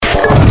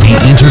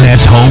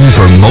Internet's home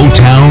for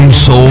Motown,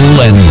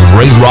 soul, and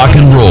great rock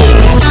and roll.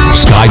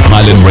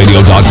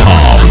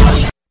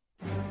 SkyPilotRadio.com.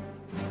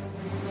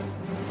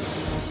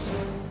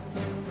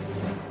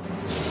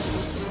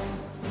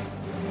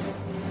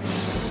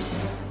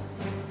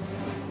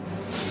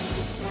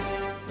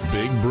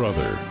 Big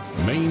Brother,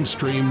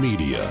 mainstream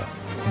media,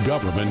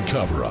 government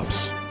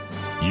cover-ups.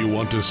 You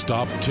want to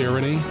stop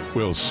tyranny?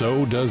 Well,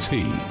 so does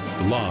he.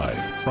 Live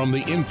from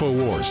the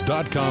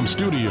Infowars.com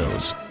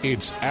studios,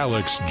 it's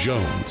Alex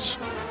Jones.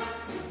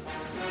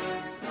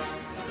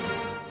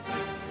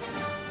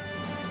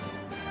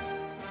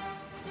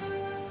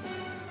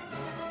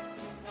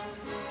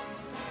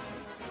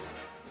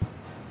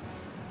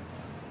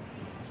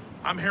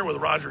 I'm here with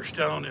Roger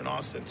Stone in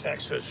Austin,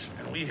 Texas,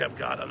 and we have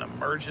got an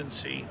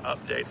emergency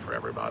update for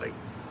everybody.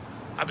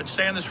 I've been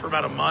saying this for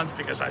about a month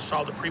because I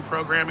saw the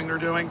pre-programming they're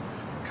doing.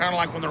 Kind of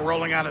like when they're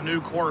rolling out a new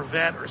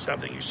Corvette or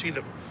something. You see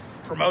the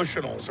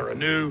promotionals, or a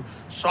new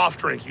soft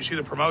drink. You see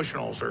the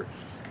promotionals, or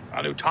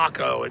a new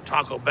taco at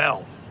Taco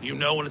Bell. You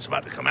know when it's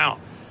about to come out.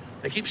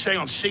 They keep saying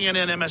on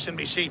CNN,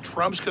 MSNBC,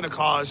 Trump's going to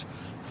cause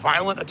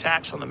violent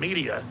attacks on the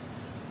media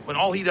when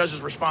all he does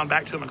is respond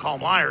back to them and call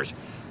them liars.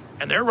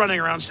 And they're running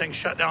around saying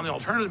shut down the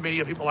alternative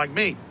media, people like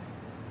me.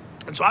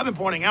 And so I've been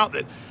pointing out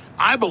that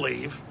I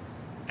believe,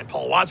 and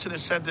Paul Watson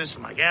has said this,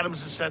 and Mike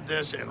Adams has said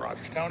this, and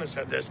Roger Stone has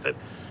said this, that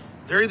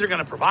they're either going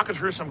to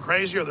provocateur some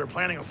crazy, or they're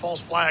planting a false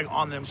flag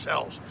on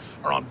themselves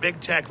or on big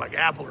tech like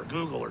Apple or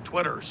Google or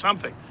Twitter or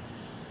something.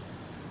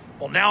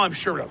 Well, now I'm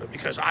sure of it,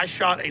 because I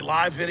shot a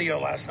live video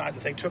last night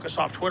that they took us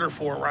off Twitter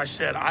for, where I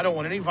said, I don't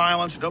want any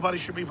violence. Nobody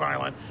should be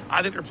violent.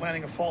 I think they're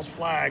planting a false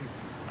flag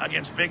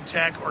against big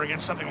tech or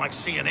against something like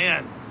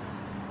CNN.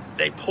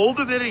 They pulled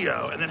the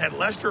video and then had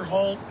Lester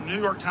Holt, New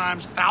York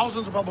Times,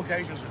 thousands of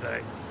publications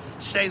today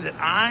say that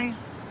I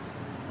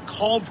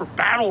called for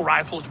battle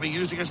rifles to be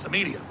used against the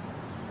media.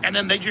 And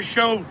then they just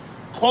show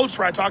quotes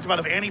where I talked about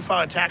if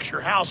Antifa attacks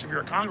your house, if you're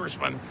a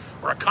congressman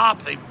or a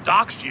cop, they've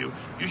doxed you,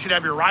 you should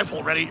have your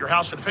rifle ready at your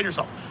house to defend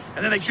yourself.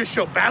 And then they just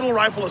show battle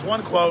rifle as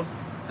one quote,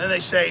 and then they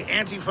say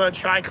Antifa,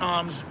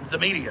 Chi-Coms, the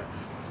media.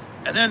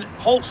 And then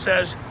Holt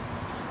says,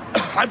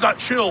 I've got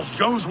chills.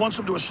 Jones wants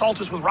them to assault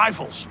us with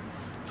rifles.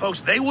 Folks,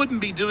 they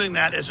wouldn't be doing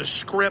that as a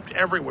script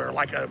everywhere,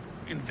 like an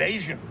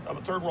invasion of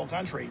a third world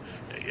country.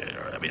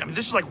 I mean,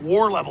 this is like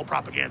war level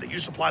propaganda. You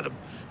supply the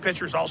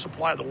pictures, I'll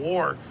supply the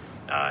war.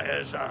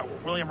 As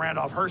William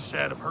Randolph Hearst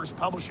said of Hearst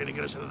Publishing, to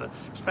get us into the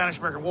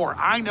Spanish-American War.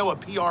 I know a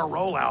PR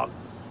rollout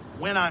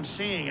when I'm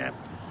seeing it.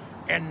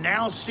 And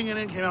now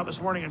CNN came out this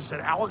morning and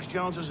said Alex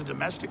Jones is a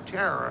domestic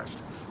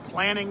terrorist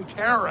planning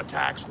terror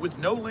attacks with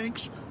no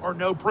links or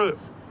no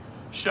proof.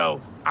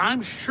 So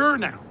I'm sure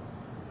now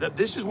that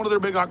this is one of their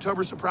big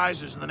October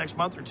surprises in the next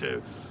month or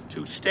two,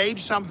 to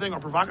stage something or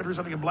provocateur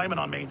something and blame it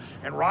on me.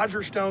 And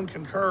Roger Stone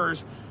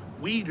concurs.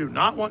 We do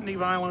not want any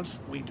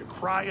violence. We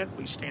decry it.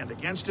 We stand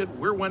against it.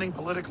 We're winning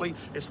politically.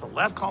 It's the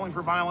left calling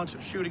for violence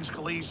and shooting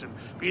Scalise and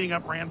beating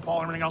up Rand Paul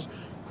and everything else.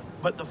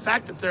 But the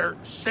fact that they're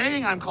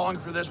saying I'm calling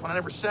for this when I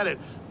never said it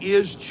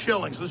is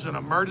chilling. So this is an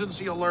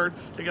emergency alert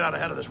to get out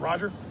ahead of this.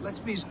 Roger? Let's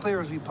be as clear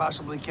as we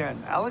possibly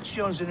can. Alex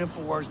Jones and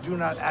InfoWars do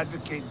not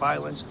advocate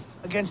violence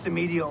against the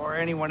media or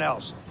anyone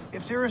else.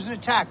 If there is an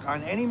attack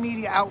on any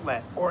media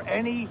outlet or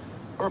any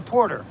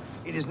reporter,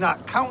 it is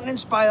not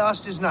countenanced by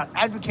us, it is not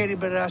advocated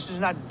by us, it is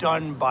not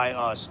done by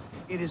us.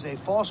 It is a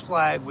false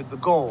flag with the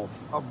goal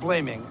of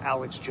blaming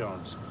Alex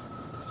Jones.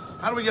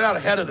 How do we get out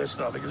ahead of this,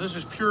 though? Because this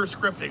is pure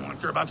scripting, like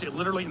they're about to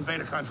literally invade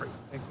a country.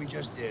 I think we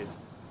just did.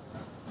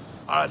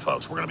 All right,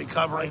 folks, we're going to be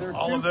covering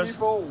all of this. Are there two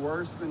people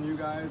worse than you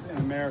guys in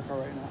America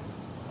right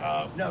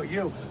now? No,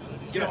 you.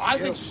 You know, I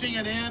think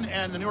CNN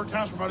and the New York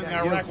Times promoting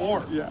the Iraq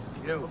War. Yeah.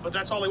 You. But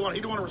that's all they want.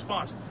 He didn't want a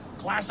response.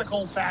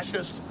 Classical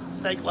fascist,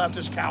 fake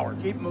leftist coward.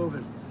 Keep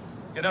moving.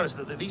 You notice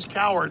that these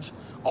cowards,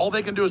 all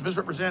they can do is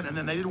misrepresent, and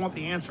then they didn't want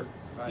the answer.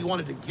 Right. He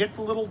wanted to get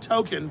the little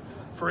token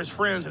for his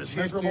friends and his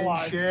miserable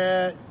life,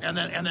 and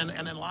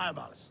then lie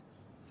about us.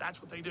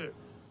 That's what they do.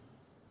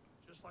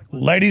 Just like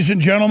ladies and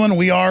gentlemen,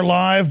 we are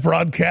live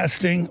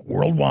broadcasting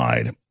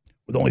worldwide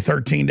with only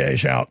 13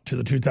 days out to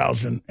the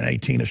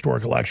 2018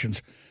 historic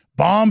elections.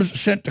 Bombs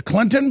sent to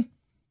Clinton,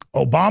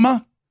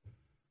 Obama,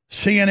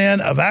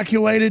 CNN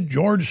evacuated,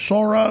 George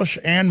Soros,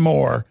 and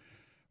more.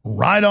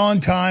 Right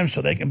on time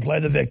so they can play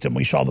the victim.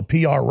 We saw the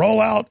PR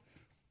rollout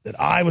that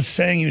I was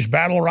saying use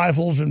battle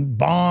rifles and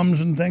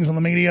bombs and things on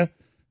the media.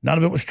 None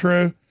of it was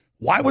true.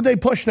 Why would they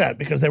push that?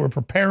 Because they were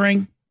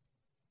preparing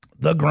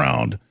the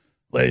ground,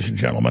 ladies and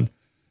gentlemen.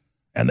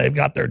 And they've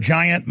got their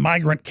giant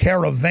migrant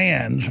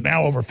caravans,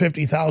 now over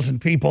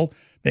 50,000 people,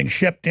 being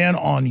shipped in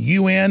on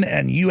UN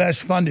and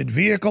U.S.-funded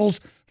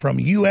vehicles from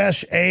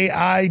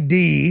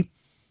USAID.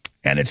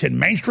 And it's in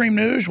mainstream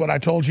news, what I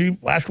told you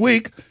last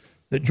week,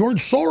 that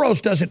George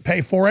Soros doesn't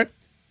pay for it.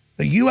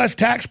 The U.S.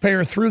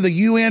 taxpayer through the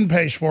UN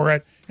pays for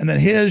it, and then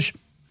his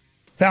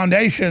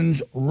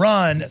foundations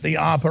run the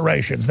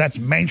operations. That's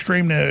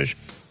mainstream news,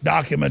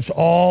 documents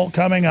all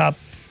coming up,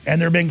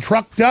 and they're being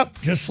trucked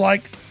up just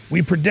like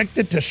we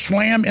predicted to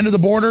slam into the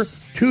border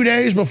 2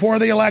 days before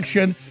the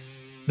election.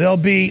 There'll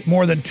be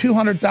more than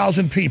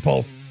 200,000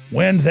 people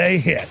when they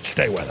hit.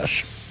 Stay with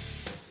us.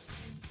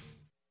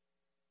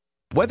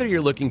 Whether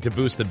you're looking to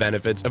boost the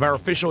benefits of our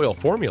fish oil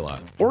formula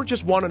or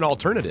just want an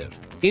alternative,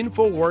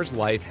 InfoWars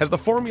Life has the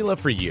formula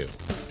for you.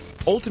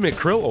 Ultimate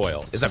Krill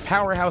Oil is a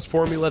powerhouse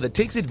formula that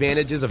takes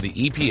advantages of the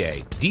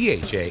EPA,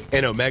 DHA,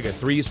 and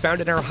omega-3s found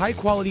in our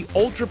high-quality,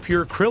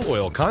 ultra-pure krill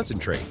oil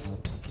concentrate.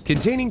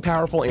 Containing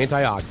powerful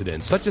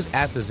antioxidants such as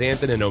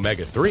astaxanthin and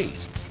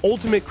omega-3s,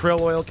 Ultimate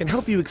Krill Oil can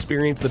help you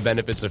experience the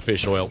benefits of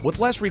fish oil with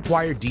less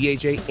required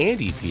DHA and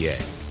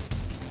EPA.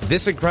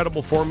 This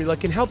incredible formula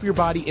can help your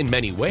body in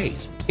many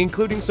ways,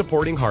 including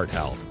supporting heart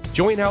health,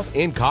 joint health,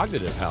 and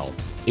cognitive health,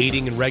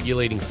 aiding in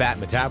regulating fat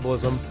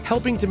metabolism,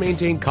 helping to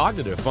maintain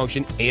cognitive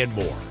function, and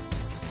more.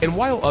 And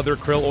while other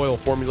krill oil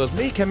formulas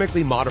may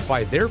chemically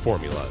modify their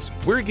formulas,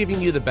 we're giving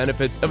you the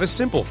benefits of a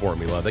simple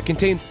formula that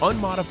contains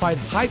unmodified,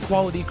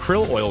 high-quality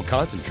krill oil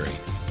concentrate.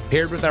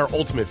 Paired with our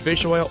Ultimate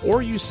Fish Oil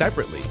or used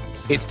separately,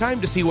 it's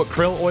time to see what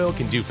krill oil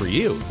can do for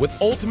you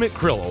with Ultimate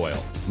Krill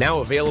Oil, now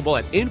available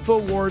at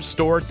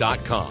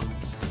InfoWarsStore.com.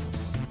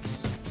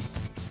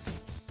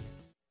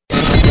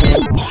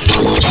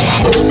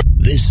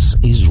 This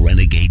is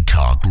Renegade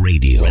Talk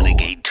Radio.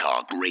 Renegade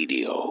Talk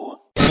Radio.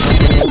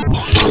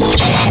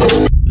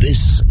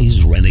 This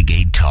is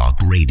Renegade Talk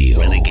Radio.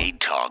 Renegade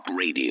Talk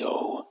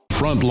Radio.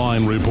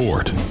 Frontline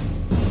Report.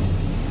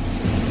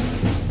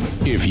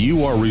 If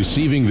you are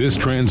receiving this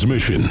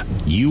transmission,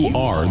 you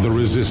are the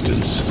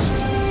resistance.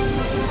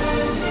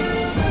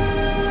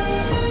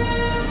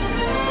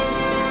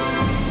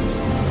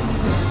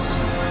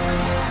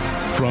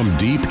 From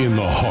deep in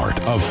the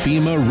heart of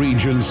FEMA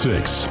Region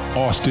 6,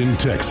 Austin,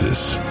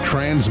 Texas,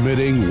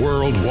 transmitting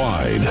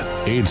worldwide,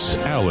 it's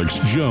Alex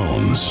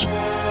Jones.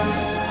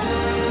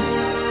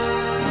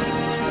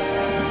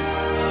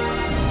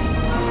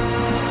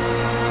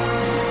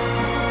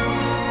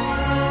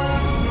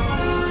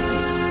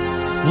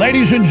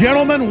 Ladies and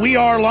gentlemen, we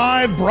are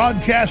live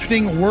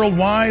broadcasting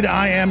worldwide.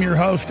 I am your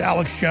host,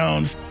 Alex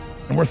Jones,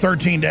 and we're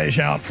 13 days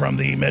out from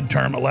the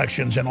midterm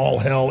elections, and all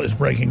hell is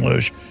breaking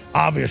loose,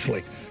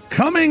 obviously.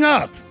 Coming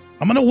up,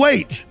 I'm going to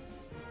wait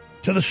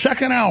to the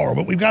second hour,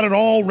 but we've got it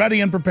all ready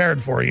and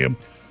prepared for you.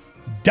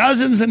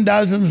 Dozens and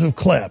dozens of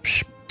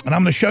clips, and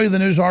I'm going to show you the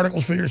news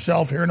articles for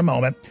yourself here in a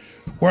moment,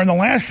 where in the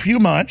last few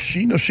months,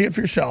 you can go see it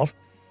for yourself,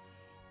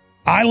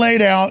 I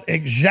laid out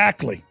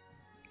exactly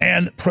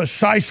and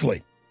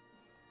precisely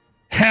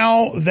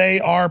how they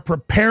are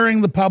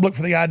preparing the public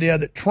for the idea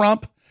that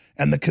Trump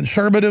and the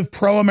conservative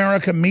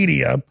pro-America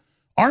media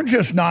aren't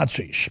just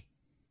Nazis,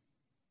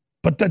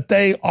 but that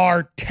they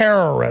are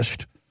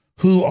terrorists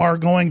who are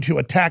going to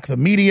attack the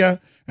media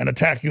and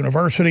attack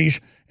universities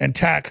and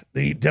attack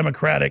the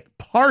Democratic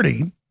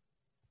Party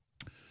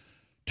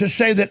to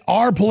say that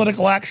our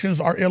political actions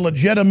are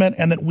illegitimate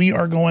and that we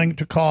are going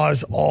to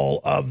cause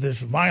all of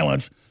this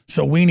violence,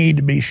 so we need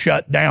to be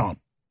shut down.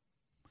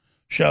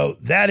 So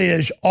that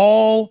is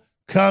all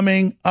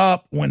coming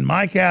up when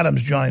Mike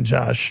Adams joins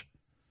us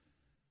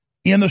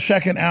in the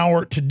second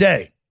hour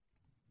today.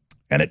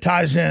 And it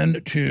ties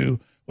into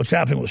what's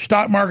happening with the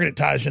stock market. It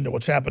ties into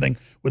what's happening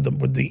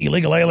with the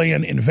illegal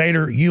alien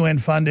invader,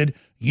 UN-funded,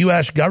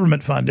 U.S.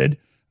 government-funded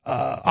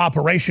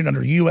operation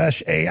under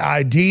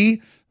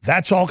USAID.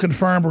 That's all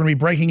confirmed. We're going to be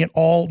breaking it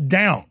all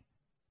down.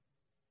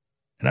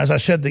 And as I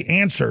said, the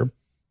answer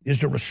is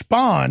to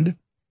respond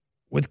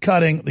with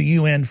cutting the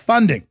UN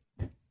funding.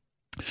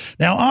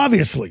 Now,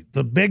 obviously,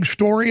 the big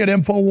story at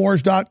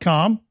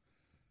Infowars.com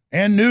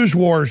and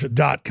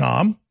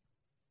Newswars.com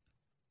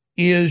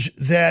is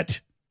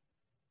that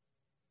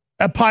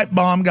a pipe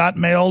bomb got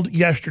mailed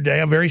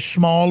yesterday, a very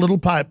small little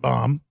pipe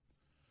bomb,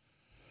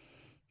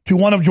 to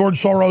one of George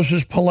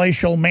Soros's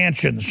palatial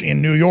mansions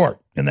in New York,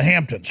 in the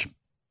Hamptons.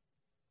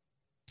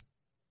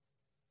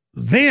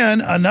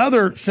 Then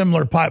another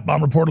similar pipe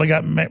bomb reportedly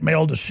got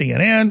mailed to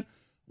CNN,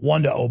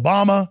 one to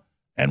Obama,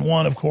 and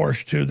one, of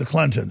course, to the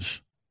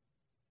Clintons.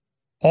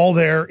 All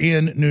there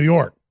in New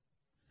York.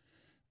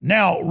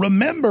 Now,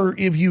 remember,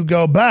 if you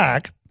go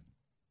back,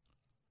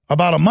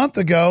 about a month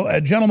ago, a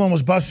gentleman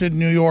was busted in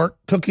New York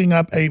cooking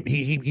up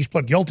he's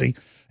pled guilty,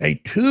 a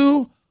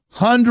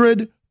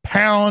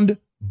 200-pound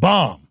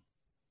bomb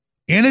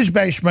in his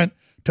basement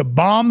to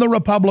bomb the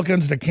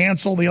Republicans to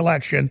cancel the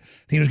election.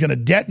 He was going to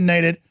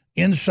detonate it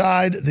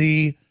inside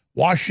the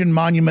Washington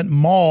Monument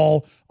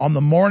Mall on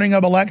the morning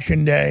of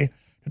Election Day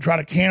to try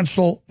to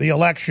cancel the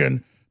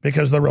election,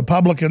 because the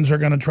Republicans are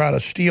going to try to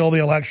steal the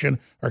election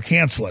or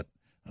cancel it.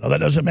 I know that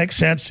doesn't make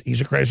sense.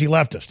 He's a crazy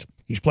leftist.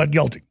 He's pled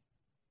guilty.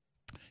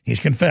 He's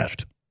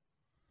confessed.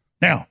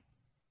 Now,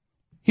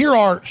 here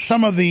are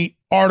some of the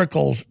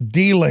articles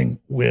dealing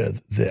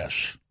with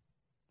this.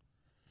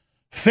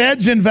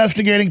 Feds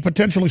investigating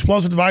potential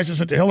explosive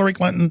devices into Hillary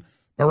Clinton,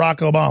 Barack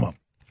Obama.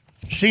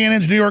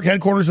 CNN's New York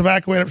headquarters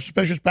evacuated a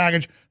suspicious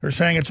package. They're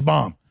saying it's a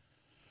bomb.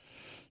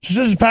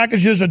 Suspicious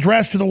packages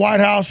addressed to the White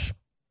House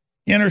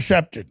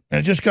intercepted. And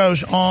it just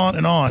goes on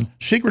and on.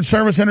 Secret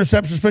Service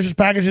intercepts suspicious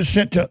packages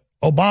sent to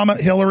Obama,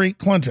 Hillary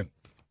Clinton.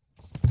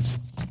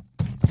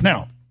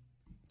 Now,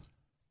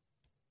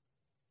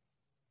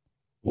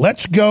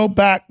 let's go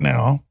back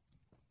now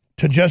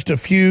to just a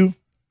few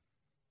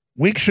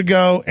weeks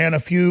ago and a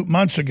few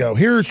months ago.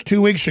 Here's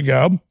 2 weeks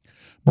ago.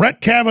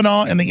 Brett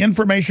Kavanaugh and the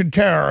information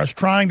terrorists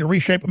trying to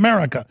reshape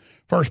America.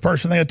 First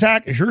person they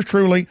attack is yours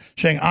truly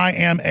saying, I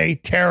am a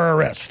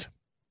terrorist.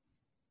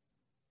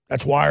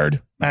 That's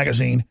Wired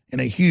magazine in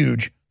a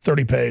huge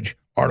 30-page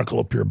article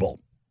of pure bold.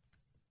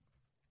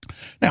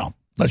 Now,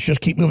 let's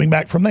just keep moving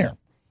back from there.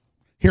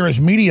 Here is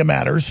Media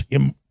Matters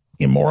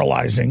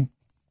memorializing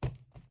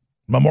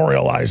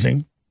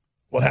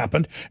what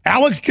happened.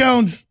 Alex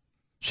Jones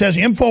says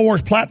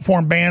InfoWars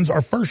platform bans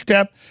are first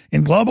step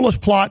in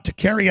globalist plot to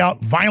carry out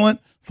violent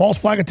false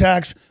flag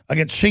attacks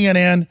against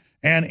CNN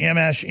and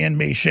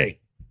MSNBC.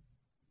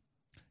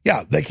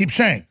 Yeah, they keep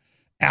saying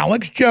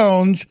Alex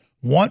Jones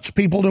wants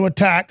people to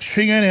attack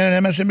CNN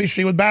and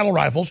MSNBC with battle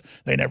rifles.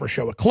 They never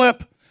show a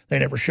clip. They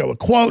never show a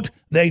quote.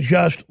 They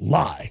just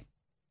lie.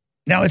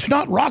 Now, it's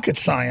not rocket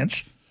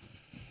science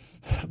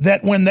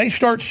that when they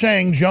start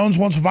saying Jones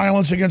wants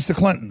violence against the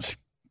Clintons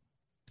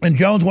and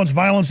Jones wants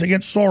violence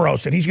against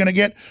Soros and he's going to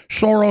get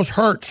Soros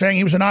hurt saying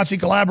he was a Nazi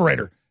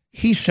collaborator.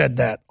 He said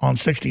that on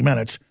 60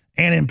 Minutes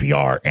and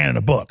NPR and in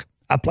a book.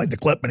 I've played the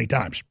clip many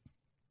times.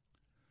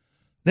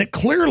 That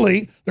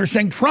clearly they're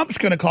saying Trump's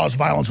going to cause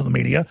violence in the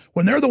media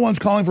when they're the ones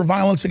calling for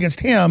violence against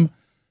him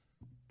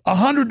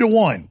 100 to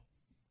 1.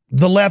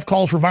 The left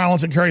calls for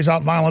violence and carries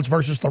out violence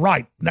versus the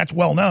right. That's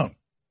well known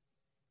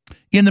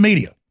in the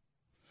media.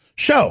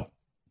 So,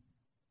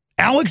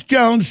 Alex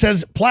Jones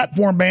says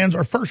platform bans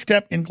are first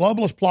step in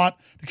globalist plot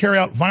to carry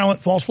out violent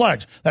false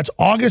flags. That's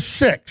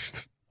August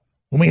 6th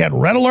when we had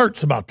red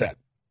alerts about that.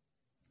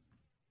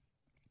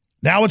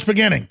 Now it's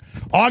beginning.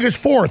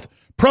 August 4th,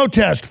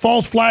 protest,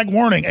 false flag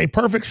warning, a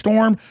perfect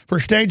storm for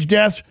staged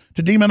deaths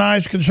to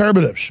demonize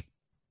conservatives.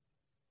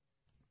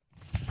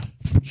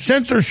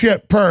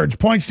 Censorship purge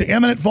points to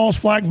imminent false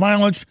flag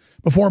violence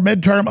before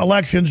midterm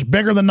elections,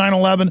 bigger than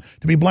 9/11,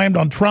 to be blamed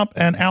on Trump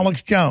and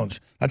Alex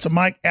Jones. That's a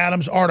Mike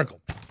Adams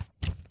article.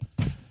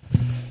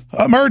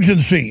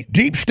 Emergency.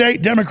 Deep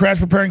state Democrats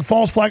preparing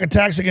false flag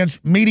attacks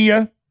against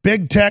media,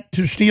 big tech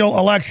to steal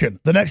election.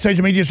 The next stage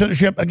of media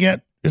censorship,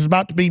 again, is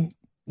about to be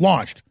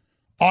launched.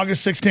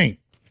 August 16th.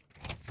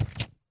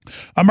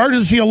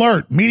 Emergency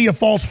alert. Media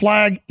false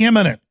flag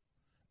imminent.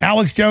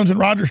 Alex Jones and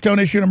Roger Stone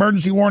issue an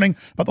emergency warning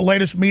about the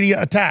latest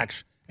media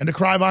attacks and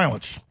decry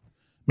violence.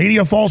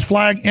 Media false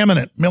flag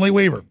imminent. Millie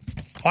Weaver.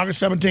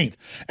 August 17th.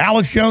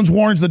 Alex Jones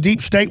warns the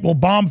deep state will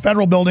bomb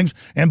federal buildings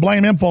and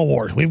blame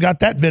InfoWars. We've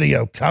got that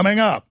video coming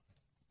up.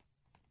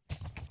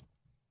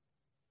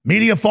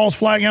 Media false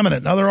flag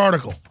imminent. Another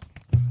article.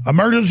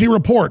 Emergency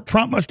report.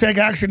 Trump must take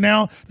action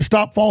now to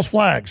stop false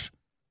flags.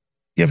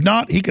 If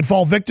not, he could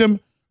fall victim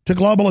to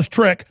globalist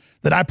trick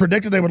that I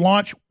predicted they would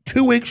launch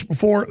 2 weeks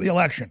before the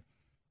election.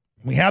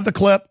 We have the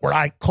clip where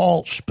I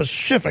call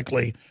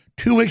specifically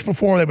 2 weeks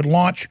before they would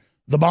launch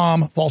the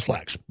bomb false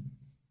flags.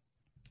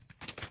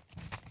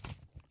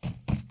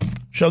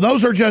 So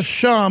those are just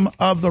some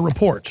of the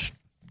reports.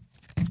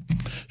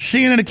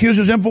 CNN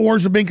accuses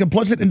InfoWars of being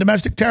complicit in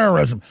domestic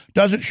terrorism.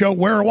 Doesn't show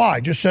where or why.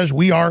 Just says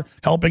we are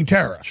helping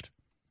terrorists.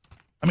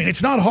 I mean,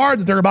 it's not hard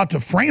that they're about to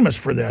frame us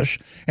for this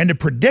and to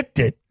predict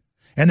it.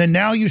 And then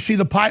now you see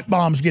the pipe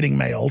bombs getting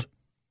mailed.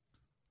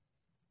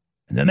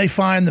 And then they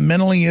find the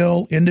mentally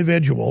ill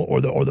individual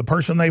or the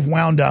person they've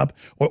wound up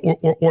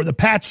or the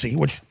patsy,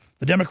 which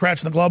the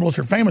Democrats and the globalists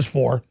are famous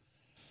for.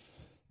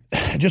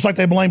 Just like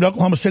they blamed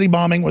Oklahoma City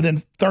bombing within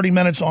 30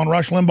 minutes on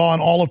Rush Limbaugh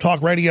and all of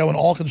talk radio and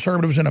all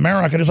conservatives in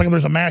America. Just like if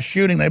there's a mass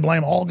shooting, they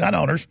blame all gun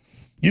owners.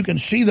 You can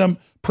see them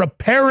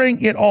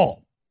preparing it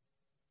all.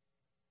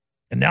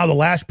 And now the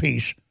last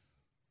piece,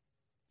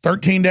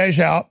 13 days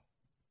out,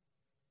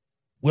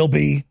 will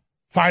be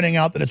finding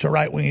out that it's a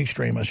right-wing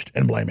extremist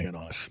and blaming it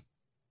on us.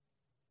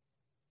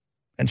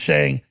 And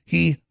saying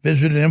he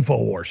visited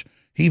InfoWars.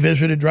 He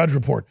visited Drudge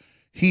Report.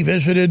 He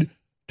visited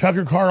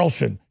Tucker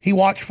Carlson. He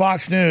watched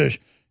Fox News.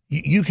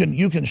 You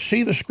can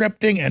see the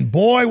scripting, and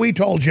boy, we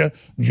told you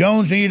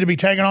Jones needed to be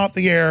taken off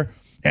the air,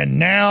 and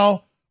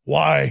now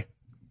why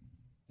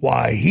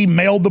he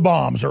mailed the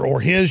bombs or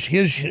his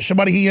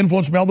somebody he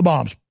influenced mailed the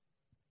bombs.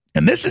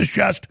 And this is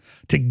just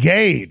to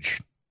gauge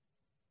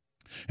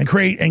and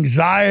create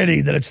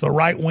anxiety that it's the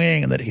right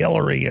wing and that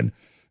Hillary and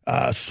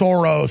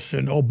Soros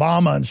and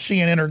Obama and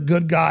CNN are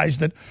good guys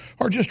that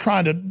are just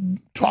trying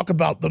to talk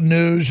about the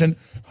news and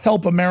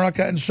help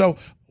America. And so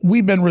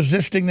we've been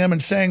resisting them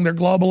and saying they're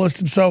globalists.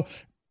 And so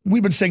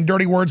we've been saying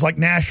dirty words like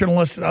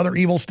nationalists and other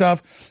evil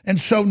stuff. And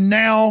so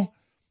now,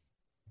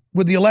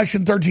 with the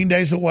election 13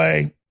 days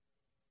away,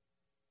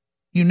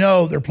 you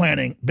know they're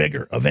planning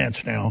bigger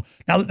events now.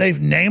 Now that they've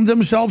named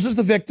themselves as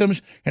the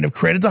victims and have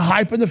created the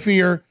hype and the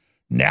fear,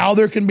 now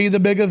there can be the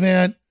big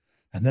event,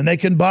 and then they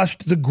can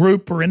bust the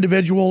group or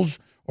individuals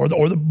or the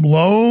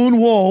lone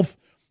wolf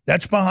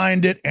that's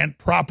behind it and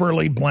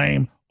properly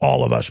blame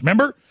all of us.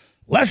 Remember,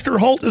 Lester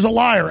Holt is a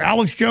liar.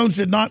 Alex Jones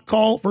did not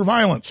call for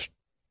violence.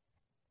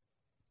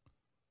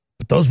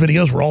 But those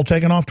videos were all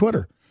taken off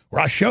Twitter,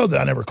 where I showed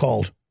that I never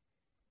called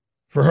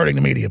for hurting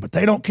the media, but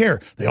they don't care.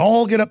 They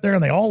all get up there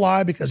and they all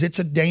lie because it's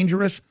a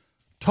dangerous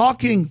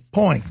talking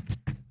point.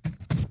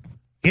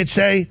 It's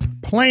a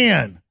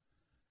plan.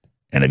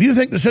 And if you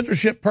think the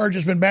censorship purge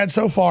has been bad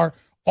so far,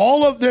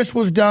 all of this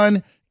was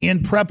done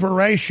in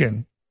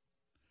preparation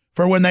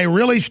for when they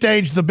really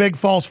staged the big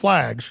false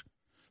flags,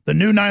 the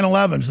new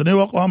 9/11s, the new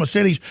Oklahoma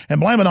Cities, and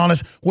blame it on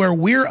us, where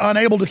we're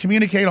unable to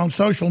communicate on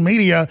social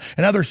media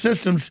and other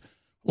systems,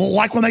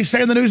 like when they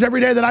say in the news every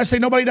day that I say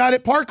nobody died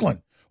at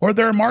Parkland or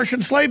there are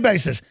Martian slave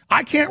bases.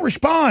 I can't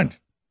respond.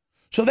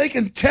 So they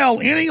can tell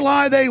any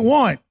lie they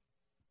want.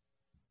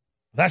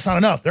 That's not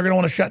enough. They're going to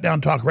want to shut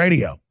down talk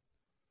radio.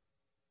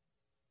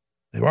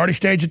 They've already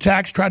staged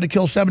attacks, tried to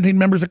kill 17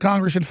 members of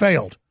Congress and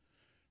failed.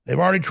 They've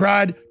already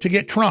tried to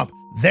get Trump.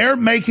 They're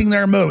making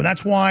their move. And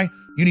that's why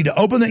you need to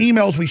open the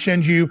emails we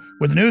send you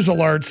with news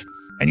alerts,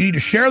 and you need to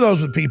share those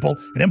with people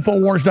at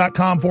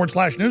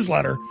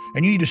Infowars.com/newsletter.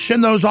 And you need to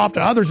send those off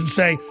to others and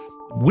say,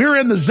 we're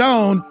in the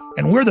zone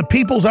and we're the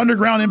People's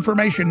Underground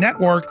Information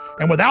Network.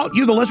 And without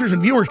you, the listeners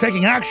and viewers,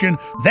 taking action,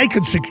 they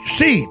could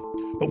succeed.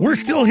 But we're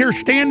still here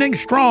standing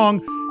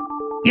strong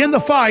in the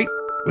fight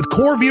with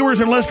core viewers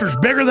and listeners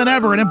bigger than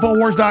ever at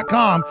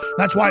Infowars.com.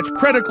 That's why it's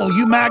critical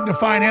you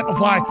magnify and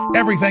amplify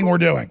everything we're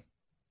doing.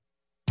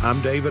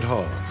 I'm David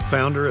Hall,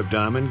 founder of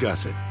Diamond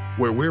Gusset,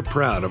 where we're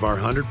proud of our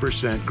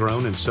 100%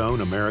 grown and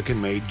sewn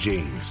American-made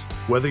jeans.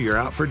 Whether you're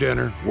out for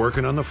dinner,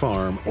 working on the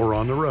farm, or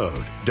on the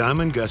road,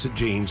 Diamond Gusset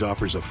Jeans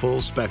offers a full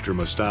spectrum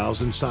of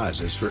styles and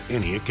sizes for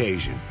any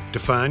occasion. To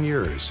find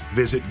yours,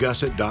 visit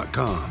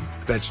Gusset.com.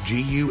 That's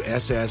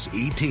GUSSET.com.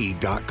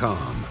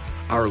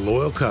 Our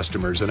loyal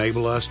customers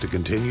enable us to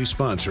continue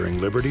sponsoring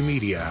Liberty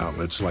media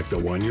outlets like the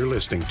one you're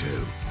listening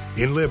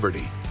to. In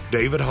Liberty,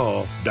 David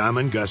Hall,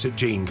 Diamond Gusset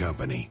Jean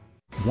Company.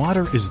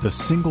 Water is the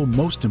single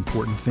most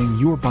important thing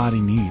your body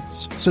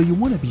needs, so you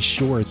want to be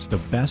sure it's the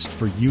best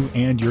for you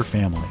and your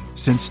family.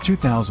 Since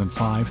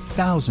 2005,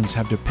 thousands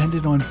have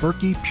depended on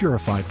Berkey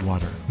purified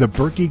water. The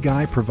Berkey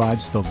Guy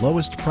provides the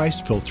lowest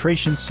priced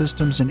filtration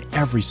systems in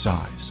every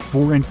size.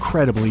 For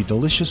incredibly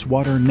delicious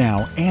water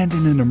now and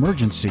in an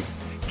emergency,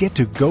 get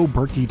to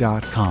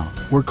GoBerkey.com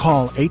or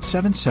call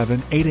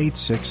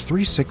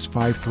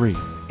 877-886-3653.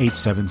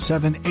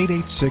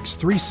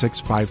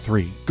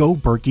 877-886-3653.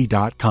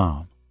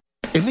 GoBerkey.com.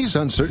 In these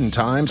uncertain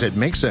times, it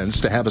makes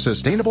sense to have a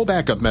sustainable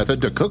backup method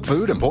to cook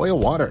food and boil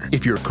water.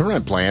 If your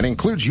current plan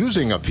includes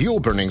using a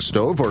fuel-burning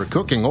stove or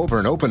cooking over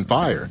an open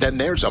fire, then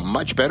there's a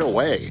much better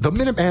way. The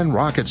Minuteman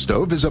Rocket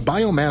Stove is a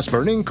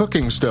biomass-burning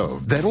cooking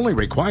stove that only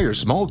requires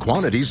small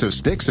quantities of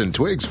sticks and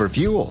twigs for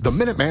fuel. The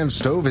Minuteman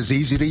Stove is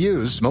easy to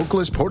use,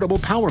 smokeless, portable,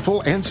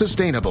 powerful, and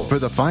sustainable. For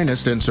the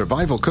finest in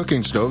survival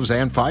cooking stoves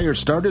and fire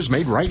starters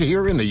made right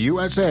here in the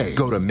USA,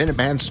 go to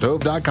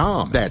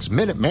MinutemanStove.com. That's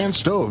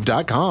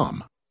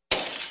MinutemanStove.com.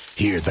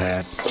 Hear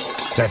that?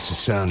 That's the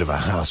sound of a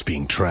house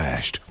being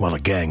trashed while a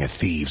gang of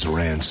thieves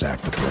ransack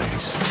the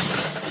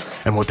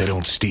place. And what they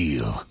don't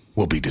steal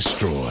will be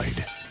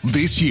destroyed.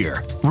 This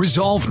year,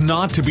 resolve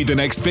not to be the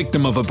next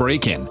victim of a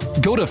break-in.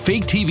 Go to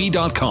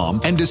faketv.com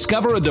and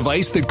discover a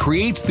device that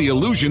creates the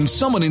illusion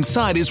someone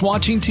inside is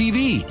watching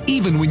TV,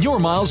 even when you're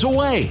miles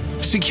away.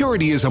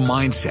 Security is a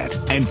mindset,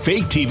 and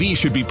Fake TV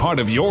should be part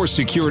of your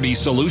security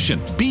solution.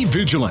 Be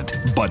vigilant,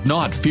 but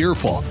not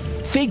fearful.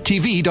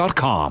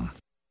 faketv.com.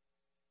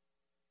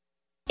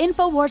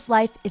 InfoWars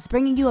Life is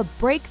bringing you a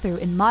breakthrough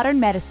in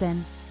modern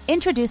medicine.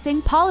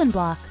 Introducing Pollen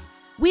Block.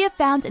 We have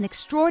found an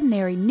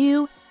extraordinary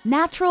new,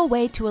 natural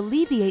way to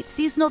alleviate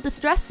seasonal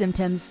distress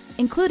symptoms,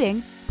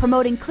 including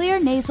promoting clear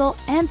nasal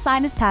and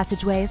sinus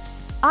passageways,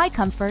 eye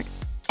comfort,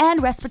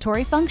 and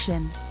respiratory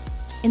function.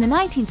 In the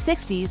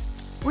 1960s,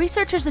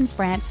 researchers in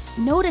France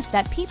noticed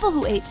that people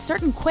who ate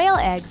certain quail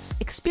eggs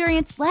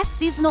experienced less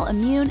seasonal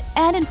immune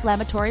and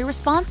inflammatory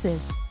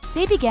responses.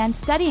 They began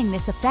studying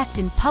this effect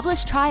in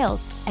published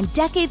trials, and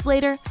decades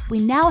later, we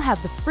now have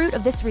the fruit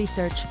of this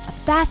research, a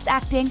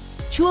fast-acting,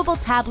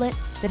 chewable tablet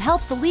that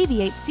helps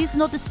alleviate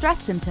seasonal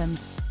distress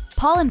symptoms.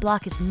 Pollen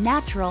Block is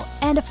natural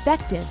and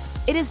effective.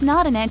 It is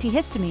not an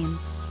antihistamine.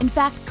 In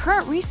fact,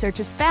 current research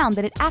has found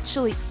that it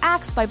actually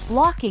acts by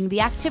blocking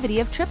the activity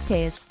of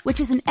tryptase, which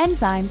is an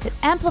enzyme that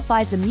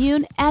amplifies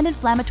immune and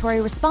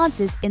inflammatory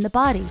responses in the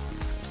body.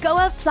 Go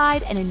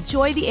outside and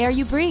enjoy the air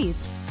you breathe.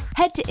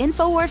 Head to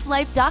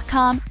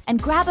InfoWarsLife.com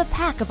and grab a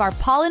pack of our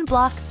Pollen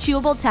Block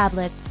chewable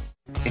tablets.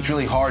 It's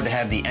really hard to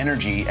have the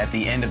energy at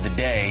the end of the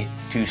day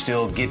to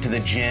still get to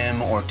the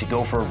gym or to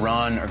go for a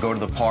run or go to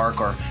the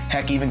park or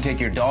heck, even take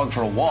your dog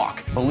for a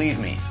walk. Believe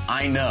me,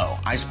 I know.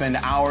 I spend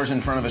hours in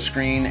front of a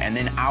screen and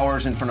then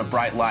hours in front of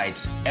bright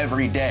lights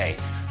every day.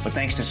 But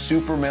thanks to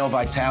Super Male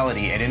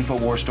Vitality at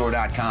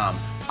InfoWarsStore.com,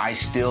 I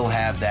still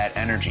have that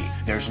energy.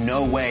 There's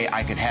no way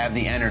I could have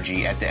the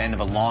energy at the end of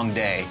a long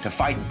day to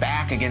fight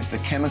back against the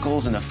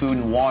chemicals in the food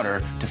and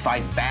water, to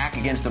fight back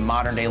against the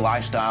modern day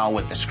lifestyle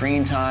with the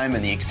screen time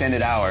and the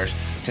extended hours,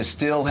 to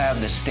still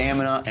have the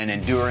stamina and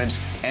endurance,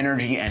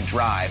 energy and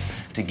drive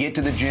to get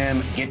to the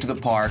gym, get to the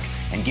park,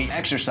 and get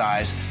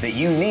exercise that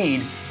you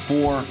need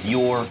for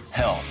your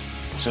health.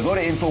 So go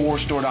to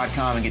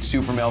InfoWarsStore.com and get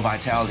Super Male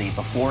Vitality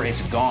before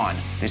it's gone.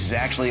 This is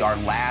actually our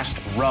last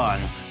run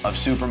of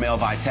Super Male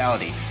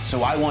Vitality.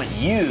 So I want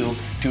you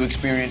to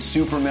experience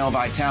Super Male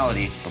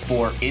Vitality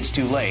before it's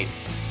too late.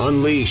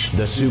 Unleash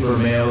the super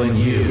male in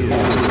you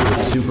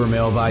with Super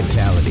Male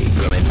Vitality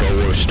from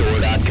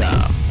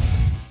InfoWarsStore.com.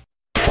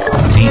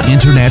 The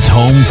Internet's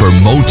home for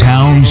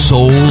Motown,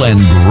 soul, and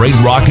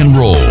great rock and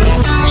roll.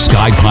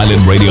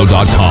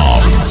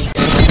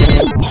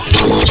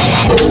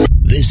 SkyPilotRadio.com.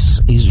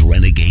 This is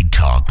Renegade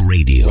Talk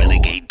Radio.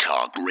 Renegade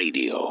Talk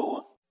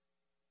Radio.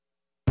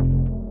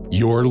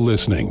 You're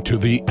listening to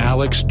The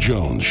Alex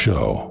Jones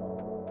Show.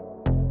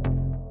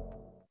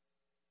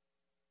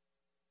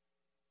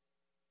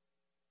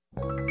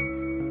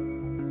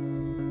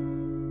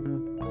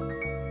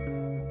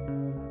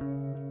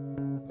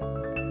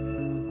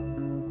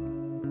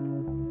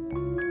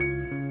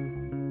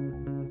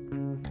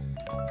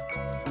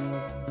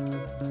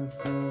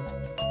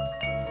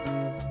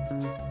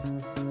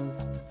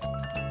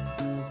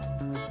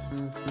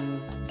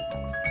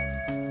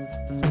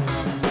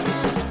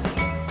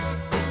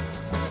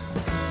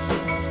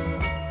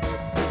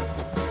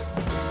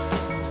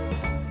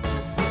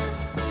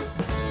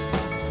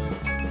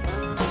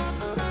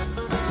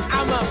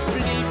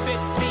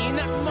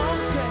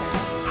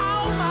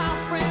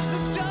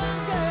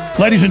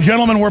 Ladies and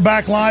gentlemen, we're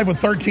back live with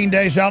 13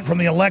 days out from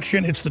the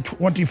election. It's the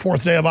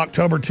 24th day of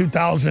October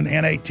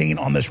 2018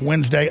 on this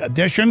Wednesday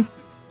edition.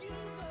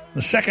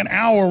 The second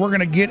hour, we're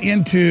going to get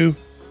into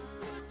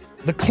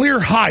the clear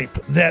hype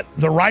that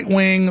the right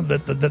wing,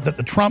 that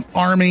the Trump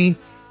army,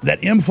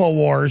 that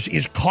InfoWars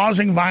is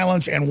causing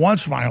violence and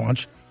wants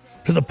violence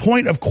to the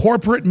point of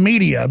corporate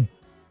media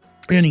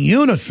in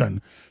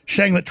unison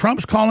saying that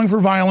Trump's calling for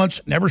violence,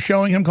 never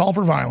showing him call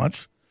for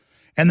violence,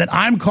 and that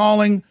I'm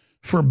calling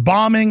for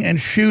bombing and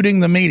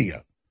shooting the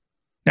media.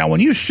 Now,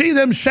 when you see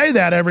them say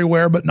that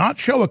everywhere but not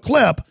show a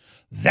clip,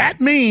 that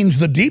means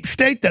the deep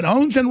state that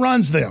owns and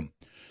runs them,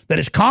 that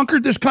has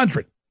conquered this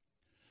country,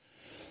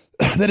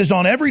 that is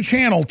on every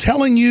channel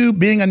telling you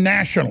being a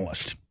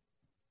nationalist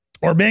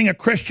or being a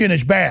Christian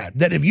is bad,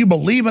 that if you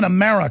believe in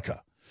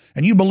America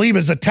and you believe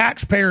as a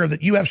taxpayer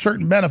that you have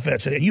certain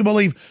benefits and you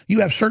believe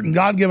you have certain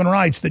God-given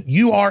rights, that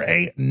you are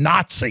a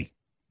Nazi.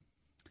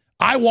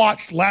 I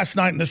watched last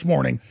night and this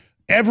morning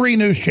every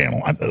news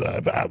channel.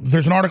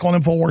 There's an article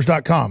on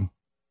Infowars.com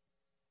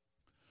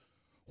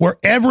where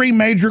every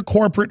major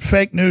corporate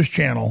fake news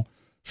channel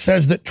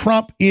says that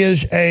Trump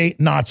is a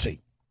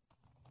Nazi.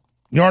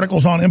 The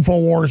article's on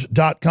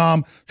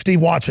Infowars.com.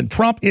 Steve Watson.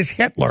 Trump is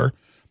Hitler.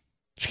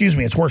 Excuse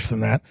me, it's worse than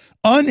that.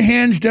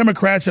 Unhinged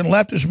Democrats and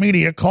leftist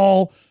media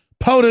call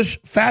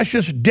POTUS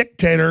fascist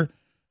dictator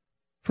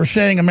for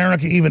saying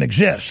America even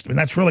exists. I mean,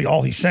 that's really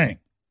all he's saying.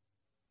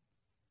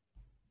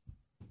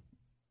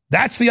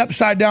 That's the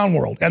upside down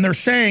world. And they're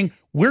saying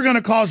we're going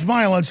to cause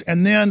violence,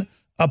 and then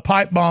a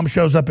pipe bomb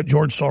shows up at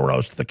George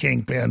Soros, the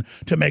kingpin,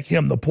 to make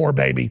him the poor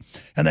baby.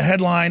 And the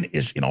headline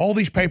is in all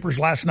these papers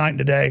last night and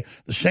today,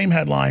 the same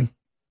headline,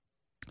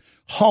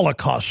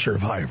 Holocaust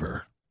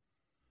survivor.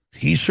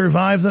 He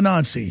survived the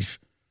Nazis,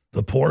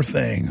 the poor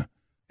thing,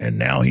 and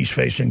now he's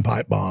facing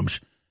pipe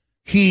bombs.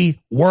 He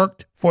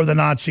worked for the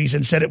Nazis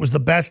and said it was the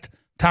best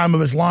time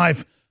of his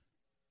life,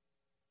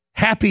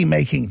 happy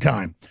making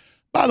time.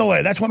 By the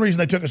way, that's one reason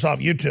they took us off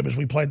YouTube is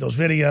we played those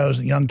videos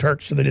and Young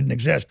Turks so they didn't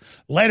exist.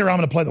 Later, I'm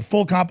going to play the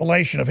full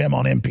compilation of him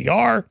on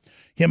NPR,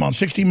 him on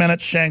 60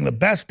 Minutes saying the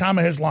best time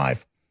of his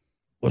life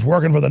was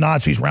working for the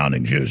Nazis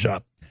rounding Jews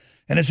up.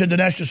 And it's in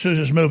Dinesh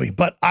D'Souza's movie.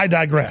 But I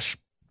digress.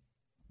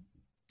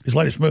 His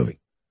latest movie.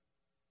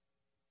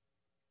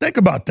 Think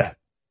about that.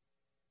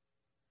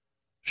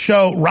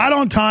 So, right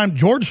on time,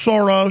 George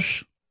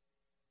Soros,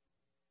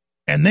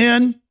 and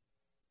then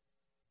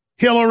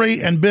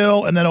Hillary and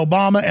Bill, and then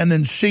Obama, and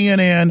then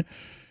CNN.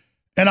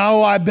 And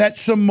I bet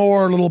some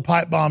more little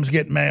pipe bombs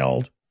get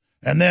mailed.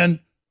 And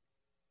then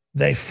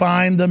they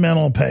find the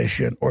mental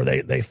patient, or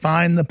they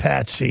find the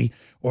patsy,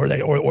 or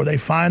they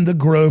find the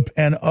group,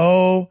 and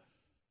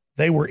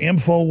they were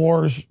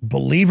InfoWars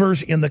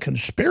believers in the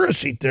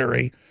conspiracy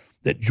theory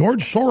that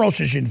George Soros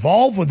is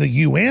involved with the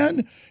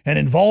UN and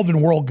involved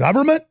in world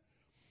government,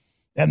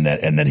 and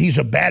that he's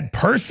a bad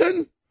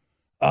person,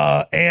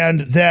 and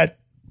that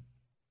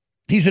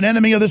he's an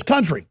enemy of this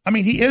country. I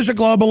mean, he is a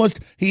globalist.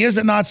 He is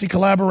a Nazi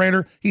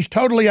collaborator. He's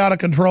totally out of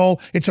control.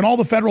 It's in all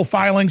the federal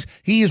filings.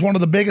 He is one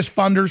of the biggest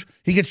funders.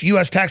 He gets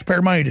U.S.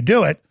 taxpayer money to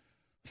do it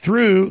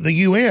through the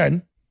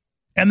UN,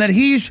 and that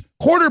he's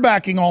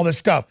quarterbacking all this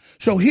stuff.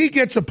 So he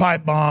gets a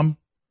pipe bomb,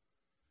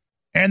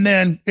 and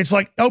then it's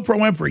like Oprah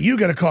Winfrey, you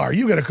get a car,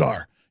 you get a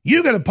car.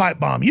 You get a pipe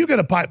bomb, you get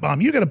a pipe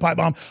bomb, you get a pipe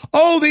bomb.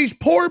 Oh, these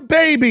poor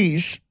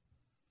babies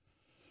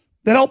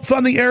that helped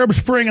fund the Arab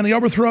Spring and the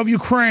overthrow of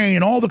Ukraine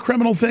and all the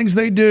criminal things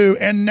they do,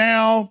 and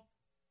now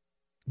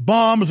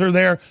bombs are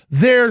there.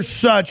 They're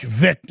such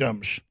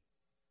victims.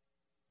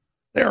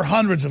 There are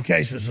hundreds of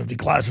cases of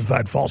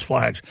declassified false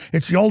flags.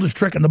 It's the oldest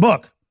trick in the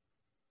book.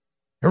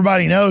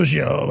 Everybody knows,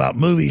 about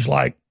movies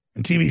like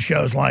and TV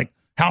shows like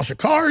House of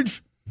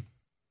Cards,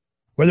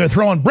 where they're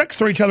throwing bricks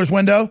through each other's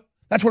window.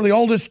 That's one of the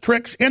oldest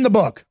tricks in the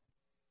book.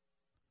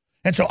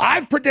 And so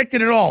I've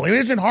predicted it all. It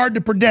isn't hard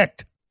to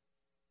predict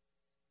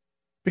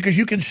because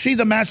you can see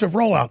the massive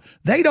rollout.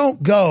 They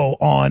don't go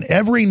on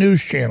every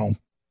news channel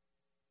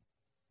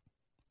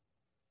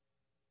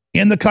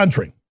in the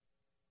country.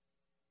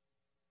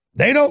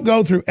 They don't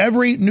go through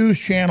every news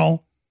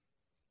channel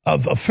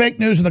of fake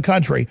news in the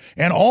country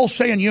and all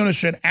say in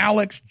unison,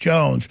 Alex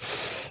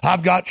Jones.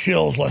 I've got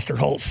chills, Lester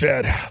Holt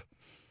said.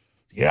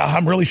 Yeah,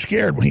 I'm really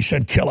scared when he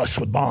said kill us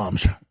with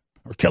bombs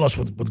or kill us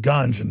with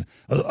guns and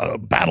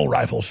battle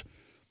rifles.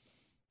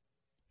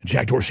 And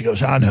Jack Dorsey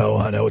goes, I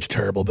know it's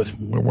terrible, but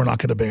we're not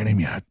going to ban him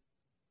yet.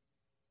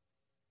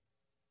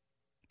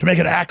 To make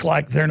it act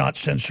like they're not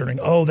censoring.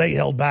 Oh, they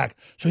held back.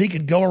 So he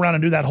could go around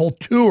and do that whole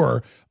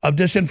tour of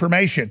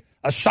disinformation,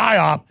 a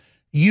psyop.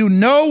 You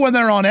know when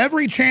they're on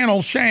every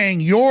channel saying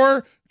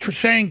you're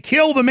saying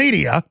kill the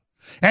media,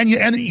 and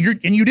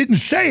you didn't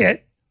say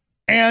it,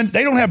 and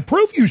they don't have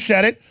proof you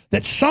said it,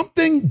 that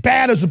something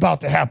bad is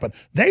about to happen.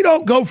 They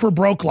don't go for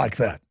broke like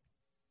that.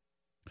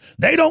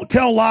 They don't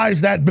tell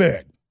lies that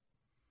big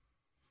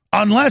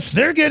unless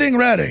they're getting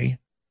ready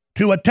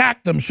to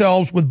attack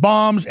themselves with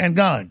bombs and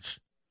guns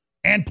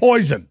and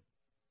poison.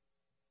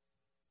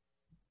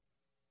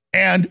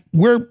 And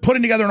we're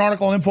putting together an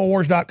article on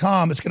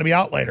Infowars.com that's going to be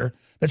out later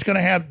that's going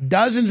to have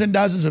dozens and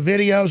dozens of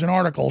videos and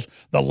articles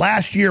the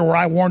last year where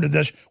I warned of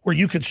this, where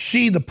you could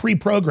see the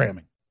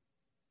pre-programming.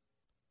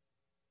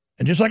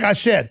 And just like I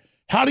said,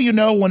 how do you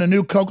know when a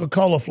new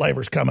Coca-Cola flavor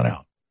is coming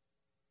out?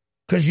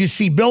 Because you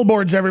see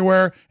billboards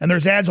everywhere and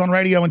there's ads on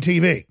radio and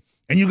TV.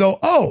 And you go,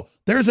 oh,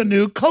 there's a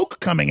new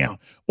Coke coming out.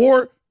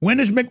 Or when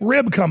does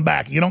McRib come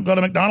back? You don't go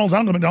to McDonald's. I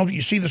don't go to McDonald's.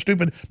 You see the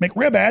stupid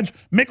McRib ads.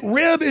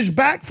 McRib is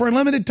back for a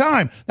limited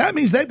time. That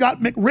means they've got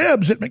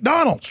McRibs at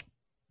McDonald's.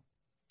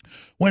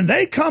 When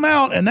they come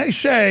out and they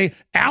say,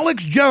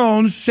 Alex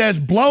Jones says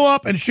blow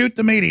up and shoot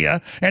the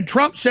media, and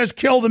Trump says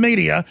kill the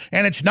media,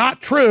 and it's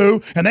not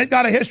true, and they've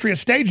got a history of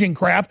staging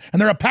crap, and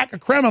they're a pack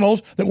of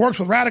criminals that works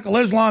with radical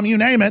Islam, you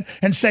name it,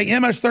 and say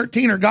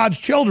MS-13 are God's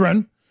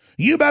children,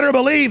 you better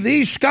believe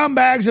these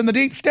scumbags in the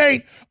deep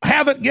state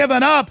haven't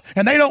given up,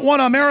 and they don't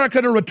want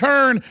America to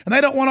return, and they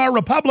don't want our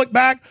republic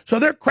back, so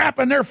they're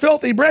crapping their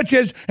filthy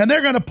britches, and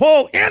they're going to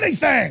pull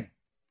anything.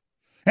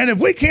 And if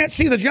we can't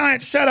see the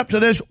giant setup to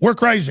this, we're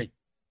crazy.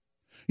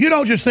 You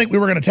don't just think we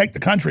were going to take the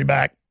country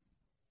back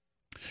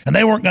and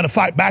they weren't going to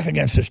fight back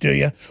against us, do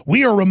you?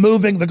 We are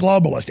removing the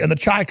globalists and the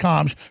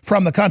Chi-Coms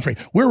from the country.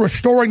 We're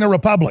restoring the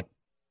republic.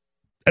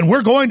 And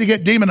we're going to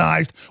get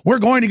demonized. We're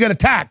going to get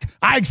attacked.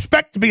 I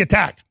expect to be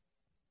attacked.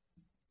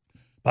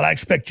 But I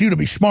expect you to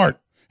be smart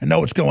and know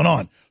what's going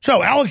on.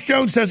 So Alex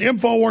Jones says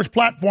InfoWars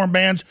platform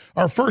bans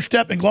are first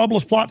step in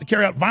globalist plot to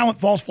carry out violent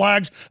false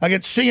flags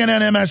against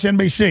CNN,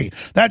 MSNBC.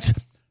 That's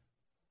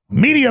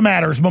Media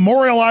Matters,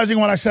 memorializing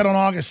what I said on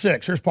August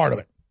 6th. Here's part of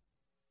it.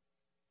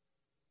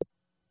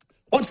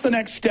 What's the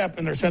next step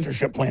in their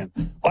censorship plan?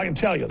 Well, I can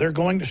tell you, they're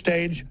going to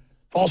stage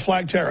false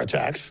flag terror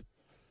attacks.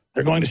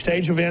 They're going to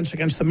stage events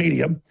against the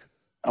media.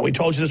 We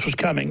told you this was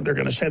coming. They're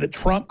going to say that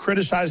Trump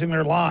criticizing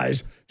their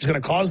lies is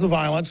going to cause the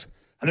violence.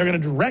 And they're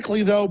going to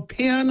directly, though,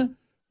 pin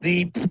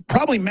the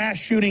probably mass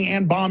shooting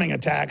and bombing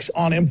attacks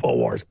on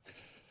InfoWars.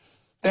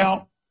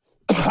 Now,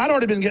 I'd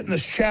already been getting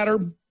this chatter.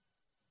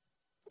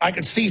 I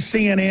could see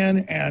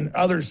CNN and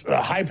others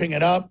hyping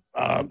it up,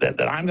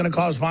 that I'm going to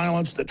cause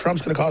violence, that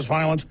Trump's going to cause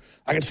violence.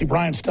 I could see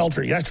Brian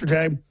Stelter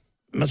yesterday.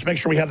 Let's make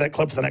sure we have that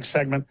clip for the next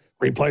segment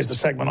where he plays the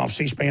segment off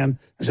C-SPAN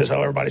and says, oh,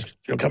 everybody's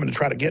coming to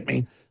try to get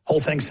me. Whole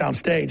thing sounds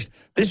staged.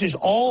 This is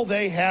all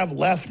they have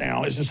left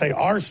now, is to say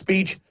our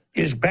speech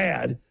is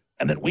bad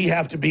and that we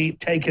have to be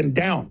taken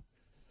down.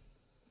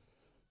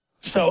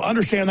 So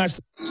understand that's...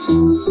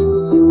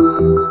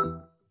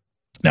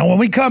 Now, when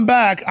we come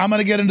back, I'm going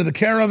to get into the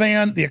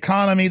caravan, the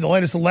economy, the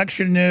latest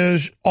election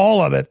news,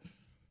 all of it.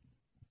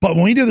 But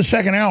when we do the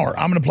second hour,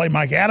 I'm going to play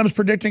Mike Adams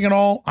predicting it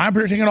all. I'm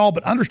predicting it all.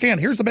 But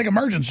understand, here's the big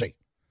emergency.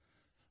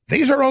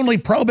 These are only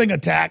probing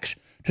attacks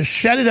to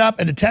set it up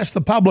and to test the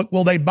public.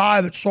 Will they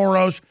buy that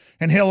Soros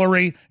and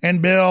Hillary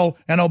and Bill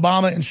and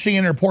Obama and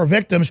CNN are poor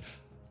victims?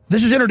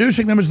 This is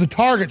introducing them as the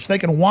targets. They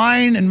can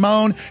whine and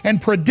moan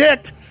and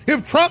predict,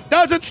 if Trump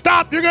doesn't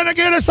stop, you're going to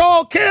get us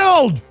all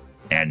killed.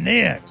 And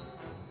then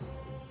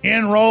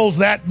in rolls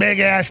that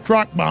big-ass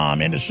truck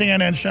bomb into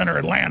CNN Center,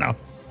 Atlanta.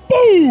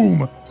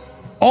 Boom!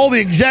 All the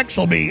execs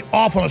will be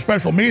off on a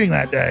special meeting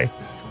that day.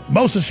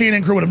 Most of the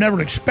CNN crew would have never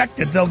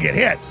expected they'll get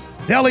hit.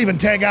 They'll even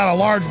take out a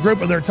large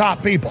group of their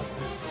top people.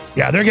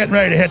 Yeah, they're getting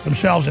ready to hit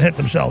themselves and hit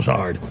themselves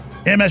hard.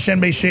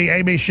 MSNBC,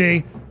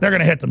 ABC, they're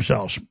going to hit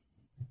themselves.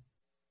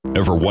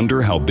 Ever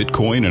wonder how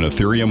Bitcoin and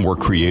Ethereum were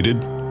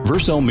created?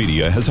 Vercel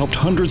Media has helped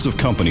hundreds of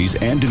companies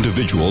and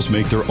individuals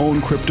make their own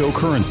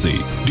cryptocurrency.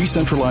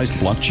 Decentralized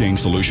blockchain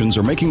solutions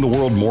are making the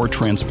world more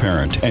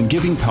transparent and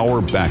giving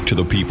power back to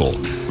the people.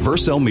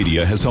 Vercel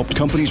Media has helped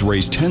companies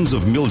raise tens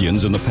of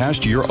millions in the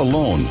past year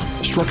alone,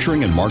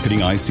 structuring and marketing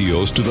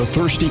ICOs to the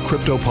thirsty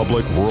crypto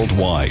public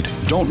worldwide.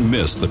 Don't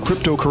miss the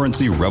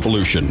cryptocurrency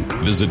revolution.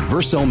 Visit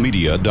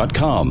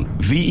vercelmedia.com,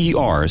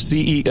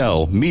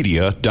 VERCEL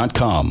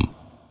media.com.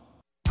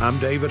 I'm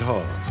David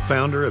Hall,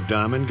 founder of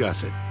Diamond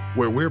Gusset,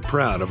 where we're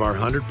proud of our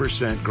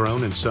 100%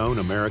 grown and sewn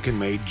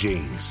American-made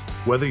jeans.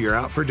 Whether you're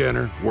out for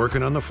dinner,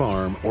 working on the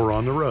farm, or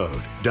on the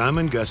road,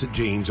 Diamond Gusset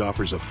Jeans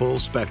offers a full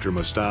spectrum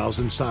of styles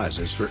and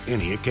sizes for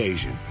any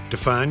occasion. To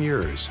find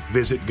yours,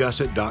 visit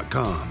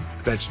gusset.com.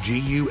 That's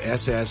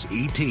GUSSET.com.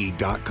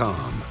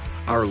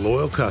 Our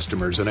loyal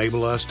customers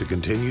enable us to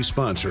continue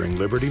sponsoring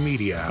Liberty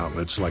Media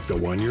outlets like the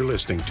one you're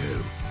listening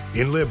to.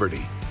 In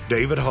Liberty,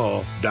 David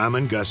Hall,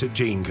 Diamond Gusset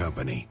Jean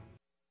Company.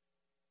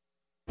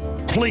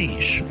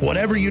 Please,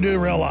 whatever you do,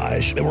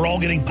 realize that we're all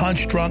getting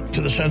punch drunk to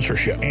the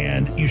censorship.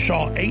 And you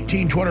saw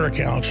 18 Twitter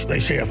accounts, they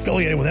say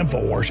affiliated with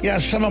InfoWars. Yeah,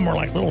 some of them were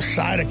like little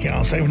side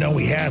accounts they didn't know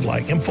we had,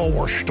 like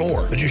InfoWars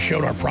Store, that just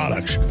showed our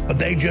products. But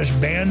they just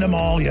banned them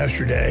all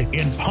yesterday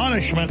in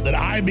punishment that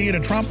I be at a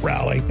Trump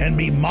rally and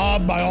be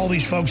mobbed by all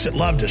these folks that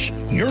loved us.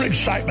 Your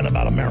excitement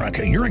about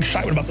America, your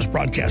excitement about this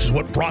broadcast is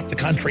what brought the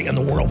country and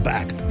the world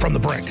back from the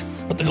brink.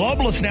 But the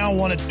globalists now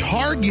want to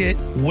target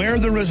where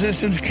the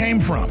resistance came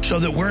from so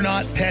that we're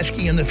not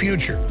pesky in the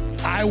future.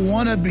 I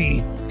want to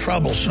be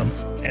troublesome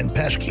and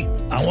pesky.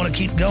 I want to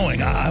keep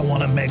going. I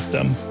want to make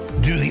them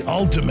do the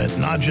ultimate,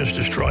 not just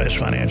destroy us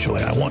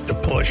financially. I want to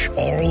push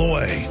all the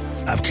way.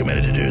 I've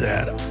committed to do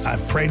that.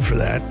 I've prayed for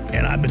that,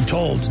 and I've been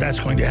told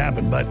that's going to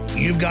happen. But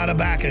you've got to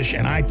back us,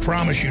 and I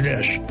promise you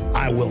this.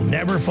 I will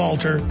never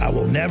falter. I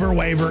will never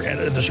waver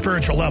at the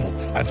spiritual level.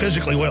 I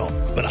physically will.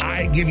 But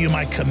I give you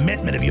my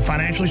commitment, if you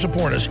financially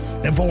support us,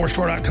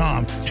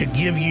 InfoWarsStore.com, to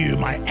give you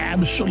my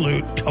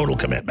absolute total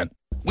commitment.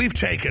 We've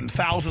taken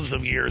thousands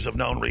of years of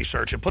known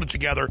research and put it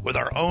together with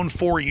our own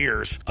 4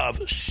 years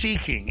of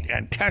seeking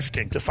and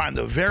testing to find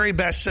the very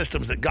best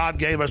systems that God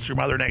gave us through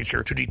Mother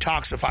Nature to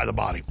detoxify the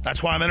body.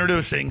 That's why I'm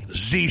introducing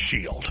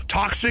Z-Shield,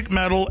 toxic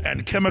metal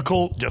and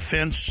chemical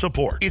defense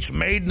support. It's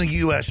made in the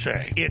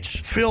USA. It's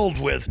filled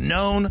with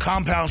known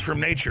compounds from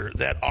nature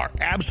that are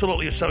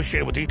absolutely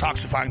associated with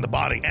detoxifying the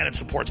body, and it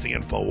supports the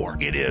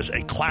InfoWar. It is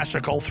a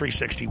classical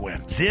 360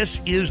 win.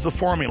 This is the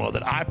formula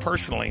that I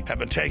personally have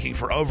been taking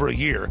for over a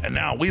year, and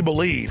now we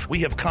believe we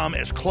have come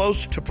as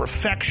close to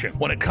perfection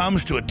when it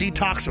comes to a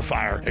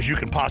detoxifier as you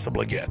can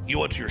possibly get.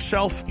 You owe it to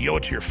yourself, you owe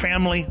it to your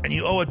family, and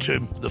you owe it to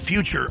the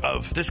future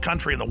of this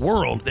country and the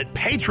world that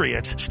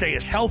patriots stay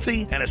as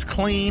healthy and as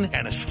clean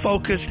and as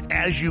focused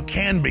as you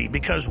can be,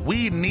 because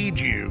we need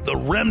you, the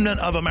remnant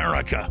of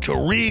America, to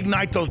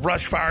reignite those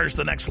brush fires to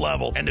the next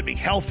level and to be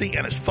healthy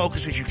and as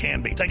focused as you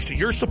can be. Thanks to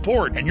your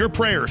support and your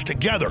prayers,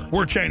 together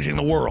we're changing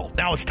the world.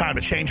 Now it's time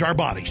to change our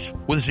bodies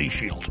with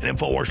Z-Shield at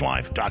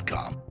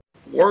InfoWarsLife.com.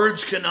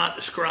 Words cannot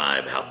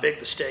describe how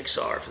big the stakes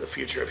are for the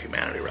future of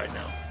humanity right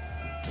now.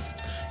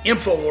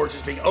 InfoWars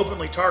is being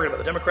openly targeted by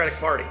the Democratic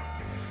Party,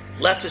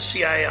 leftist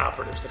CIA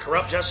operatives, the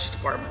corrupt Justice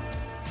Department,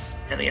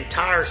 and the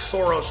entire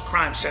Soros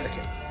crime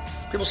syndicate.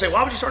 People say,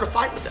 why would you start a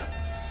fight with them?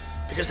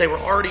 Because they were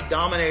already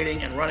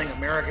dominating and running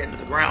America into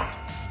the ground.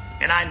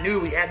 And I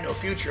knew we had no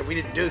future if we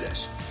didn't do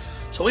this.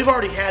 So we've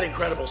already had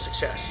incredible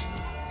success.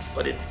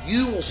 But if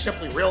you will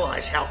simply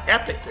realize how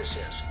epic this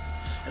is,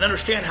 and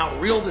understand how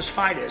real this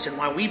fight is and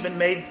why we've been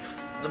made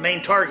the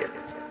main target.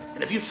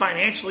 And if you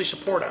financially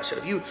support us, and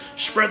if you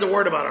spread the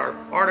word about our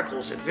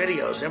articles and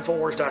videos at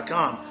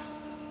Infowars.com,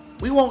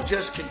 we won't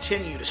just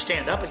continue to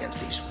stand up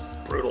against these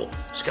brutal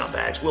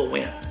scumbags. We'll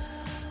win.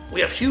 We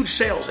have huge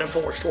sales at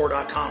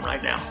InfoWarsStore.com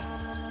right now.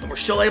 And we're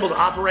still able to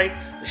operate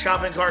the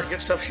shopping cart and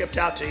get stuff shipped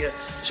out to you,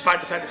 despite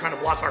the fact they're trying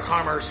to block our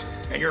commerce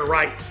and your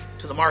right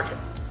to the market.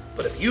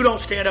 But if you don't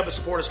stand up and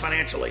support us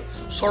financially,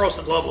 Soros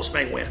and the globalists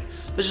may win.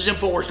 This is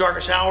InfoWars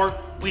Darkest Hour.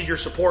 We need your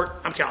support.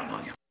 I'm counting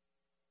on you.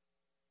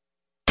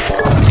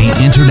 The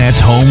Internet's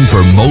home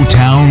for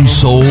Motown,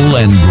 soul,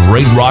 and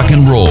great rock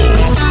and roll.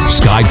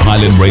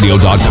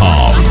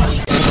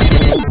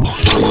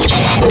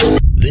 SkyPilotRadio.com.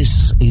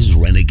 This is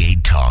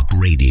Renegade Talk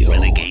Radio.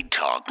 Renegade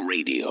Talk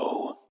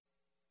Radio.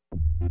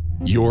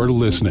 You're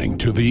listening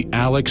to The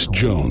Alex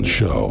Jones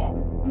Show.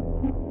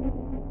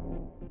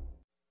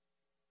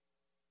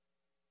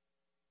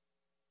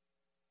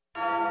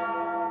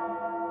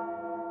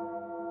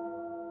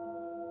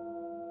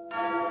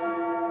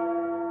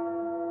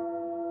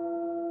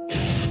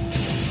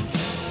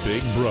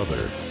 Big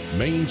Brother,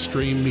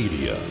 mainstream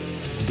media,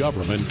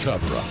 government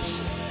cover-ups.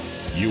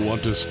 You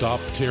want to stop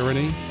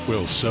tyranny?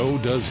 Well, so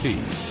does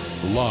he.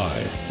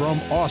 Live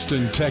from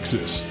Austin,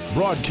 Texas,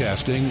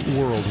 broadcasting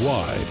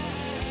worldwide,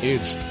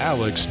 it's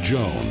Alex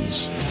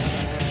Jones.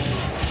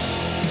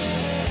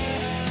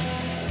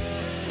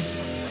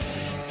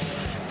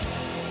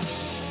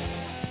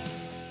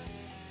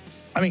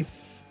 I mean,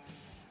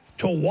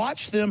 to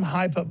watch them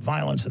hype up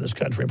violence in this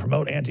country and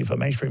promote Antifa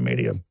mainstream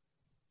media,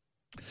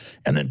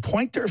 and then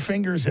point their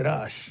fingers at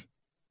us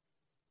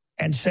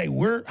and say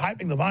we're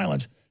hyping the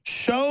violence.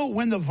 So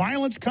when the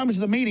violence comes to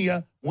the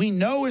media, we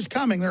know is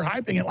coming. They're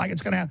hyping it like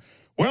it's going to happen.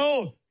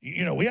 Well,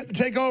 you know, we have to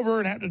take over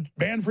and have to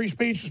ban free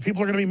speech because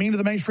people are going to be mean to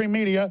the mainstream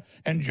media.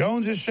 And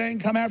Jones is saying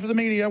come after the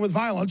media with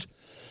violence.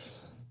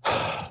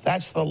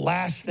 That's the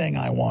last thing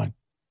I want.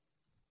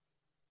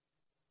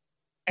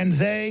 And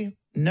they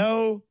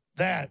know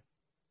that.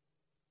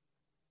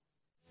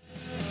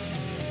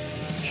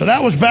 So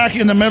that was back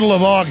in the middle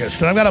of August.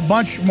 And I've got a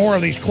bunch more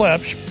of these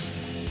clips.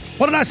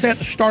 What did I say at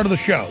the start of the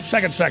show?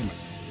 Second segment.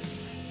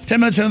 10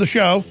 minutes into the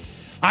show,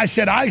 I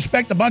said I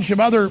expect a bunch of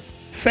other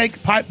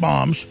fake pipe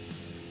bombs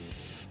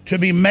to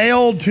be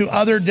mailed to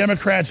other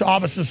Democrats'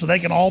 offices so they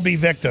can all be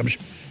victims.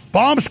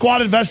 Bomb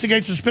squad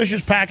investigates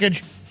suspicious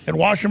package at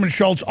Wasserman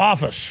Schultz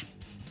office.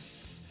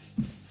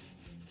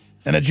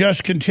 And it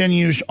just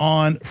continues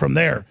on from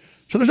there.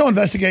 So there's no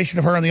investigation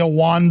of her and the old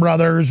Wan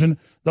brothers and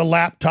the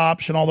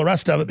laptops and all the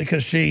rest of it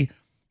because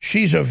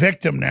she's a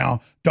victim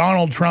now.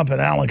 Donald Trump and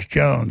Alex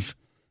Jones.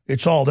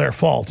 It's all their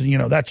fault. And, you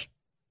know, that's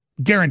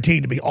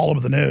guaranteed to be all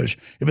over the news.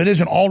 If it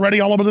isn't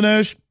already all over the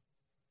news,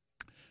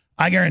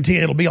 I guarantee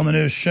it'll be on the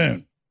news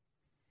soon.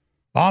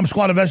 Bomb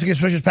squad investigates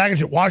suspicious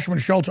package at Wasserman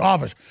Schultz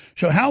office.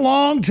 So how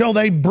long till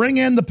they bring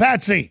in the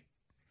patsy?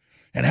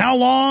 And how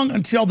long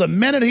until the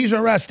minute he's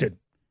arrested,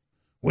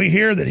 we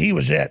hear that he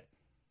was at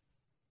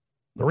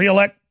the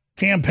re-elect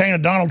campaign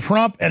of Donald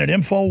Trump and at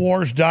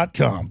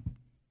Infowars.com.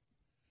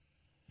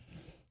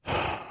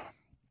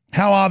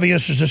 How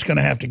obvious is this going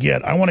to have to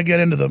get? I want to get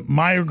into the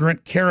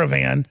migrant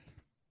caravan.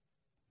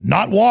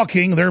 Not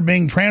walking, they're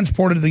being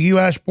transported to the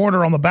U.S.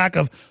 border on the back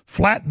of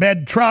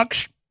flatbed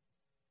trucks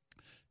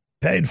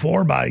paid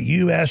for by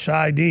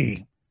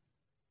USAID.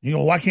 You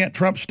know, why can't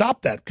Trump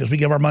stop that? Because we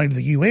give our money to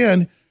the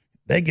UN.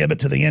 They give it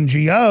to the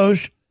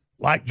NGOs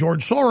like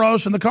George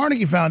Soros and the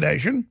Carnegie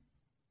Foundation.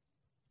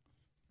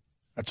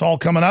 That's all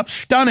coming up.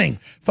 Stunning.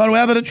 Photo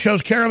evidence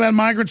shows caravan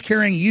migrants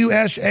carrying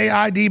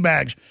USAID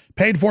bags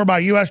paid for by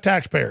U.S.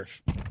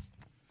 taxpayers.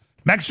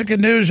 Mexican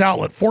news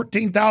outlet,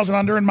 14,000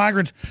 Honduran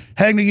migrants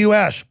heading to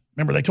U.S.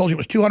 Remember, they told you it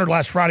was 200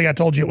 last Friday. I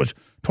told you it was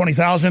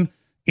 20,000.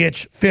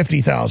 It's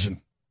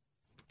 50,000.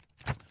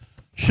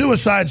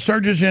 Suicide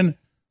surges in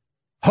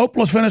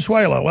hopeless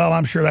Venezuela. Well,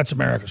 I'm sure that's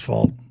America's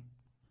fault.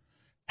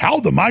 How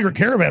did the migrant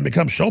caravan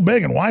become so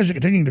big and why is it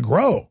continuing to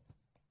grow?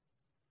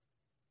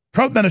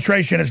 Trump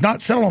administration has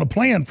not settled on a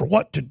plan for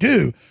what to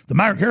do. The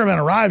migrant caravan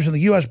arrives in the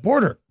U.S.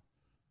 border.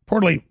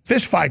 Reportedly,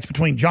 fistfights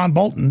between John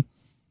Bolton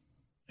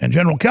and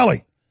General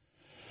Kelly.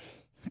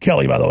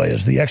 Kelly, by the way,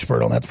 is the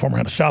expert on that, the former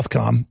head of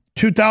Southcom.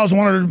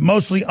 2,100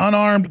 mostly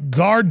unarmed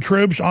guard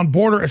troops on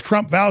border as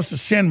Trump vows to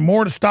send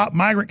more to stop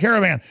migrant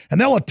caravan.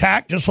 And they'll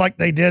attack just like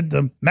they did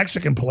the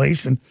Mexican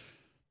police. And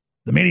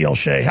the media will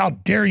say, how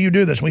dare you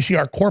do this? We see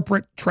our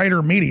corporate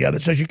traitor media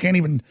that says you can't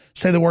even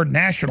say the word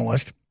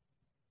nationalist.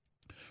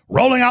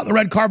 Rolling out the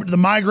red carpet to the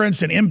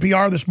migrants, and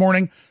NPR this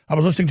morning, I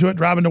was listening to it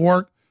driving to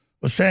work,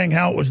 was saying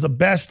how it was the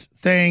best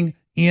thing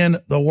in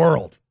the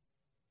world.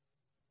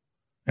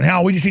 And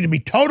how we just need to be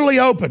totally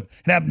open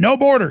and have no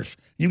borders.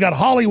 You've got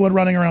Hollywood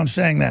running around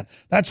saying that.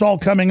 That's all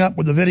coming up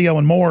with the video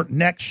and more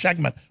next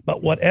segment.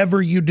 But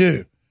whatever you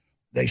do,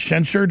 they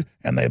censored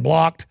and they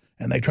blocked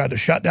and they tried to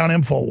shut down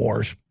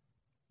InfoWars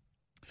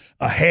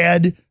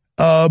ahead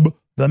of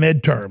the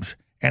midterms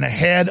and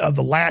ahead of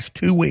the last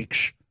 2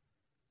 weeks.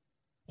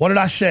 What did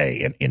I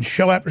say in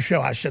show after show?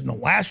 I said in the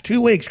last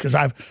 2 weeks, because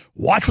I've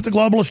watched what the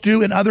globalists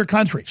do in other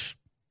countries.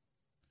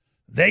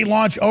 They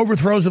launch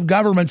overthrows of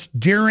governments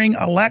during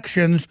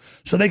elections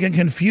so they can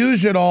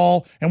confuse it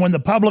all. And when the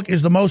public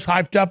is the most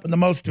hyped up and the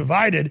most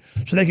divided,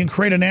 so they can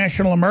create a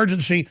national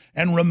emergency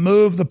and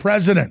remove the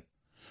president.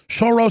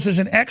 Soros is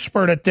an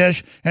expert at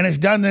this and has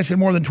done this in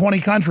more than 20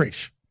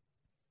 countries.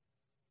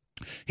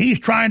 He's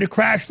trying to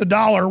crash the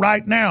dollar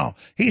right now.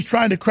 He's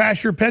trying to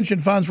crash your pension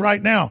funds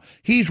right now.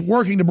 He's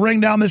working to bring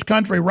down this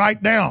country right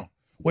now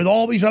with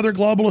all these other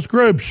globalist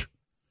groups.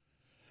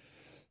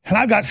 And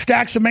I've got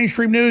stacks of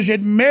mainstream news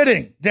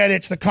admitting that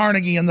it's the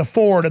Carnegie and the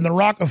Ford and the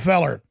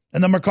Rockefeller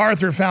and the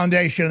MacArthur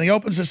Foundation and the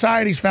Open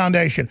Societies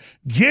Foundation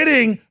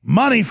getting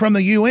money from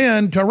the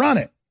UN to run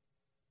it.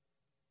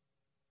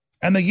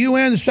 And the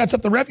UN sets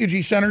up the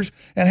refugee centers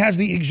and has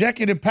the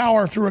executive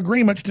power through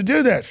agreements to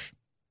do this.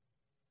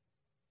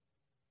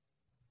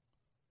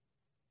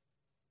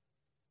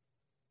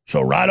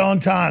 So right on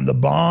time, the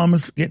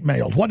bombs get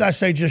mailed. What did I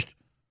say just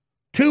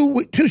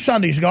two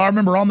Sundays ago? I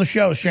remember on the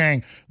show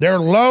saying they're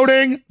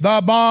loading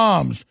the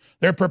bombs.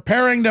 They're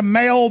preparing to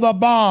mail the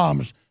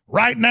bombs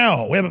right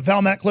now. We haven't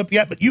found that clip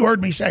yet, but you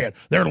heard me say it.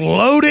 They're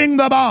loading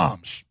the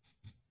bombs.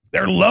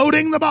 They're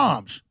loading the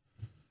bombs.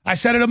 I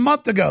said it a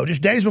month ago,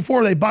 just days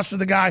before they busted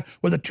the guy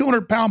with a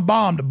 200-pound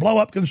bomb to blow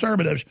up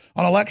conservatives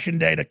on Election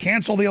Day to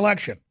cancel the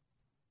election.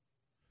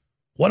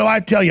 What do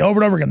I tell you over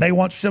and over again? They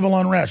want civil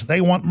unrest.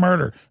 They want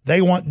murder. They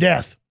want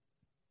death.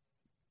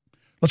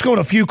 Let's go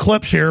to a few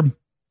clips here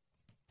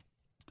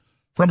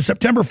from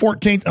September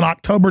 14th and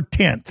October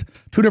 10th.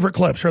 Two different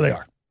clips. Here they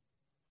are.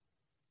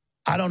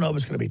 I don't know if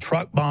it's going to be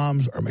truck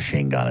bombs or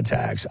machine gun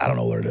attacks. I don't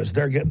know what it is.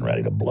 They're getting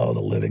ready to blow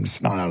the living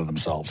snot out of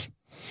themselves.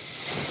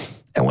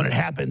 And when it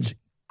happens,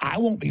 I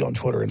won't be on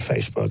Twitter and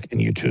Facebook and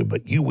YouTube,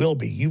 but you will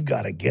be. You've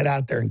got to get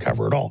out there and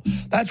cover it all.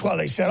 That's why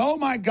they said, oh,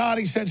 my God,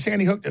 he said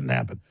Sandy Hook didn't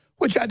happen,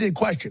 which I did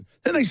question.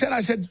 Then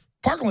I said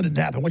Parkland didn't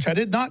happen, which I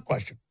did not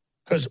question,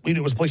 because we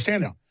knew it was a police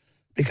stand down.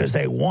 Because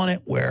they want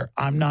it where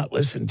I'm not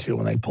listened to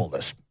when they pull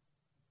this.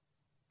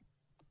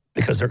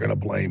 Because they're going to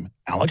blame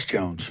Alex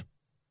Jones,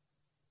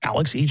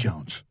 Alex E.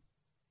 Jones,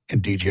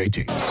 and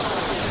DJT.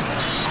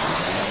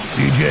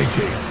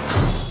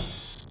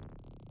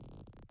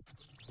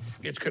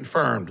 It's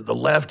confirmed. The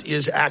left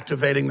is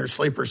activating their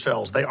sleeper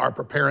cells. They are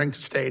preparing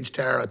to stage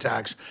terror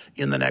attacks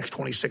in the next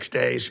 26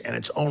 days, and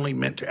it's only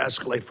meant to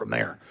escalate from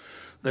there.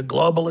 The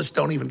globalists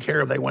don't even care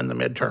if they win the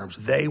midterms.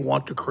 They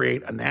want to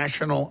create a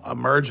national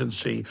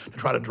emergency to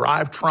try to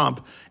drive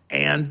Trump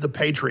and the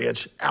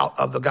patriots out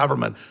of the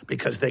government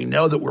because they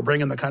know that we're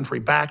bringing the country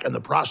back and the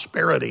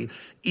prosperity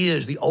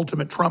is the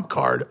ultimate trump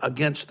card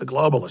against the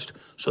globalists.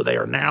 So they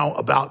are now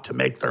about to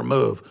make their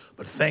move.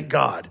 But thank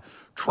God,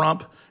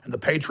 Trump and the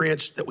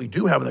patriots that we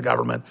do have in the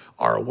government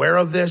are aware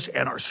of this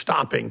and are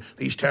stopping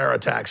these terror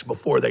attacks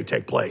before they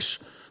take place.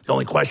 The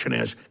only question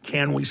is,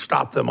 can we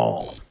stop them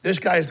all? This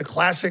guy is the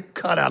classic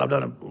cutout. I've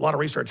done a lot of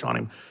research on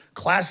him.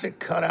 Classic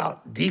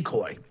cutout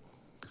decoy.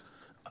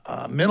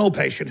 Mental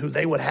patient who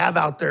they would have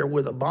out there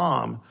with a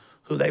bomb,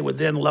 who they would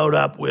then load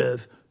up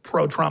with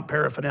pro-Trump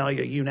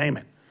paraphernalia, you name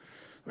it.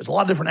 There's a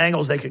lot of different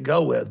angles they could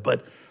go with,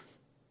 but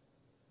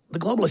the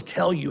globalists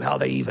tell you how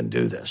they even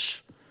do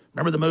this.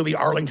 Remember the movie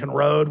Arlington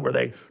Road where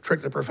they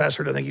trick the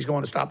professor to think he's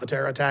going to stop the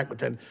terror attack, but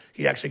then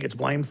he actually gets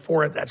blamed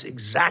for it? That's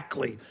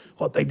exactly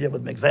what they did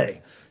with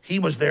McVeigh. He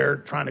was there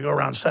trying to go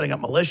around setting up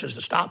militias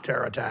to stop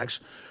terror attacks.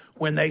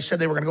 When they said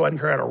they were going to go ahead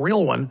and carry out a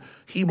real one,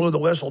 he blew the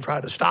whistle,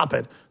 tried to stop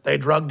it. They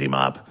drugged him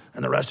up,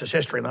 and the rest is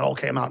history, and that all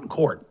came out in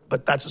court.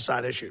 But that's a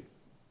side issue.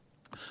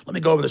 Let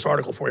me go over this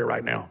article for you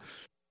right now.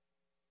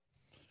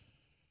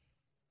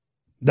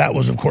 That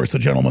was, of course, the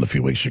gentleman a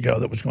few weeks ago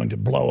that was going to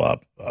blow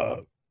up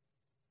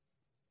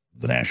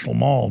the National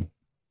Mall.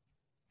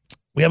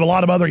 We have a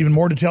lot of other, even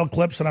more detailed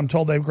clips that I'm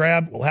told they've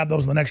grabbed. We'll have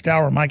those in the next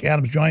hour. Mike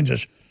Adams joins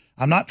us.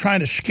 I'm not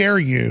trying to scare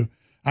you.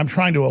 I'm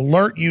trying to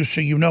alert you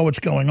so you know what's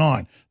going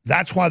on.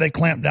 That's why they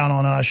clamped down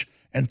on us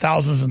and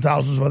thousands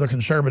of other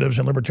conservatives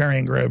and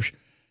libertarian groups.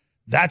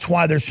 That's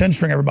why they're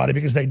censoring everybody,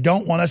 because they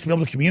don't want us to be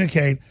able to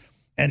communicate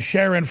and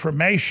share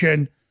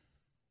information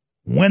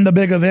when the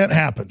big event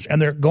happens.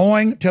 And they're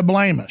going to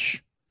blame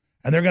us.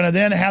 And they're going to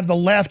then have the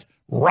left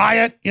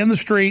riot in the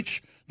streets.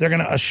 They're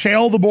going to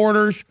assail the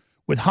borders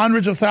with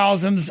hundreds of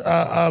thousands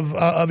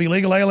of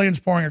illegal aliens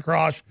pouring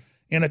across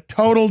in a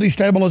total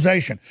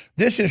destabilization.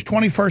 This is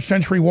 21st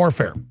century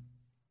warfare.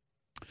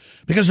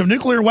 Because of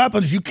nuclear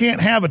weapons, you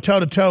can't have a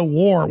toe-to-toe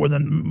war with a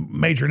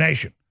major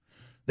nation.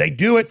 They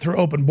do it through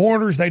open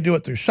borders. They do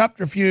it through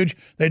subterfuge.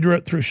 They do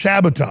it through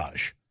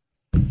sabotage.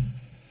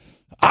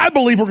 I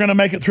believe we're going to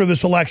make it through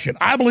this election.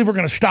 I believe we're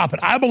going to stop it.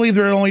 I believe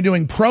they're only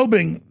doing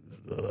probing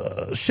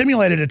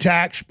simulated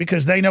attacks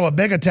because they know a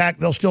big attack,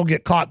 they'll still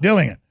get caught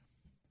doing it.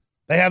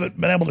 They haven't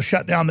been able to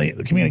shut down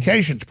the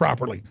communications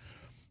properly.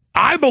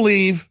 I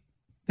believe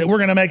that we're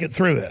going to make it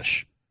through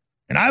this.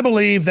 And I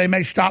believe they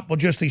may stop with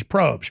just these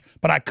probes,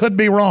 but I could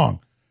be wrong.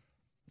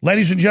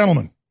 Ladies and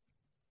gentlemen,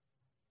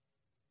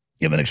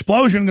 if an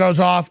explosion goes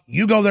off,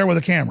 you go there with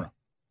a camera.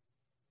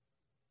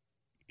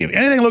 If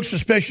anything looks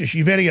suspicious,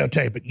 you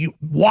videotape it. You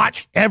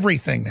watch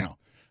everything now.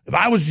 If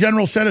I was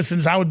general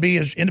citizens, I would be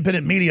as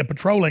independent media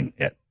patrolling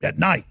at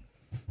night.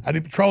 I'd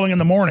be patrolling in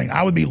the morning.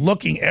 I would be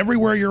looking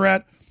everywhere you're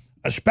at,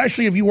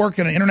 especially if you work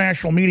in an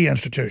international media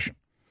institution.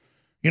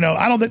 You know,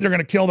 I don't think they're going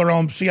to kill their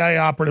own CIA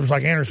operatives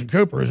like Anderson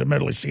Cooper, who's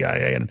admittedly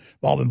CIA and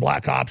involved in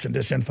black ops and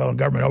disinfo and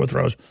government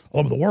overthrows all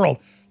over the world.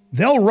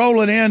 They'll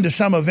roll it into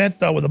some event,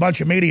 though, with a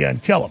bunch of media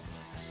and kill them.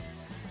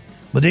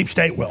 The deep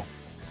state will.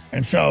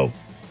 And so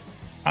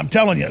I'm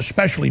telling you,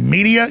 especially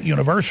media,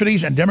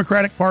 universities, and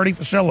Democratic Party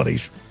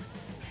facilities,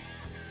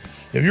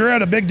 if you're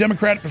at a big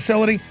Democratic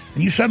facility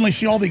and you suddenly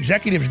see all the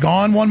executives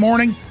gone one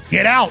morning,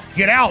 get out,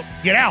 get out,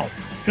 get out.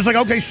 Just like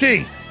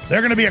OKC.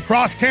 They're going to be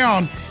across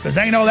town because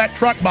they know that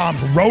truck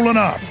bomb's rolling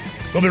up.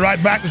 We'll be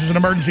right back. This is an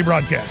emergency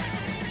broadcast.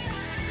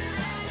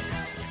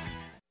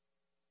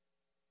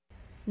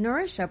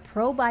 Nourish a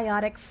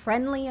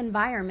probiotic-friendly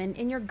environment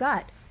in your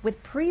gut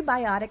with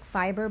Prebiotic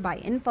Fiber by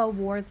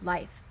InfoWars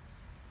Life.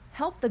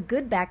 Help the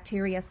good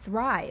bacteria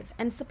thrive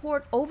and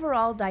support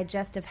overall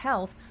digestive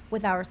health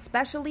with our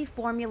specially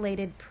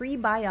formulated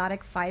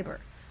prebiotic fiber,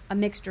 a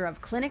mixture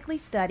of clinically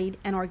studied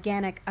and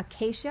organic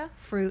acacia,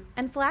 fruit,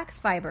 and flax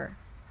fiber.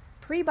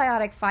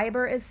 Prebiotic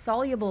fiber is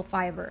soluble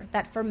fiber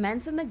that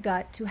ferments in the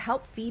gut to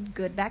help feed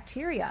good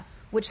bacteria,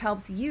 which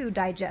helps you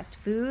digest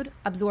food,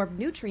 absorb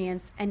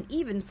nutrients, and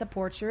even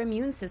support your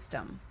immune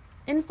system.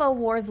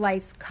 InfoWars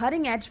Life's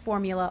cutting-edge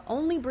formula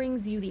only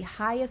brings you the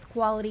highest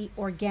quality,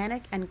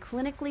 organic, and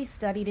clinically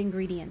studied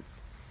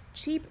ingredients.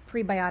 Cheap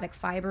prebiotic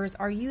fibers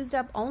are used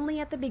up only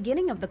at the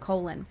beginning of the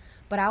colon,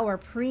 but our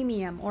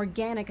premium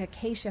organic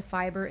acacia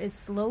fiber is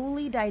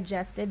slowly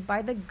digested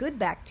by the good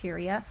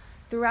bacteria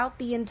throughout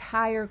the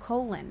entire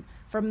colon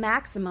for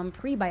maximum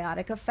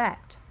prebiotic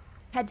effect.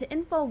 Head to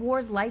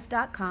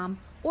InfoWarsLife.com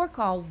or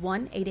call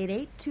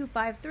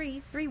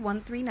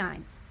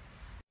 1-888-253-3139.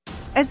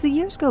 As the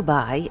years go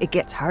by, it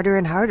gets harder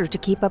and harder to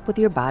keep up with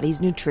your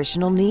body's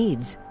nutritional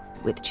needs.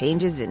 With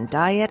changes in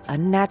diet,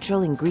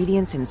 unnatural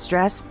ingredients, and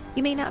stress,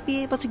 you may not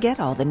be able to get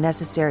all the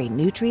necessary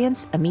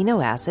nutrients,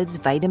 amino acids,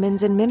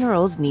 vitamins, and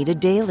minerals needed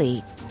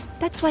daily.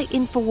 That's why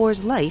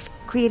InfoWars Life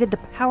created the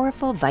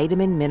powerful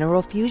Vitamin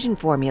Mineral Fusion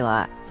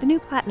formula. The new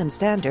platinum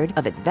standard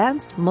of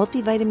advanced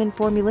multivitamin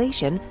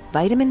formulation,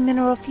 Vitamin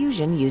Mineral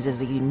Fusion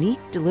uses a unique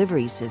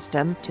delivery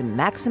system to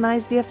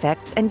maximize the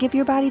effects and give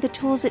your body the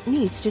tools it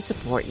needs to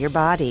support your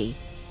body.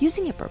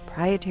 Using a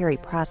proprietary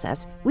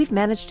process, we've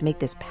managed to make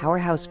this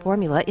powerhouse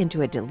formula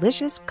into a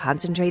delicious,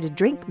 concentrated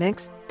drink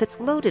mix that's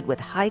loaded with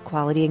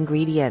high-quality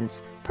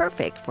ingredients.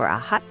 Perfect for a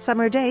hot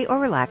summer day or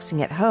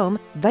relaxing at home,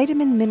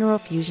 Vitamin Mineral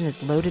Fusion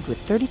is loaded with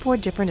 34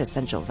 different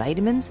essential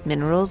vitamins,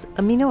 minerals,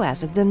 amino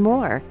acids, and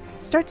more.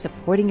 Start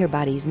supporting your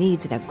body's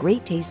needs in a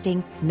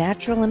great-tasting,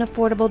 natural, and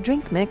affordable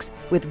drink mix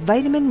with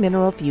Vitamin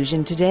Mineral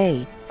Fusion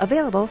today.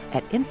 Available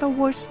at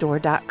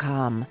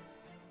InfoWarsStore.com.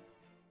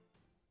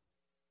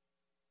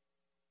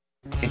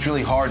 It's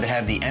really hard to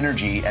have the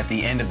energy at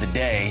the end of the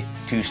day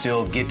to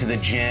still get to the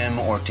gym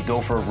or to go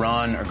for a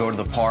run or go to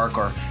the park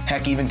or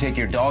heck, even take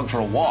your dog for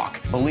a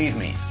walk. Believe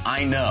me,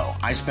 I know.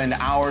 I spend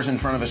hours in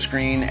front of a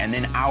screen and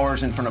then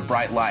hours in front of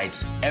bright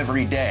lights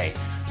every day.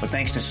 But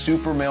thanks to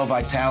Super Male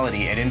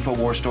Vitality at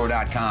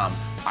InfoWarsStore.com,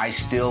 I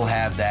still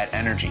have that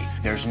energy.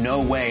 There's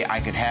no way I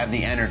could have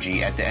the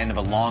energy at the end of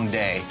a long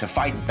day to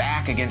fight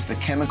back against the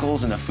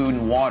chemicals in the food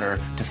and water,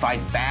 to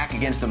fight back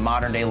against the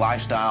modern day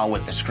lifestyle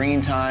with the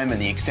screen time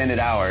and the extended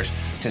hours,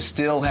 to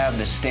still have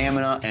the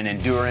stamina and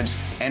endurance,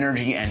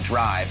 energy and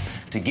drive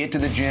to get to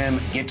the gym,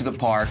 get to the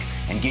park,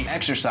 and get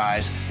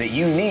exercise that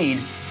you need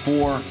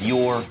for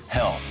your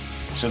health.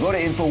 So go to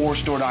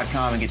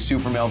InfoWarsStore.com and get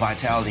Super Male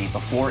Vitality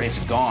before it's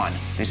gone.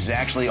 This is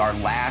actually our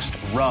last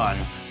run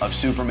of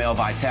Super Male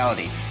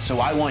Vitality. So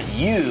I want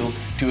you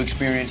to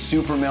experience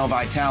Super Male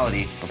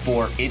Vitality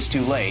before it's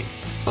too late.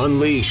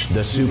 Unleash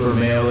the super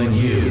male in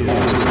you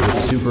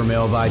with Super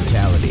Male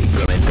Vitality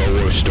from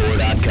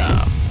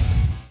InfoWarsStore.com.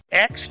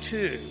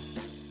 X2,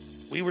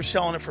 we were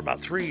selling it for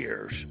about 3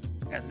 years,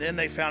 and then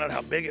they found out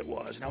how big it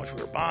was and how much we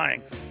were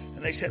buying,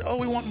 and they said, oh,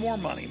 we want more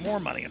money,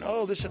 and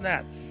oh, this and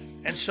that.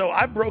 And so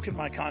I've broken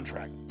my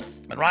contract.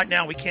 And right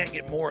now we can't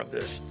get more of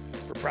this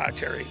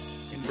proprietary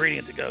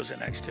ingredient that goes in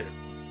X2.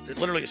 It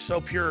literally is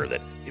so pure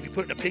that if you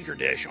put it in a picker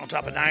dish on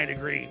top of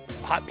 90-degree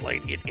hot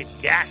plate, it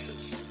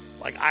gases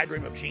like I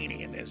Dream of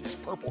Jeannie and it's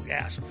purple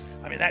gas.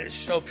 I mean, that is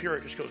so pure,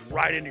 it just goes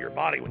right into your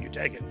body when you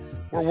take it.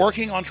 We're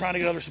working on trying to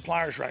get other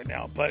suppliers right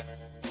now, but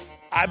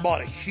I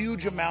bought a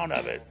huge amount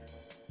of it,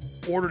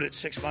 ordered it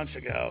 6 months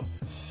ago,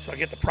 so I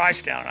get the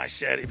price down, and I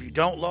said, if you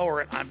don't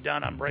lower it, I'm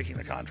done, I'm breaking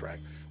the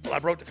contract. Well, I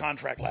broke the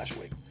contract last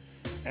week.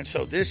 And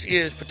so this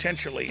is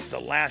potentially the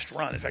last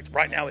run. In fact,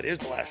 right now it is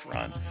the last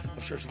run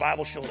of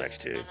Survival Shield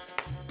X2.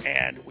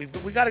 And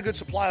we've got a good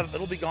supply of it.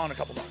 It'll be gone in a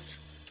couple months.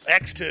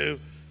 X2,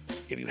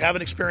 if you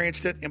haven't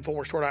experienced it,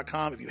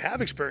 InfoWarsStore.com. If you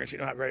have experienced it,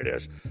 you know how great it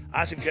is.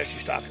 I suggest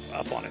you stock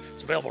up on it.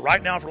 It's available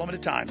right now for a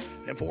limited time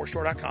at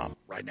InfoWarsStore.com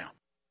right now.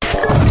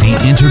 The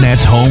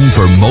Internet's home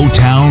for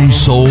Motown,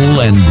 soul,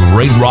 and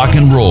great rock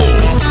and roll.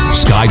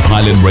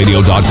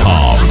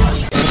 SkyPilotRadio.com.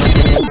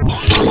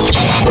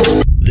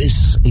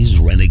 This is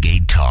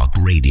Renegade Talk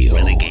Radio.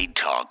 Renegade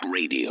Talk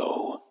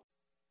Radio.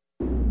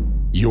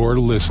 You're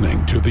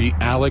listening to The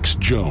Alex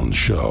Jones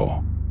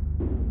Show.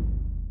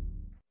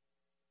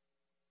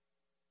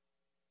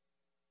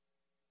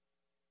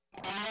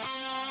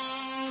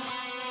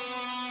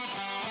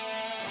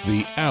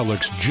 The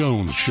Alex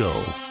Jones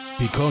Show,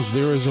 because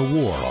there is a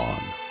war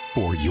on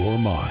for your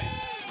mind.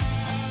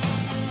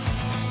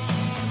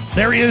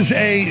 There is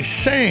a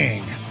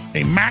saying,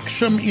 a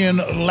maxim in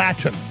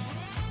Latin,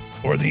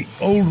 or the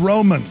old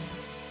Roman,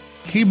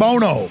 qui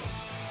bono.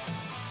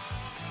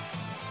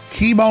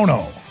 Qui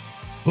bono.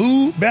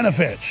 Who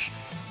benefits?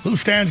 Who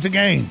stands to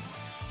gain?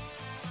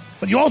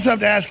 But you also have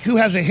to ask who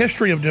has a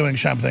history of doing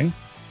something,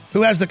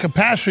 who has the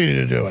capacity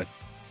to do it,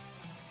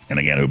 and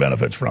again, who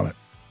benefits from it.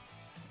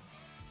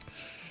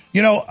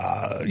 You know,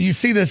 you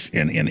see this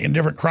in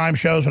different crime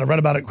shows, and I've read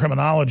about it in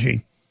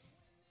criminology.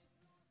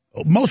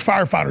 Most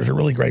firefighters are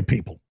really great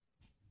people.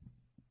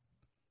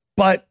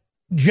 But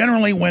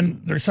generally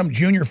when there's some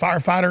junior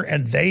firefighter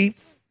and they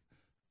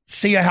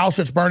see a house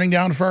that's burning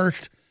down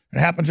first, it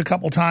happens a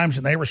couple times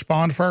and they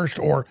respond first,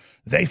 or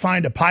they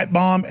find a pipe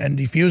bomb and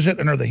defuse it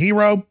and are the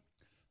hero,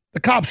 the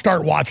cops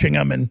start watching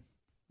them and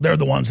they're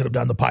the ones that have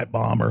done the pipe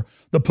bomb or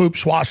the poop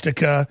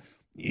swastika,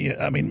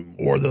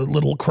 or the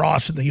little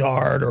cross in the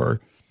yard, or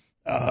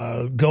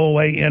go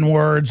away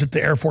N-words at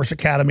the Air Force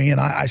Academy. And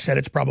I said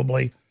it's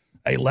probably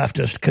a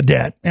leftist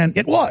cadet, and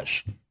it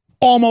was.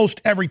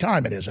 Almost every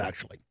time it is,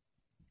 actually.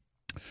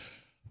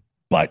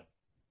 But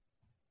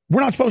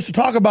we're not supposed to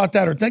talk about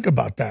that or think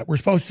about that. We're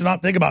supposed to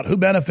not think about who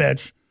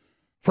benefits.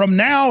 From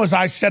now, as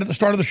I said at the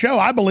start of the show,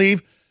 I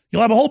believe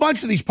you'll have a whole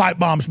bunch of these pipe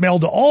bombs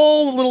mailed to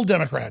all the little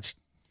Democrats.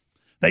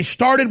 They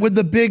started with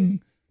the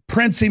big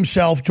prince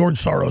himself, George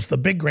Soros, the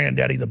big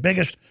granddaddy, the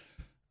biggest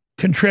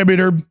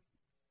contributor,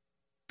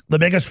 the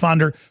biggest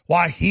funder,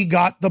 why he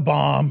got the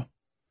bomb.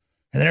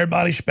 And then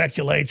everybody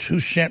speculates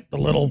who sent the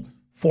little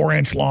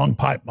 4-inch long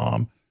pipe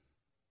bomb.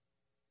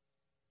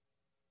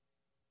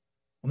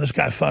 When this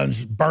guy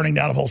funds burning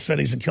down of whole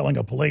cities and killing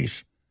of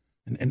police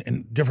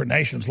in different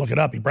nations, look it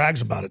up. He brags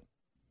about it.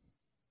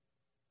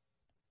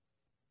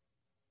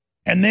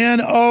 And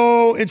then,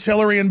 oh, it's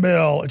Hillary and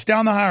Bill. It's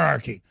down the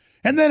hierarchy.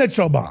 And then it's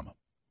Obama.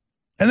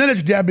 And then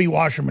it's Debbie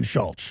Wasserman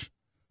Schultz,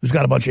 who's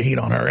got a bunch of heat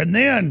on her. And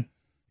then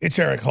it's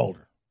Eric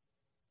Holder.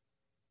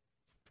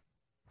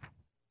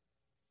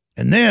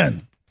 And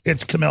then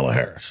it's Kamala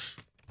Harris.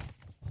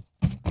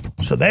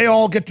 So they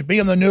all get to be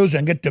in the news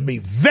and get to be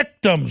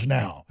victims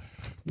now,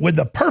 with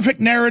the perfect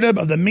narrative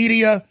of the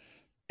media,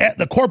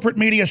 the corporate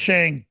media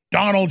saying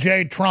Donald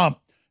J. Trump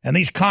and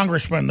these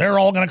congressmen, they're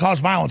all going to cause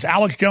violence.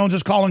 Alex Jones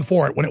is calling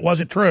for it when it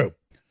wasn't true.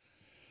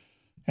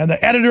 And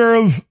the editor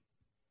of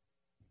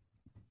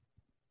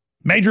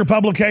major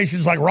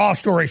publications like Raw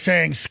Story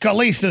saying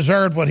Scalise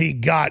deserved what he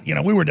got. You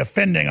know, we were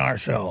defending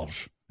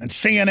ourselves. And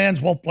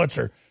CNN's Wolf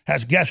Blitzer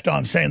has guest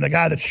on saying the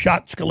guy that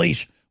shot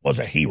Scalise was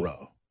a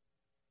hero.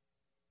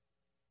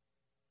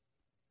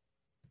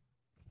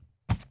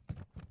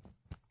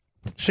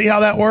 See how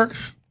that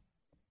works?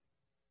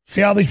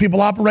 See how these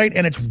people operate?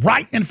 And it's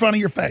right in front of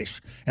your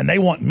face. And they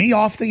want me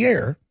off the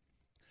air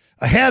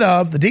ahead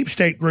of the deep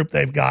state group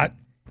they've got,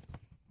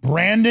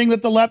 branding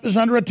that the left is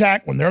under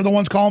attack when they're the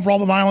ones calling for all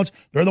the violence.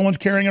 They're the ones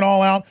carrying it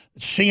all out.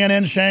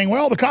 CNN saying,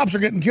 well, the cops are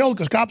getting killed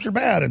because cops are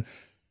bad. And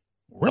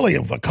really,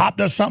 if a cop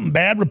does something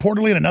bad,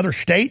 reportedly in another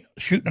state,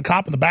 shooting a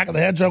cop in the back of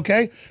the head's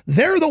okay.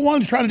 They're the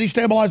ones trying to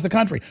destabilize the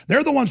country.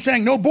 They're the ones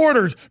saying no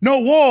borders, no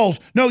walls,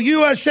 no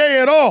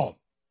USA at all.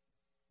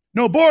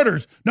 No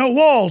borders, no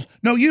walls,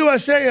 no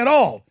USA at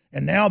all.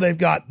 And now they've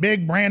got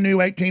big, brand new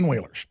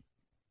 18-wheelers,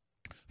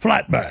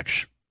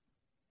 flatbacks,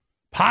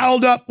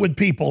 piled up with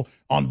people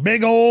on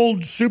big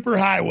old super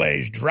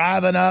highways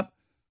driving up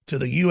to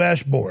the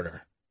U.S.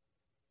 border.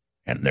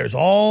 And there's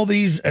all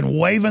these, and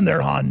waving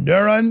their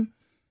Honduran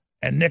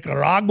and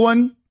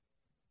Nicaraguan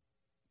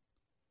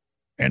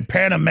and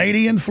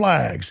Panamanian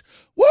flags.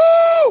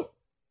 Woo!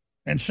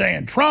 And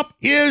saying Trump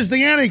is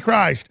the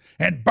Antichrist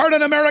and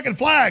burning American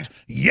flags.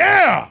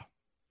 Yeah!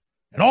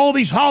 And all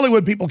these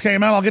Hollywood people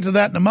came out. I'll get to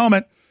that in a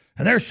moment.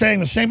 And they're saying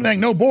the same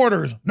thing. No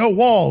borders, no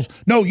walls,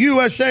 no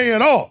USA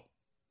at all.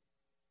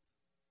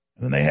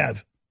 And then they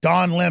have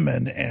Don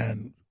Lemon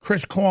and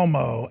Chris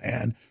Cuomo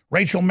and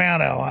Rachel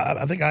Maddow.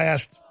 I think I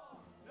asked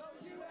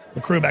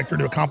the crew back there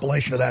to do a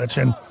compilation of that.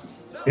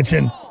 It's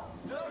in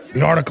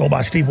the article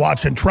by Steve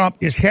Watson. Trump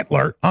is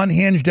Hitler.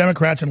 Unhinged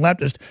Democrats and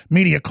leftist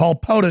media call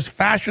POTUS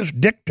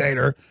fascist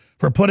dictator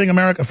for putting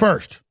America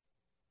first.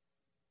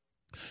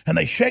 And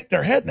they shake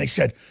their head and they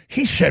said,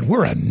 he said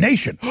we're a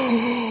nation.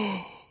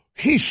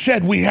 He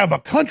said we have a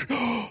country.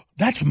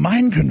 That's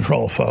mind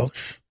control,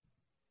 folks.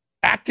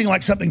 Acting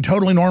like something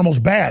totally normal is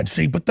bad.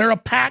 See, but they're a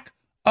pack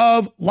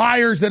of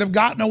liars that have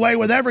gotten away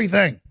with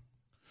everything.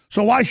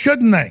 So why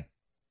shouldn't they?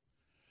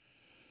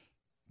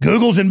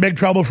 Google's in big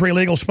trouble for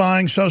illegal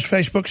spying. So's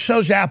Facebook.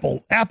 So's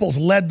Apple. Apple's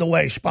led the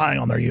way spying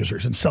on their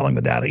users and selling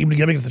the data, even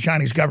giving it to the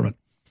Chinese government.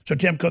 So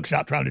Tim Cook's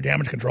out trying to do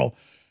damage control.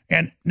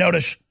 And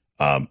notice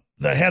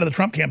the head of the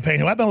Trump campaign,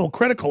 who I've been a little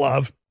critical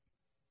of,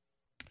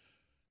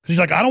 because he's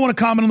like, I don't want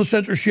to comment on the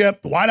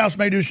censorship. The White House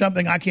may do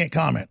something. I can't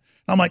comment.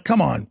 I'm like,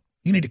 come on,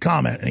 you need to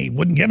comment. And he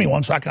wouldn't give me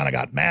one, so I kind of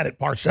got mad at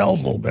Parcells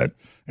a little bit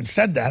and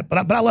said that.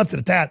 But I left it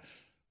at that.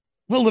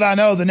 Little did I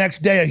know, the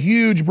next day, a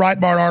huge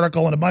Breitbart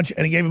article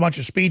and he gave a bunch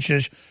of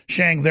speeches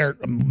saying they're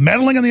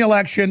meddling in the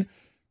election,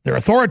 they're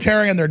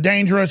authoritarian, they're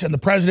dangerous, and the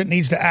president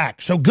needs to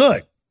act. So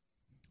good.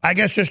 I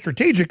guess just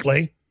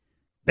strategically,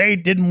 they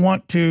didn't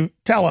want to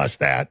tell us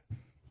that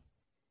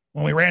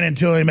when we ran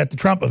into him at the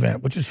Trump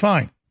event, which is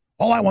fine.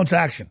 All I want's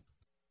action.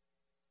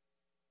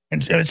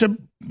 And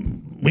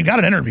we got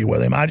an interview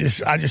with him. I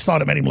just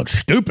thought it made him look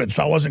stupid,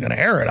 so I wasn't going to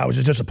air it. I was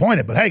just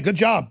disappointed. But hey, good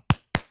job.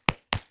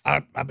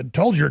 I've been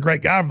told you're a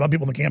great guy from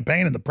people in the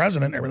campaign and the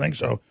president and everything,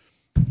 so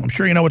I'm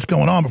sure you know what's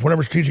going on. But for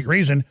whatever strategic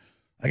reason,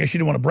 I guess you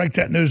didn't want to break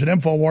that news at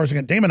InfoWars and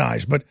get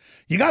demonized. But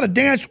you got to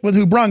dance with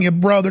who brung you,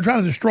 bro. They're trying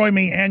to destroy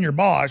me and your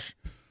boss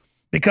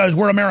because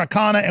we're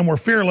Americana and we're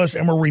fearless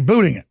and we're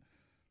rebooting it.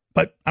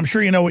 But I'm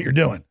sure you know what you're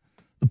doing.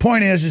 The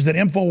point is that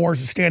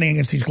InfoWars is standing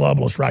against these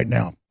globalists right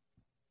now.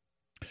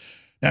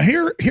 Now,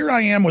 here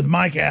I am with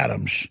Mike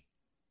Adams.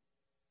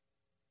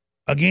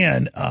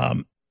 Again,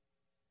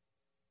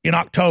 in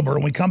October.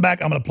 When we come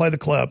back, I'm going to play the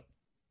clip.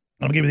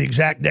 I'm going to give you the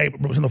exact date, but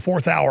it was in the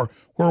 4th hour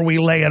where we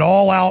lay it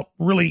all out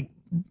really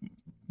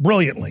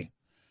brilliantly.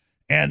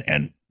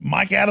 And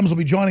Mike Adams will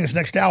be joining us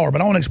next hour,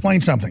 but I want to explain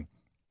something.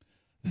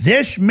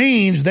 This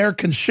means they're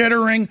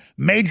considering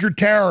major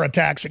terror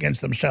attacks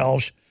against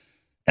themselves,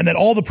 and that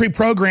all the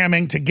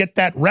pre-programming to get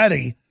that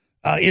ready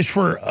is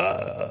for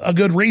a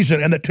good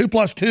reason, and that 2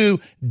 + 2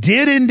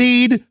 did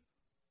indeed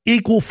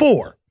equal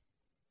 4.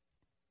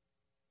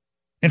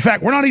 In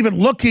fact, we're not even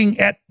looking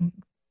at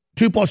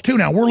 2 + 2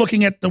 now. We're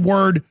looking at the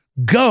word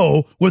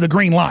go with a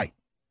green light.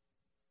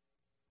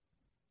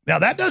 Now,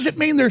 that doesn't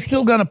mean they're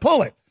still going to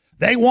pull it.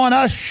 They want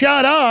us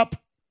shut up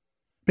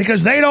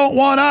because they don't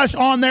want us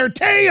on their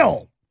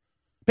tail,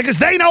 because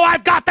they know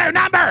I've got their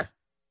number.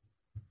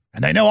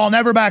 And they know I'll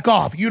never back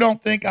off. You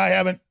don't think I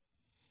haven't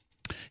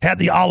had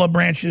the olive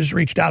branches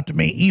reached out to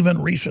me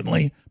even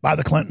recently by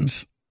the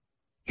Clintons?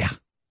 Yeah.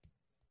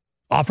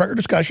 Off-record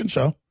discussion,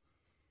 so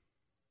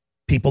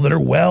People that are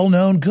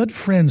well-known good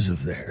friends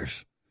of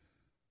theirs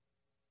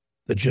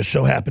that just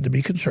so happen to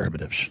be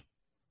conservatives.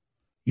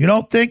 You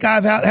don't think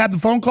I've had the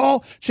phone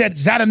call, said,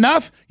 is that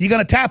enough? You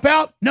going to tap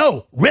out?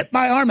 No, rip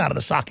my arm out of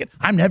the socket.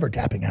 I'm never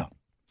tapping out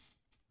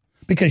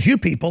because you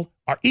people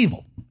are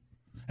evil,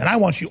 and I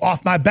want you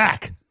off my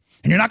back.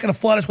 And you're not going to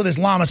flood us with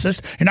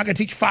Islamicists. You're not going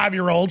to teach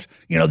 5-year-olds,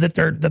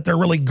 that they're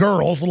really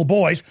girls, little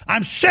boys.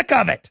 I'm sick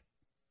of it.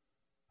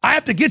 I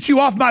have to get you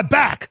off my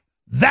back.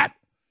 That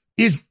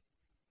is,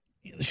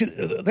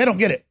 they don't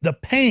get it. The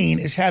pain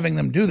is having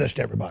them do this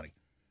to everybody.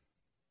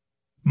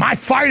 My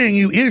fighting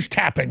you is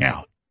tapping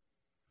out.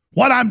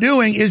 What I'm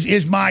doing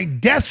is my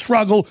death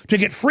struggle to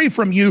get free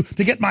from you,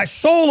 to get my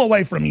soul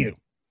away from you.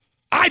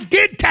 I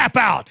did tap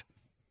out.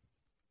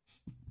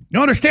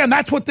 You understand?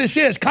 That's what this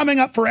is, coming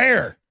up for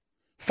air.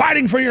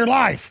 Fighting for your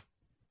life.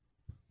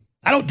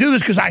 I don't do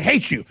this because I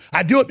hate you.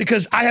 I do it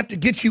because I have to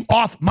get you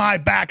off my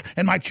back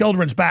and my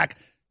children's back.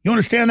 You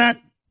understand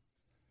that?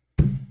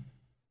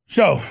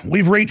 So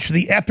we've reached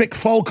the epic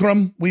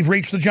fulcrum. We've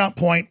reached the jump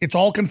point. It's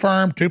all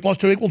confirmed. 2 +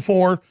 2 =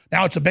 4.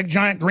 Now it's a big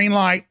giant green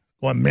light.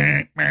 Going,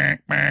 meh, meh,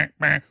 meh,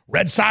 meh.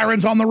 Red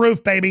sirens on the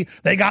roof, baby.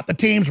 They got the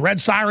team's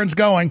red sirens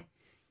going.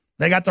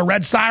 They got the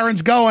red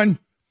sirens going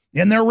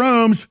in their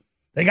rooms.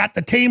 They got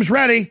the teams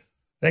ready.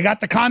 They got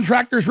the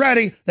contractors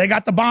ready. They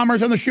got the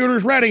bombers and the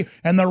shooters ready.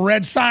 And the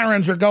red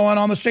sirens are going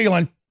on the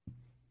ceiling.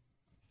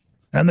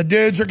 And the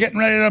dudes are getting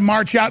ready to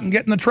march out and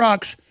get in the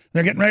trucks.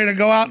 They're getting ready to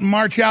go out and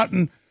march out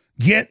and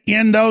get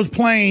in those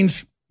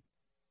planes.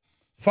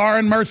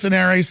 Foreign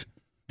mercenaries,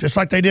 just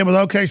like they did with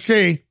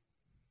OKC.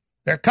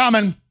 They're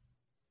coming.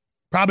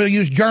 Probably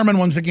use German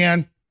ones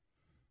again.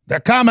 They're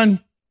coming.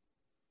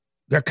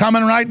 They're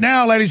coming right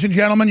now, ladies and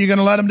gentlemen. You going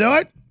to let them do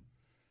it?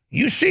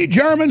 You see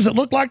Germans that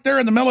look like they're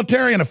in the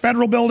military in a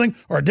federal building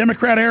or a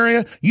Democrat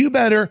area, you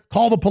better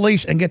call the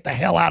police and get the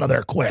hell out of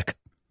there quick.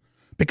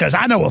 Because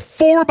I know of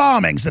 4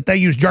 bombings that they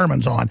use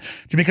Germans on.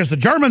 Because the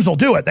Germans will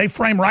do it. They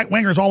frame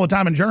right-wingers all the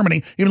time in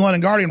Germany, even London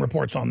Guardian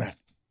reports on that.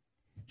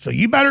 So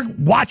you better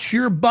watch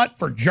your butt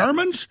for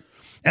Germans,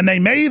 and they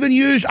may even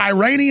use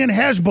Iranian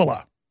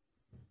Hezbollah.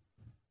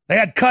 They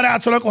had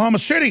cutouts in Oklahoma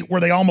City where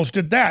they almost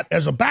did that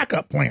as a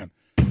backup plan.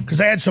 Because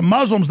they had some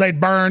Muslims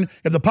they'd burn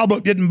if the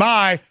public didn't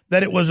buy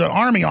that it was an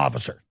army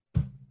officer.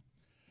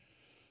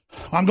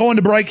 I'm going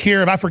to break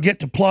here. If I forget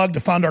to plug to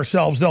fund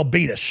ourselves, they'll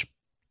beat us.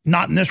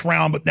 Not in this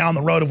round, but down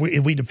the road.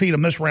 If we defeat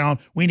them this round,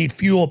 we need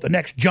fuel at the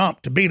next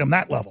jump to beat them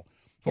that level.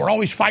 So we're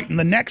always fighting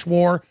the next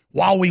war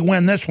while we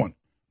win this one.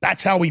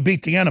 That's how we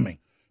beat the enemy.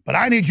 But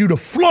I need you to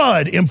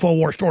flood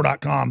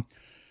InfoWarsStore.com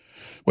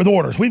with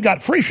orders. We've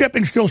got free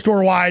shipping still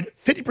store-wide,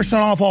 50%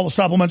 off all the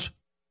supplements,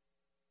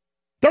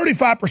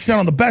 35%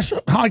 on the best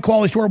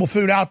high-quality storable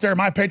food out there,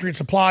 My Patriot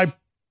Supply.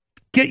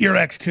 Get your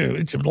X2.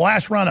 It's the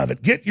last run of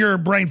it. Get your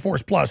Brain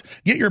Force Plus.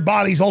 Get your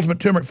body's ultimate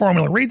turmeric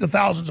formula. Read the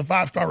thousands of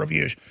 5-star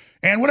reviews.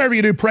 And whatever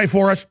you do, pray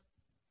for us.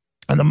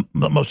 And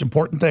the most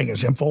important thing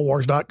is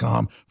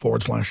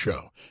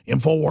Infowars.com/show.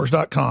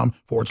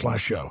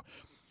 Infowars.com/show.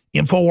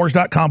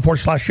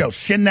 Infowars.com/show.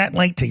 Send that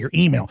link to your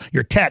email,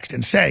 your text,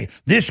 and say,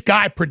 this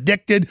guy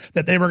predicted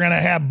that they were going to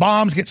have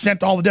bombs get sent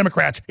to all the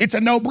Democrats. It's a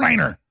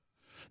no-brainer.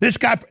 This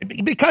guy,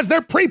 because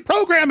they're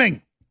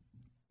pre-programming.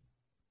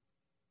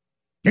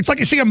 It's like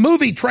you see a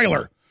movie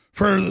trailer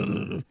for,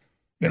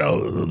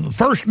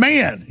 First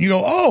Man. You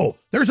go, oh,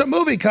 there's a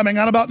movie coming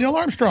out about Neil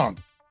Armstrong.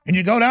 And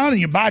you go down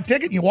and you buy a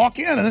ticket and you walk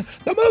in and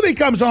the movie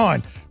comes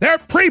on. They're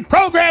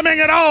pre-programming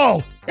it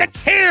all.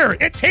 It's here.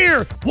 It's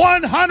here.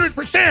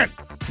 100%.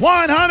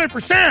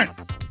 100%.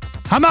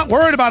 I'm not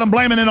worried about them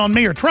blaming it on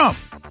me or Trump.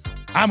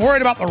 I'm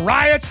worried about the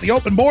riots, the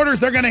open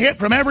borders they're going to hit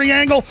from every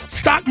angle,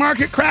 stock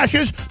market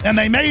crashes, and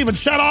they may even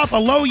set off a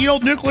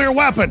low-yield nuclear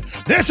weapon.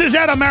 This is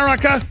it,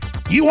 America.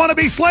 You want to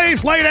be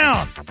slaves? Lay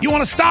down. You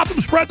want to stop them?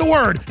 Spread the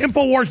word.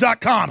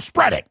 Infowars.com.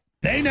 Spread it.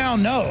 They now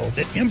know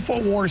that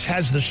InfoWars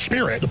has the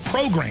spirit, the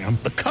program,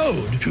 the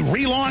code to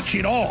relaunch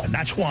it all. And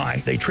that's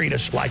why they treat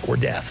us like we're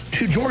death.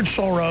 To George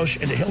Soros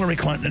and to Hillary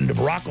Clinton and to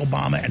Barack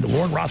Obama and to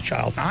Lord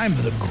Rothschild, I'm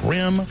the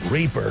Grim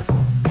Reaper.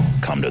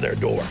 Come to their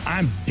door.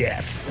 I'm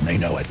death, and they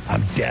know it.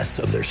 I'm death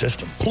of their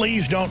system.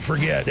 Please don't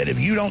forget that if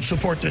you don't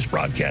support this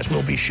broadcast,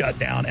 we'll be shut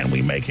down, and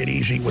we make it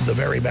easy with the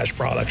very best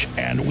products.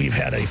 And we've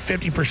had a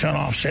 50%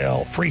 off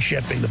sale, free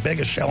shipping, the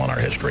biggest sale in our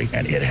history,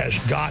 and it has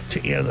got to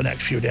end in the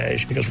next few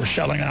days because we're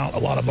selling out a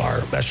lot of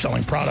our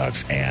best-selling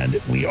products,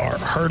 and we are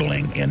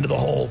hurtling into the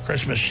whole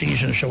Christmas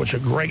season, so it's a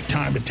great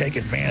time to take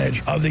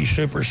advantage of these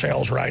super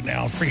sales right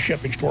now. Free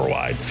shipping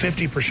store-wide,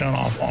 50%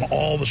 off on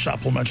all the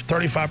supplements,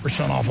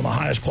 35% off on the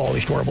highest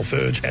quality storable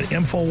foods at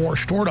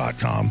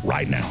InfoWarsStore.com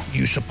right now.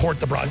 You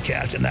support the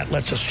broadcast, and that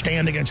lets us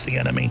stand against the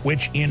enemy,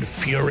 which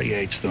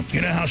infuriates them.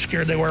 You know how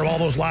scared they were of all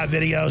those live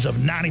videos of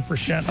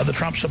 90% of the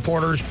Trump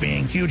supporters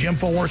being huge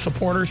InfoWars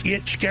supporters?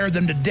 It scared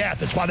them to death.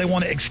 That's why they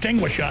want to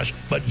extinguish us,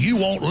 but you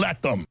won't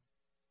let them.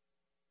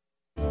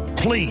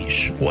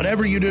 please,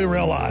 whatever you do,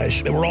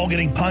 realize that we're all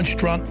getting punch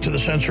drunk to the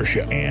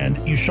censorship.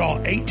 And you saw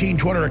 18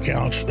 Twitter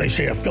accounts, they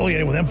say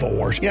affiliated with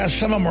InfoWars. Yeah,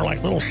 some of them were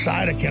like little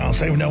side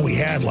accounts they didn't know we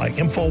had, like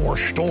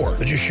InfoWars Store,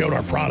 that just showed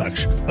our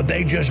products. But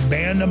they just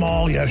banned them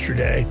all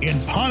yesterday in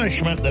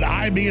punishment that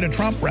I be at a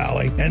Trump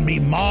rally and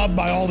be mobbed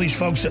by all these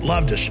folks that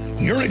loved us.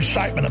 Your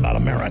excitement about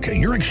America,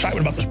 your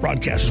excitement about this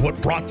broadcast is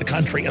what brought the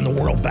country and the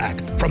world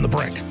back from the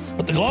brink.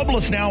 But the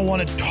globalists now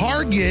want to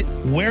target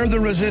where the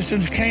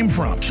resistance came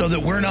from so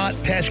that we're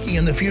not pesky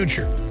in the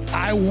future.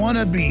 I want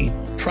to be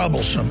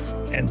troublesome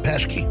and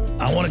pesky.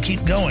 I want to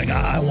keep going.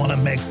 I want to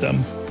make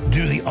them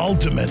do the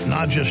ultimate,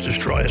 not just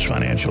destroy us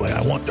financially.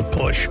 I want to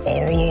push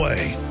all the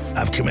way.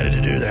 I've committed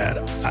to do that.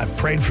 I've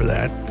prayed for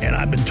that, and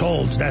I've been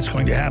told that's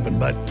going to happen.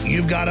 But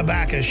you've got to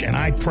back us, and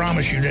I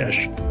promise you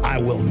this.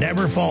 I will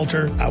never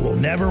falter. I will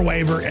never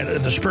waver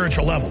at the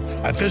spiritual level.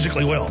 I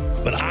physically will.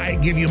 But I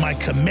give you my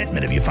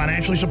commitment, if you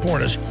financially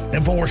support us,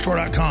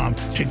 InfoWarsStore.com,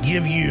 to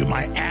give you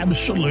my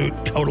absolute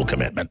total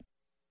commitment.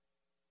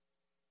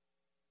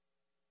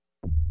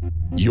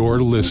 You're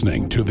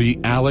listening to The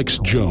Alex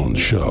Jones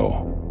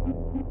Show.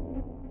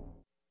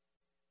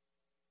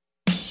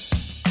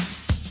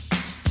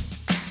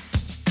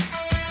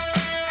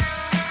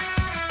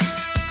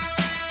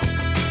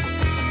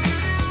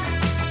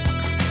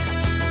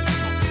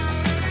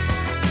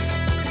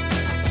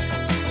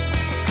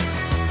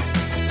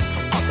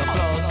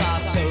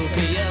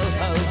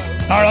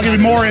 All right, I'll give you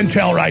more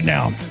intel right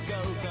now.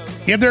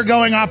 If they're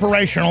going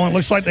operational, it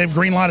looks like they've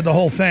green-lighted the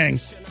whole thing.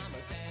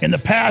 In the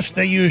past,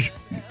 they use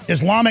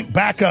Islamic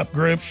backup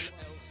groups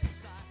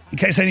in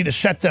case they need to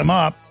set them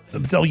up.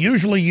 They'll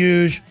usually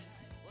use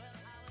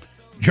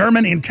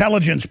German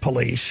intelligence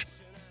police,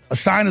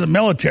 assigned to the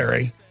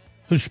military,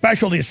 whose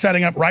specialty is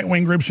setting up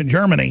right-wing groups in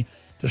Germany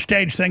to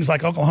stage things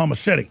like Oklahoma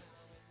City.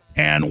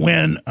 And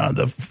when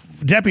the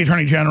Deputy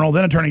Attorney General,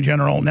 then Attorney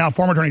General, now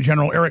former Attorney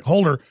General Eric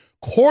Holder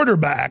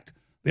quarterbacked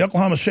the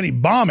Oklahoma City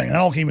bombing, that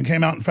all even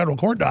came out in federal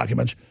court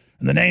documents,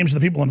 and the names of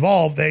the people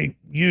involved, they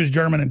used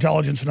German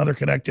intelligence and other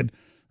connected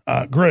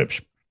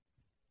groups.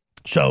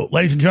 So,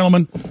 ladies and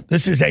gentlemen,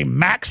 this is a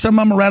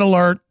maximum red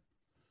alert,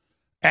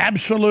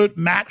 absolute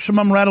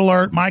maximum red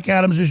alert. Mike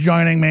Adams is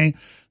joining me.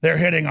 They're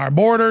hitting our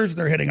borders.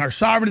 They're hitting our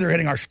sovereignty. They're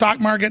hitting our stock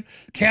market.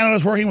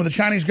 Canada's working with the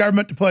Chinese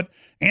government to put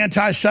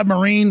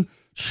anti-submarine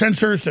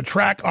sensors to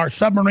track our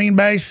submarine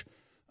base.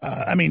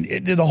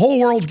 The whole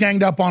world's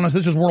ganged up on us.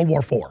 This is World War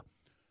IV.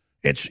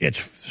 It's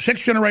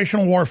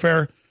sixth-generational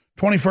warfare,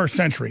 21st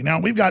century.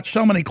 Now, we've got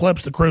so many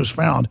clips the crew's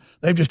found.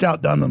 They've just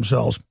outdone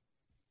themselves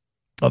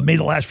of me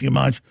the last few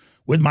months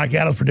with Mike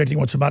Adams predicting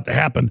what's about to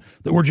happen,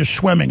 that we're just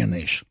swimming in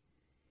these.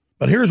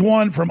 But here's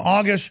one from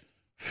August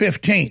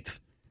 15th.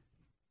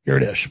 Here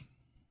it is.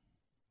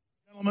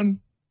 Gentlemen,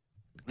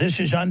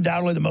 this is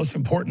undoubtedly the most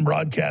important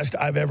broadcast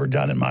I've ever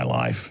done in my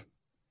life.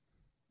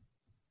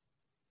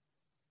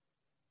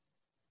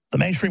 The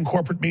mainstream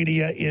corporate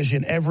media is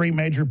in every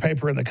major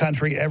paper in the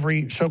country,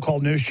 every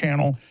so-called news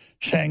channel,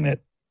 saying that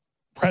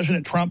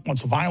President Trump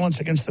wants violence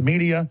against the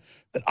media,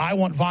 that I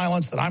want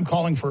violence, that I'm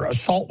calling for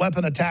assault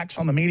weapon attacks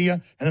on the media,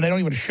 and then they don't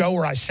even show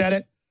where I said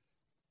it.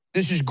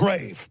 This is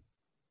grave.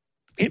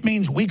 It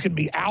means we could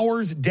be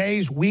hours,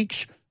 days,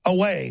 weeks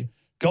away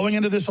going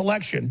into this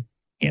election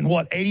in,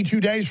 82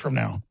 days from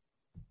now,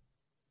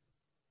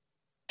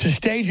 to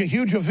stage a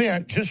huge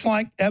event, just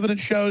like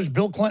evidence shows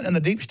Bill Clinton and the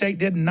deep state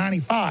did in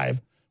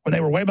 95, when they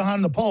were way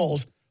behind the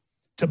polls,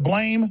 to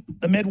blame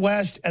the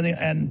Midwest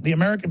and the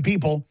American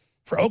people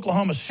for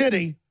Oklahoma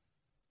City,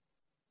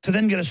 to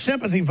then get a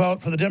sympathy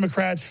vote for the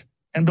Democrats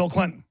and Bill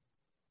Clinton.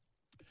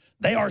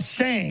 They are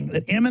saying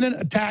that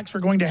imminent attacks are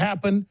going to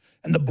happen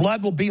and the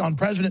blood will be on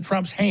President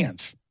Trump's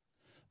hands.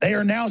 They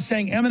are now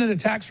saying imminent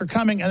attacks are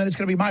coming and that it's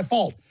going to be my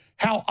fault.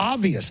 How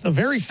obvious. The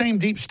very same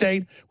deep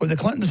state, with the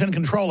Clintons in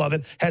control of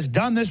it, has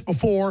done this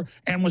before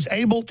and was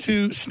able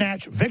to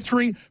snatch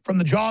victory from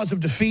the jaws of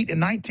defeat in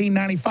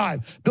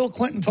 1995. Bill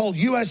Clinton told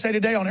USA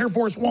Today on Air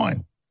Force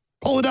One,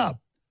 pull it up.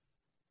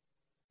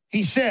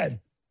 He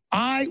said,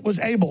 I was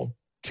able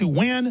to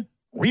win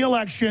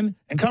re-election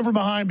and come from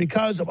behind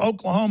because of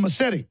Oklahoma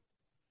City.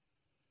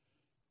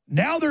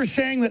 Now they're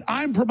saying that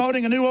I'm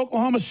promoting a new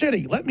Oklahoma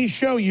City. Let me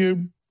show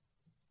you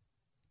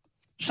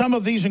some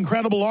of these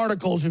incredible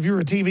articles if you're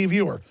a TV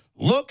viewer.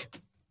 Look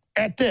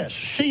at this.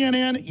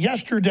 CNN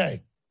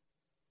yesterday.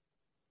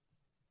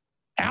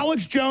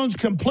 Alex Jones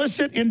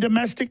complicit in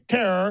domestic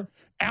terror.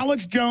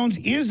 Alex Jones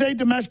is a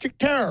domestic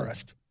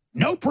terrorist.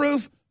 No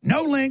proof,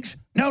 no links,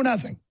 no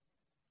nothing.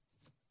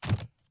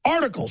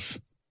 Articles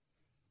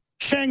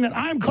saying that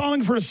I'm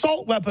calling for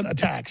assault weapon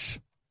attacks.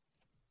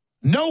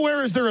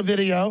 Nowhere is there a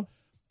video.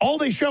 All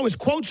they show is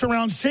quotes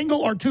around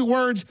single or two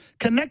words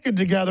connected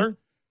together.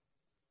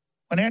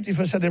 When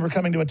Antifa said they were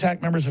coming to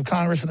attack members of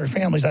Congress and their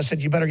families, I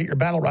said, you better get your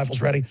battle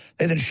rifles ready.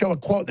 They then show a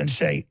quote and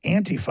say,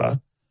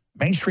 Antifa,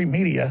 mainstream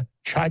media,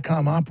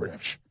 Chi-Com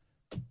operatives.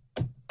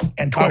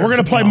 And we're going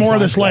to play more of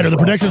this later. The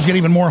predictions get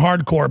even more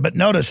hardcore. But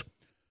notice,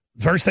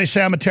 first they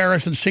say I'm a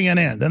terrorist in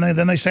CNN.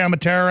 Then they say I'm a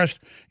terrorist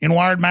in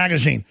Wired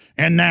Magazine.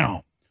 And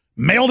now,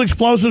 Mailed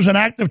explosives and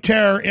active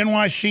terror,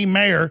 NYC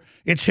mayor.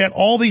 It's hit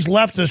all these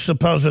leftists,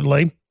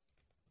 supposedly.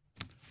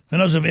 Who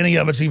knows if any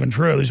of it's even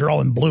true? These are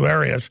all in blue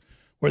areas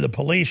where the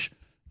police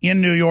in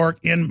New York,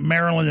 in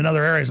Maryland, and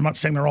other areas, I'm not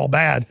saying they're all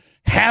bad,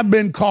 have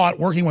been caught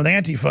working with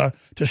Antifa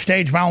to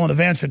stage violent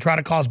events and try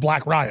to cause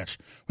black riots.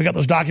 We got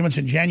those documents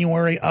in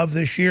January of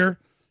this year.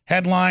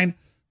 Headline,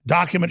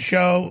 documents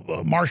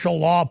show martial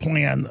law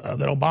plan that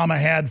Obama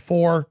had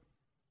for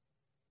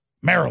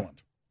Maryland.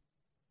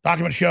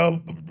 Documents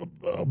show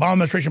Obama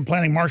administration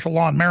planning martial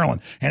law in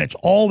Maryland. And it's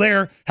all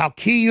there how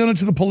key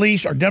units of the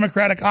police are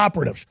Democratic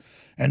operatives.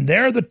 And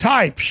they're the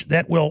types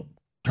that will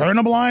turn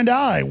a blind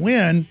eye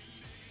when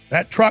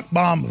that truck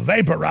bomb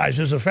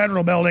vaporizes a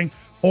federal building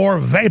or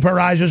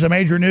vaporizes a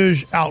major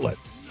news outlet.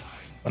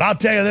 But I'll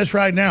tell you this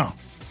right now.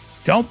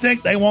 Don't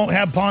think they won't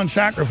have pawn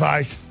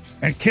sacrifice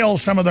and kill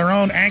some of their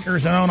own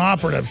anchors and own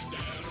operatives.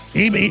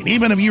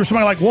 Even if you're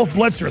somebody like Wolf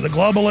Blitzer, the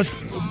globalist,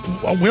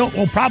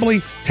 will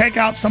probably take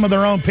out some of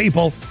their own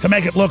people to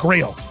make it look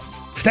real.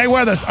 Stay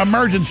with us.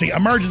 Emergency.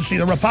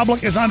 The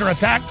Republic is under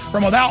attack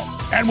from without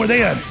and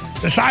within.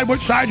 Decide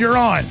which side you're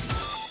on.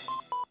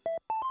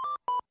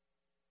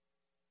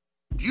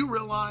 Do you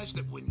realize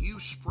that when you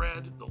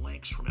spread the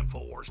links from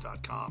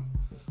Infowars.com,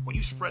 when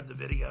you spread the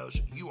videos,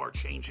 you are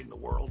changing the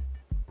world?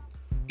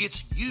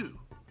 It's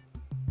you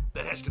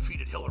that has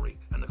defeated Hillary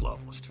and the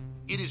globalists.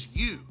 It is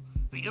you,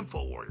 the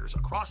info warriors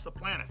across the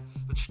planet,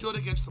 that stood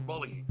against the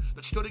bullying,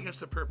 that stood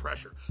against the peer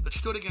pressure, that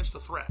stood against the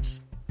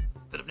threats,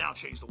 that have now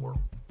changed the world.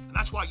 And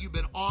that's why you've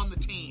been on the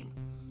team,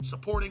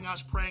 supporting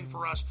us, praying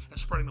for us, and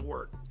spreading the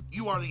word.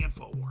 You are the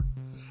info war.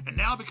 And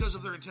now, because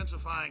of their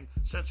intensifying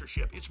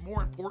censorship, it's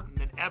more important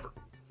than ever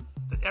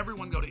that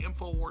everyone go to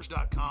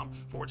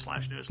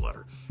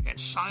Infowars.com/newsletter and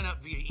sign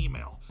up via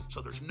email. So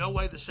there's no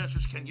way the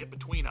censors can get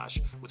between us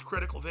with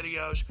critical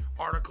videos,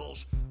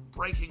 articles,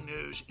 breaking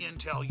news,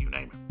 intel, you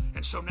name it.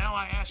 And so now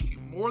I ask you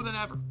more than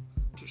ever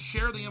to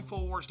share the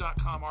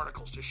Infowars.com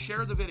articles, to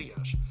share the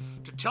videos,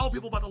 to tell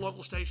people about the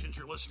local stations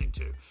you're listening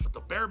to. But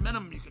the bare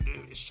minimum you can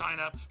do is sign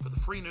up for the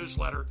free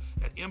newsletter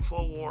at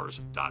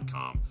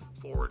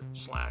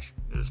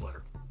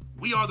Infowars.com/newsletter.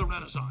 We are the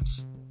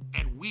Renaissance.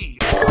 And we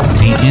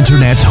the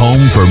internet's home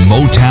for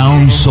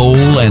Motown, soul,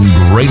 and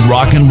great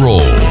rock and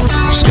roll.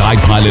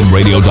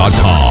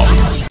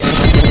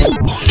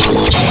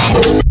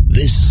 SkyPilotRadio.com.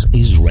 This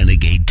is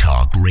Renegade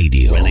Talk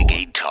Radio.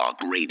 Renegade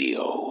Talk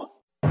Radio.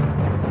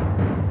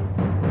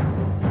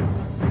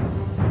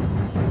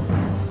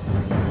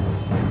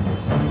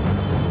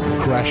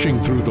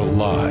 Crashing through the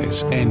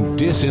lies and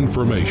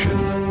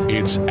disinformation.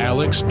 It's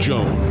Alex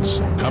Jones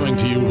coming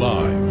to you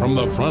live from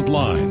the front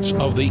lines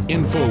of the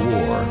info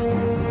war.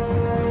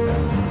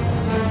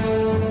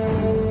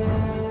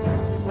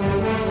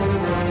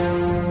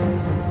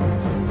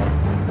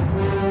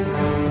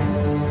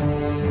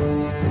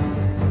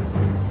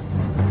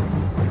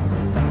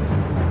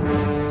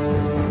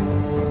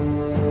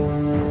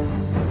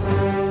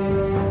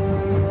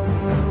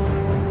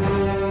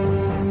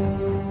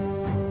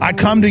 I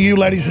come to you,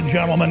 ladies and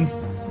gentlemen,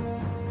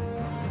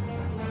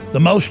 the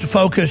most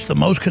focused, the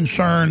most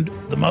concerned,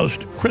 the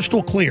most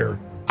crystal clear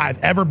I've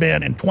ever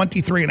been in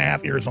 23 and a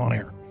half years on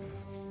air.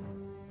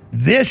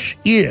 This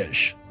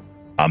is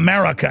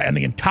America and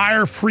the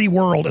entire free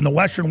world and the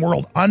Western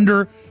world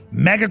under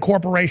mega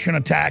corporation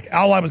attack,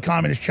 allied with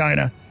communist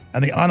China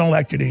and the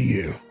unelected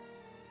EU.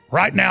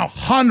 Right now,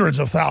 hundreds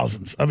of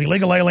thousands of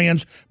illegal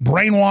aliens,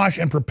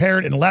 brainwashed and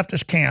prepared in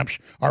leftist camps,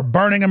 are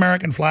burning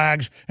American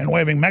flags and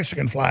waving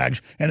Mexican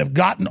flags and have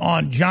gotten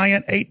on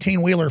giant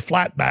 18-wheeler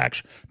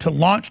flatbacks to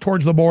launch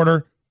towards the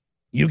border,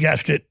 you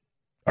guessed it,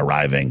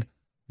 arriving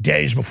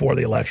days before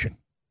the election.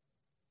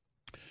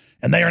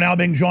 And they are now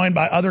being joined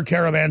by other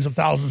caravans of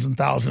thousands and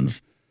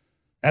thousands.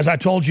 As I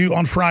told you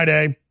on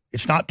Friday,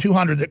 it's not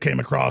 200 that came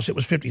across, it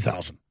was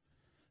 50,000.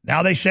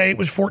 Now they say it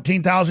was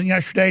 14,000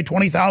 yesterday,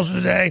 20,000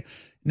 today.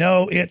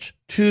 No, it's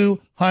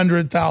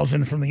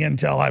 200,000 from the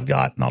intel I've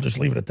got, and I'll just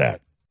leave it at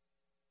that.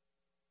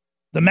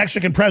 The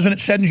Mexican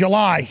president said in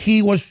July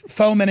he was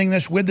fomenting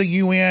this with the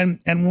UN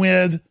and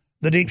with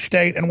the deep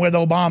state and with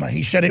Obama.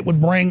 He said it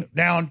would bring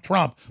down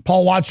Trump.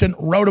 Paul Watson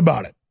wrote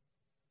about it.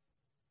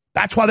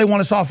 That's why they want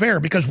us off air,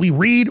 because we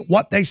read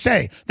what they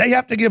say. They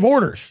have to give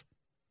orders.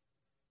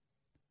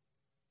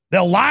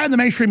 They'll lie in the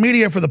mainstream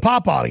media for the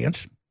pop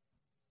audience,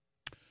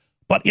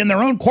 but in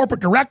their own corporate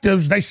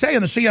directives, they say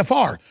in the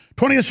CFR,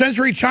 20th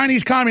century,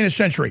 Chinese communist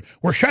century.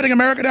 We're shutting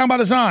America down by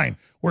design.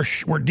 We're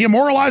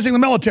demoralizing the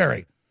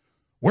military.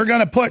 We're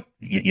going to put,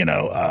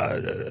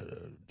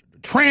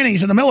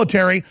 trannies in the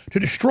military to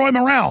destroy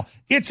morale.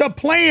 It's a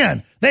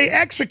plan. They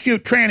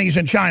execute trannies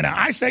in China.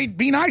 I say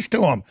be nice to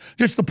them.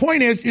 Just the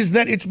point is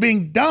that it's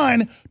being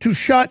done to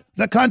shut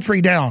the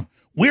country down.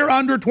 We're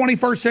under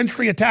 21st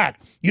century attack.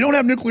 You don't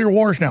have nuclear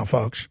wars now,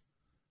 folks.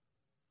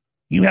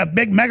 You have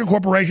big mega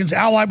corporations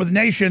allied with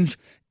nations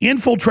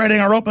infiltrating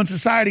our open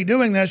society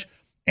doing this.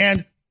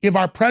 And if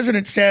our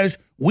president says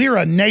We're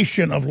a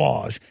nation of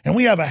laws, and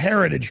we have a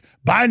heritage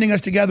binding us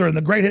together in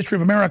the great history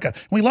of America.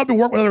 We love to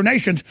work with other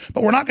nations,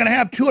 but we're not going to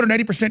have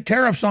 280%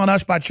 tariffs on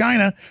us by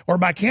China or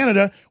by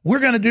Canada. We're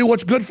going to do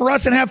what's good for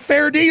us and have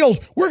fair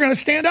deals. We're going to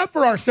stand up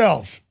for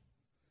ourselves.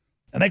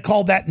 And they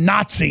called that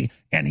Nazi,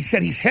 and he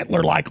said he's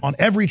Hitler-like on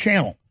every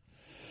channel.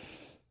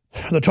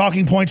 The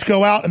talking points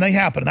go out, and they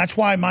happen. That's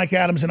why Mike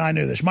Adams and I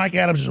knew this. Mike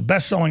Adams is a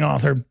best-selling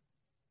author,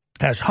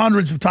 has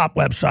hundreds of top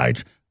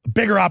websites, a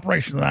bigger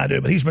operation than I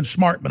do, but he's been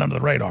smart, but under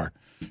the radar.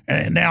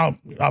 And now,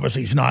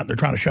 obviously, he's not. They're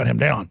trying to shut him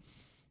down.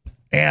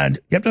 And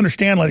you have to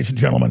understand, ladies and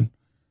gentlemen,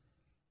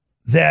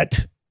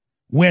 that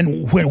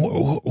when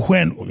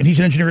he's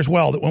an engineer as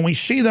well, that when we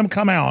see them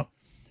come out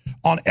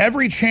on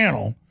every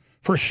channel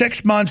for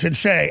 6 months and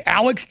say,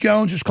 Alex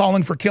Jones is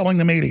calling for killing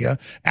the media,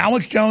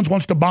 Alex Jones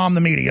wants to bomb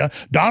the media,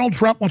 Donald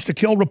Trump wants to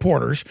kill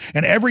reporters,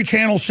 and every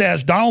channel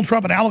says Donald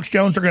Trump and Alex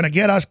Jones are going to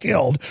get us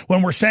killed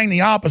when we're saying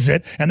the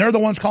opposite, and they're the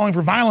ones calling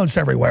for violence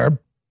everywhere,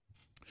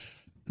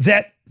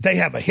 that they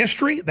have a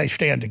history, they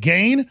stand to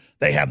gain,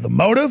 they have the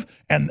motive,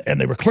 and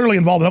they were clearly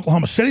involved in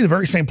Oklahoma City, the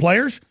very same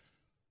players.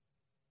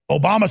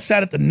 Obama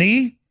sat at the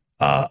knee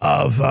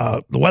of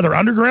the Weather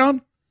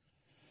Underground.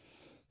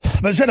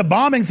 But instead of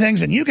bombing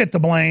things and you get the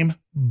blame,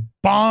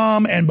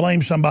 bomb and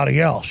blame somebody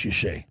else, you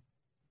see.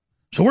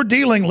 So we're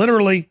dealing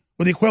literally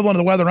with the equivalent of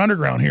the Weather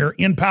Underground here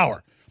in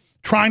power,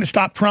 trying to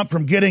stop Trump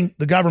from getting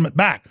the government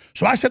back.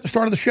 So I said at the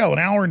start of the show, an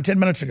hour and 10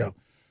 minutes ago,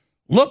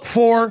 look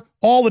for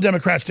all the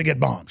Democrats to get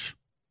bombs.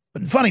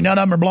 But funny, none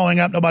of them are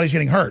blowing up. Nobody's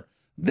getting hurt.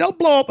 They'll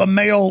blow up a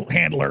mail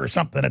handler or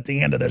something at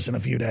the end of this in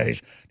a few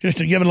days, just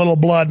to give it a little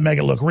blood and make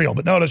it look real.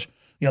 But notice,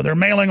 they're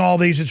mailing all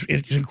these.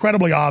 It's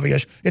incredibly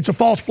obvious. It's a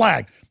false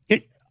flag.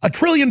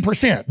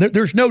 1,000,000,000%.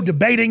 There's no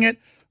debating it,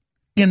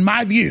 in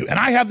my view. And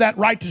I have that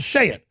right to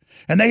say it.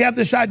 And they have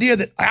this idea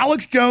that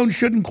Alex Jones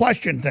shouldn't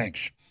question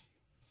things.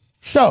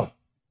 So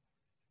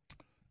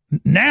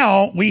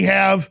now we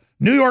have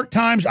New York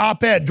Times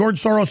op-ed. George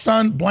Soros'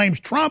 son blames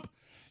Trump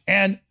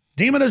and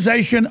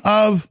demonization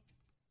of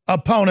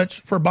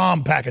opponents for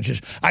bomb packages.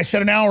 I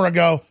said an hour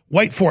ago,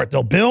 wait for it.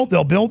 They'll build.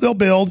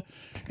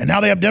 And now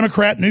they have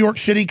Democrat New York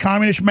City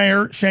communist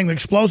mayor saying the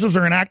explosives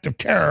are an act of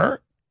terror.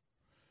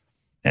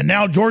 And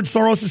now George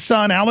Soros'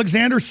 son,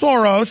 Alexander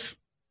Soros,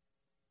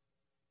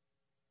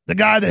 the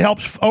guy that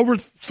helps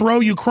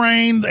overthrow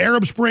Ukraine, the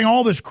Arab Spring,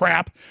 all this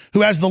crap,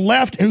 who has the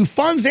left, who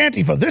funds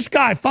Antifa. This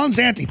guy funds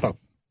Antifa.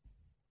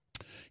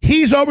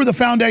 He's over the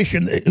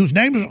foundation, whose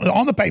name is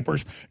on the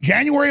papers,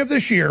 January of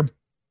this year.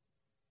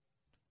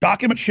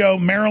 Documents show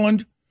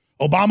Maryland,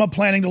 Obama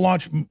planning to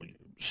launch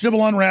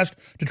civil unrest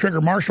to trigger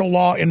martial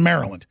law in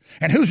Maryland.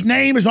 And whose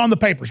name is on the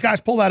papers?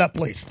 Guys, pull that up,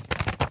 please.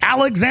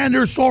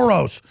 Alexander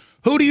Soros.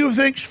 Who do you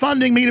think's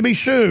funding me to be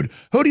sued?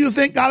 Who do you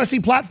think got us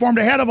deplatformed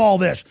ahead of all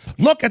this?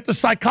 Look at the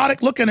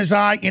psychotic look in his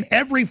eye. In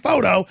every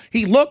photo,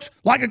 he looks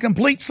like a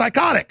complete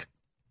psychotic.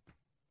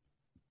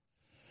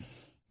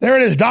 There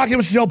it is.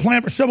 Documents still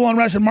plan for civil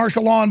unrest and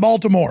martial law in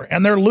Baltimore.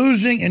 And they're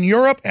losing in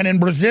Europe and in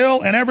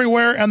Brazil and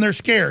everywhere, and they're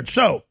scared.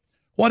 So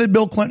what did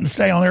Bill Clinton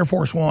say on Air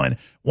Force One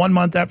 1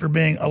 month after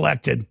being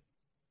elected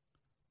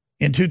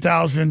in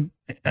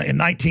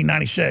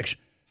 1996?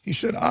 He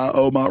said, I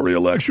owe my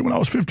re-election when I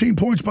was 15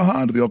 points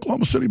behind the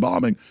Oklahoma City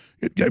bombing.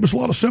 It gave us a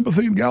lot of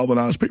sympathy and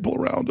galvanized people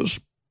around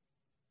us.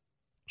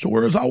 So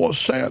whereas I was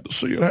sad to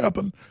see it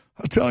happen,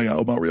 I tell you, I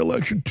owe my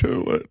re-election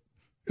to it.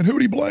 And who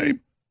do you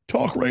blame?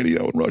 Talk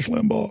radio and Rush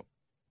Limbaugh.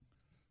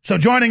 So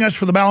joining us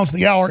for the balance of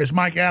the hour is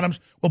Mike Adams.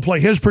 We'll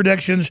play his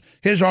predictions,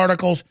 his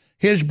articles,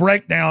 his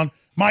breakdown.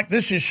 Mike,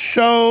 this is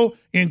so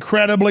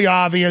incredibly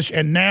obvious.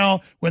 And now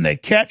when they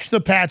catch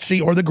the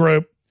patsy or the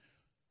group,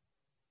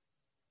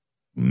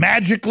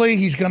 magically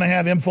he's going to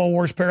have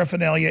InfoWars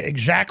paraphernalia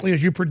exactly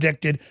as you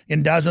predicted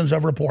in dozens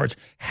of reports.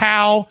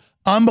 How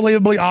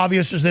unbelievably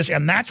obvious is this?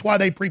 And that's why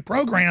they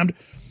pre-programmed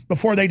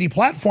before they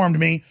deplatformed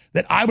me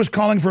that I was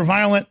calling for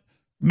violent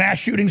mass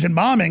shootings and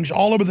bombings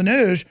all over the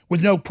news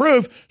with no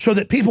proof so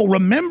that people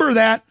remember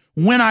that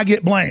when I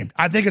get blamed.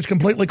 I think it's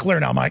completely clear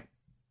now, Mike.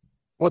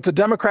 Well, it's a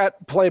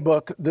Democrat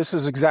playbook. This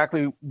is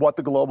exactly what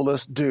the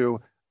globalists do.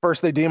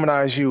 First, they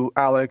demonize you,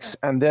 Alex,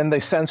 and then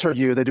they censor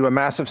you. They do a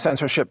massive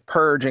censorship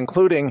purge,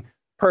 including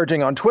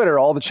purging on Twitter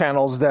all the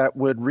channels that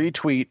would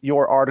retweet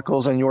your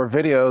articles and your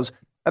videos.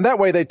 And that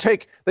way they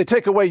take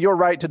away your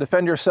right to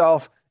defend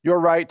yourself, your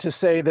right to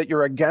say that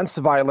you're against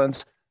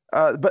violence.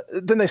 But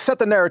then they set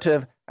the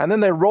narrative, and then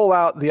they roll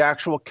out the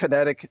actual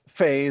kinetic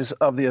phase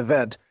of the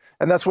event.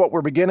 And that's what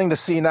we're beginning to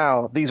see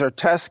now. These are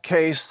test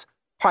case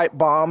pipe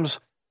bombs.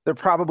 They're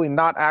probably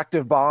not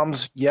active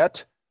bombs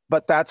yet,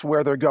 but that's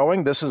where they're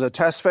going. This is a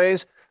test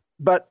phase.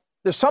 But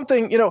there's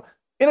something, in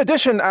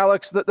addition,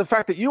 Alex, the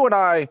fact that you and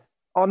I,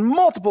 on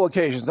multiple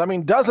occasions, I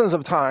mean, dozens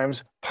of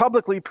times,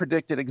 publicly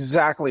predicted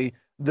exactly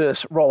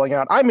this rolling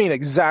out. I mean,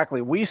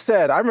 exactly. We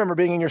said, I remember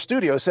being in your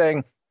studio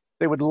saying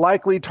they would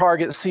likely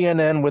target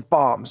CNN with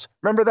bombs.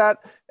 Remember that?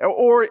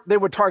 Or they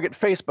would target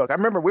Facebook. I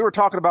remember we were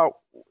talking about,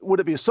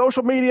 would it be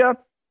social media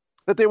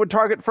that they would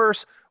target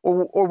first,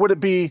 or would it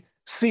be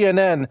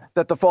CNN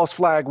that the false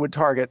flag would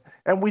target.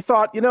 And we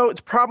thought,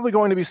 it's probably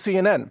going to be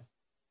CNN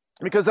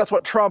because that's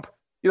what Trump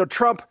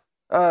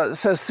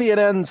says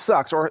CNN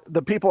sucks, or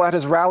the people at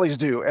his rallies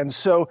do. And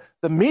so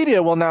the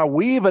media will now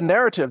weave a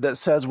narrative that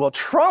says, well,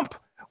 Trump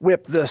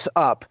whipped this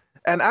up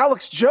and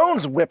Alex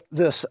Jones whipped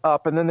this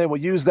up, and then they will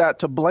use that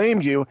to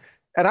blame you.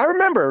 And I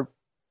remember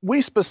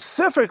we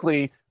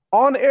specifically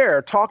on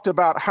air talked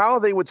about how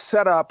they would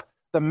set up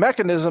the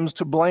mechanisms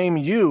to blame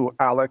you,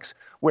 Alex,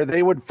 where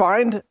they would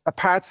find a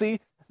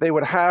patsy, they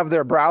would have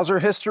their browser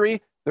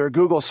history, their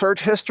Google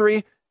search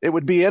history, it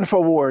would be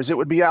InfoWars, it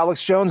would be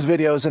Alex Jones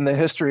videos in the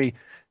history,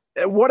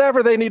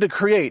 whatever they need to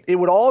create, it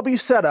would all be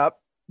set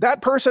up.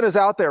 That person is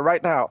out there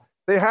right now.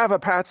 They have a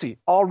patsy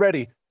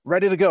already,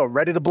 ready to go,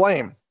 ready to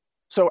blame.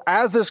 So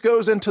as this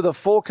goes into the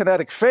full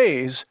kinetic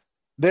phase,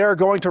 they're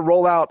going to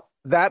roll out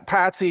that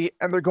patsy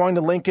and they're going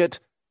to link it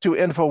to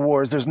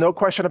InfoWars. There's no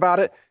question about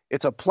it.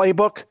 It's a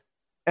playbook.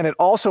 And it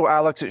also,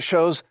 Alex, it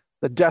shows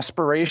the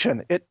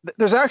desperation.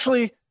 There's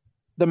actually,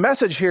 the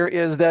message here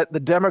is that the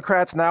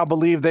Democrats now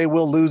believe they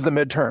will lose the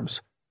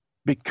midterms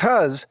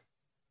because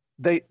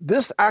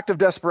this act of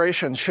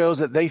desperation shows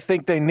that they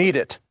think they need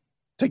it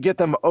to get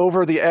them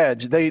over the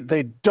edge.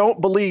 They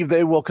don't believe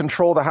they will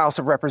control the House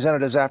of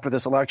Representatives after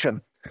this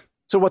election.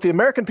 So what the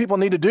American people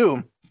need to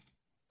do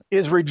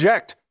is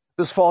reject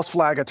this false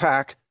flag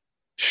attack,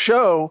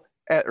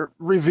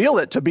 reveal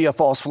it to be a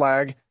false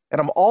flag.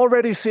 And I'm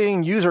already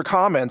seeing user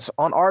comments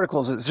on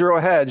articles at Zero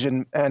Hedge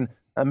and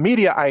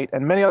Mediaite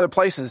and many other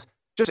places.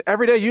 Just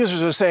everyday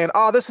users are saying,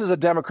 this is a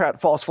Democrat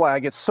false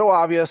flag. It's so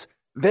obvious.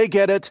 They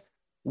get it.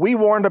 We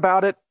warned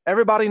about it.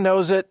 Everybody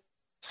knows it.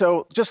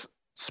 So just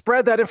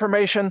spread that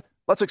information.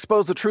 Let's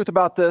expose the truth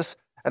about this.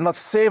 And let's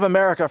save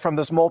America from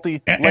this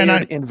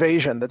multi-layered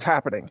invasion that's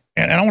happening.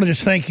 And I want to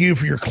just thank you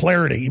for your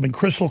clarity. You've been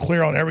crystal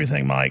clear on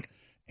everything, Mike.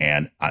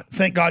 And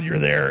thank God you're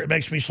there. It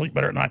makes me sleep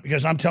better at night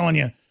because I'm telling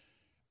you,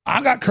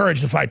 I've got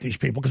courage to fight these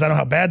people because I know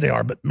how bad they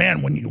are. But,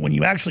 man, when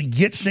you actually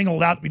get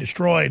singled out to be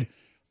destroyed,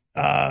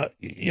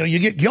 you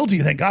get guilty.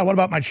 You think, God, what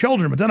about my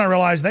children? But then I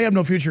realize they have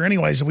no future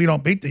anyways if we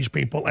don't beat these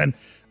people. And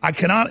I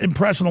cannot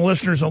impress on the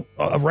listeners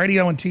of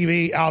radio and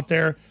TV out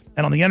there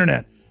and on the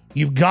Internet.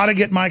 You've got to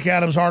get Mike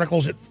Adams'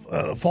 articles at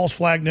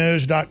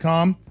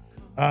falseflagnews.com.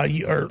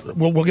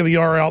 We'll give the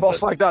URL.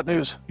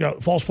 Falseflag.news.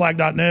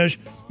 Falseflag.news.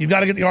 You've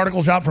got to get the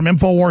articles out from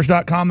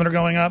Infowars.com that are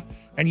going up.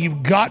 And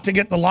you've got to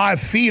get the live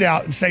feed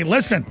out and say,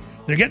 listen,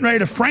 they're getting ready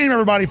to frame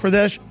everybody for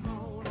this.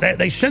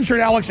 They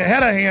censored Alex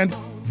ahead of hand.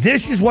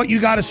 This is what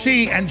you got to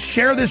see. And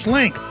share this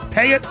link.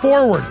 Pay it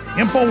forward.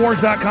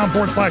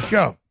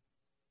 Infowars.com/show.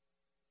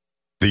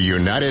 The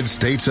United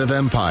States of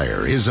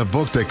Empire is a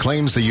book that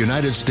claims the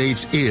United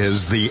States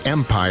is the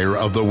empire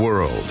of the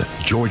world.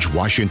 George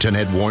Washington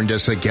had warned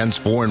us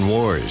against foreign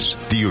wars.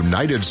 The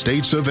United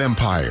States of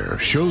Empire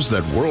shows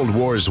that World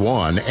Wars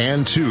I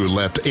and II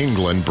left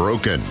England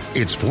broken.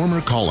 Its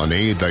former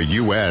colony, the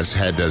U.S.,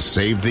 had to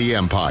save the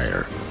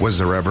empire. Was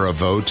there ever a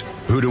vote?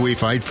 Who do we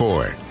fight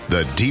for?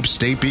 The deep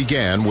state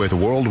began with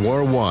World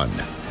War I.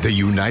 The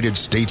United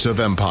States of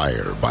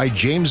Empire by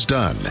James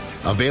Dunn.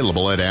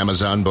 Available at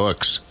Amazon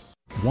Books.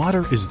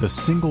 Water is the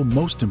single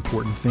most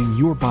important thing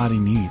your body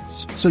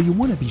needs, so you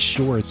want to be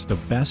sure it's the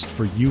best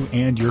for you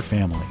and your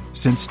family.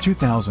 Since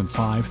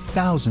 2005,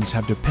 thousands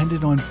have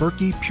depended on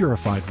Berkey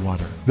purified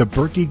water. The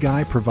Berkey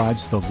Guy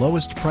provides the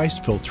lowest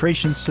priced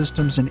filtration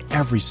systems in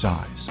every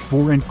size.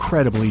 For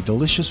incredibly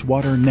delicious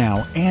water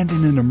now and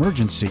in an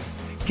emergency,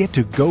 get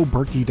to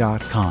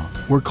GoBerkey.com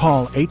or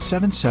call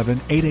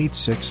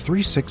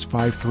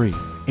 877-886-3653.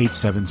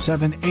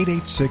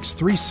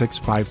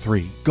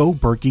 877-886-3653.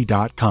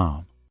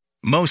 GoBerkey.com.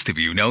 Most of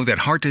you know that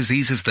heart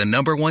disease is the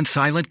 #1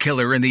 silent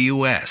killer in the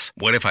U.S.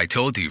 What if I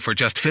told you for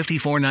just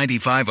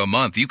 $54.95 a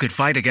month you could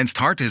fight against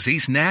heart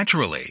disease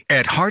naturally?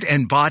 At Heart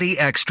and Body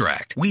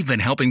Extract, we've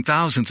been helping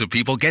thousands of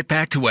people get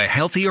back to a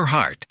healthier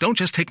heart. Don't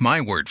just take my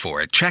word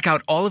for it. Check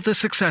out all of the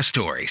success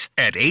stories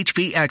at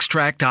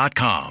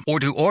hbextract.com or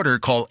to order,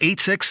 call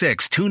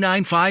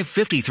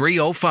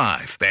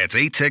 866-295-5305. That's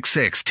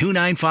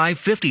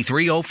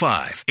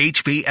 866-295-5305.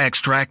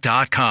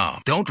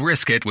 hbextract.com. Don't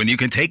risk it when you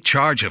can take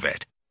charge of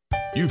it.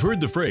 You've heard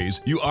the phrase,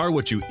 you are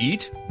what you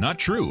eat? Not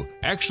true.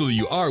 Actually,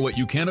 you are what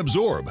you can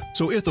absorb.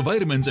 So if the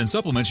vitamins and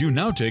supplements you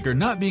now take are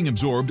not being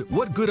absorbed,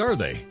 what good are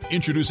they?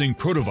 Introducing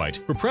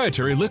Protovite,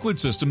 proprietary liquid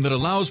system that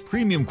allows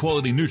premium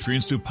quality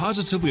nutrients to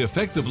positively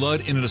affect the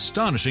blood in an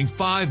astonishing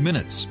 5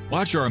 minutes.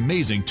 Watch our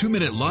amazing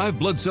 2-minute live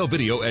blood cell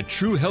video at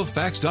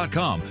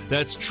TrueHealthFacts.com.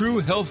 That's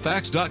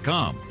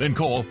TrueHealthFacts.com. Then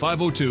call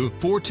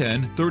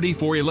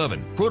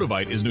 502-410-3411.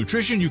 Protovite is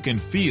nutrition you can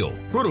feel.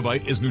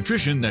 Protovite is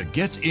nutrition that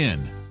gets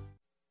in.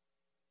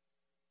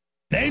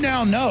 They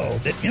now know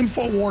that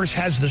InfoWars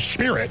has the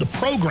spirit, the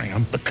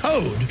program, the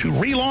code to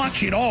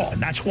relaunch it all. And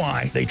that's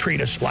why they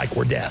treat us like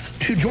we're death.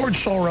 To George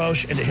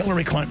Soros and to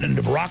Hillary Clinton and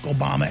to Barack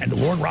Obama and to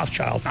Lord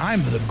Rothschild,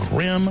 I'm the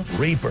Grim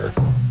Reaper.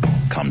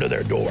 come to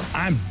their door.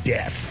 I'm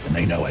death, and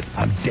they know it.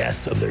 I'm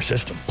death of their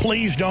system.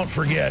 Please don't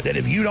forget that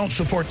if you don't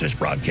support this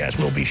broadcast,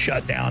 we'll be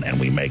shut down, and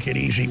we make it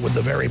easy with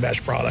the very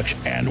best products.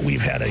 And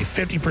we've had a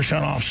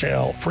 50% off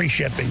sale, free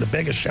shipping, the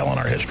biggest sale in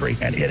our history,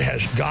 and it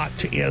has got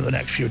to end the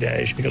next few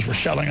days because we're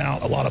selling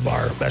out a lot of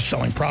our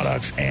best-selling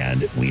products,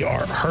 and we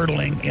are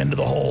hurtling into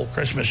the whole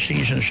Christmas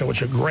season, so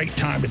it's a great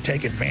time to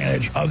take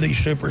advantage of these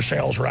super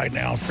sales right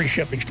now. Free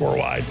shipping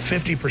store-wide,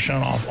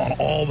 50% off on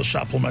all the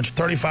supplements,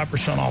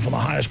 35% off on the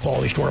highest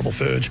quality storable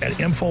foods at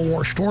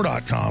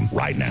InfoWarsStore.com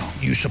right now.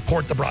 You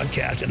support the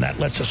broadcast, and that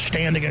lets us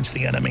stand against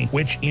the enemy,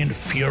 which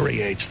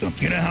infuriates them.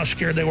 You know how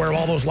scared they were of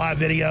all those live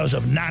videos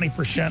of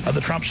 90% of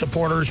the Trump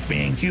supporters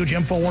being huge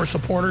InfoWars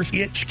supporters?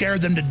 It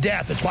scared them to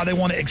death. That's why they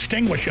want to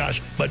extinguish us,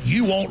 but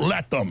you won't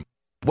let them.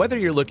 Whether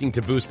you're looking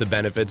to boost the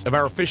benefits of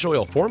our fish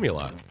oil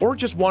formula or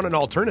just want an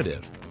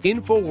alternative,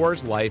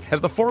 InfoWars Life has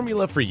the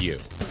formula for you.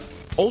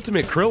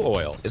 Ultimate Krill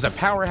Oil is a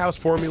powerhouse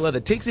formula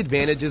that takes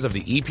advantages of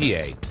the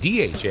EPA,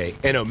 DHA,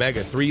 and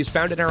omega-3s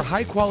found in our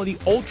high-quality,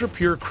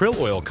 ultra-pure krill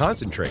oil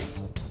concentrate.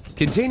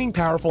 Containing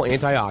powerful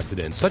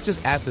antioxidants such as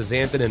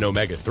astaxanthin and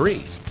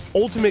omega-3s,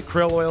 Ultimate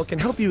Krill Oil can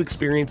help you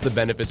experience the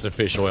benefits of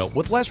fish oil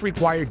with less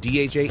required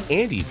DHA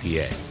and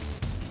EPA.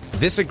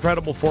 This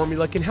incredible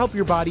formula can help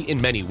your body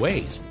in many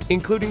ways,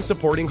 including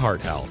supporting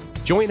heart health,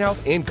 joint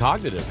health, and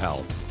cognitive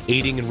health,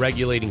 aiding in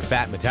regulating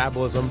fat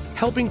metabolism,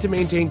 helping to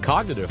maintain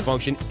cognitive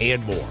function,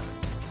 and more.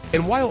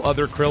 And while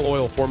other krill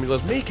oil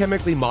formulas may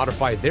chemically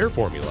modify their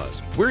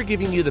formulas, we're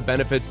giving you the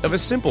benefits of a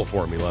simple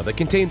formula that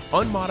contains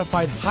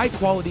unmodified,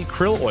 high-quality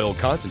krill oil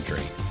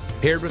concentrate,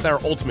 paired with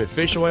our Ultimate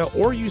Fish Oil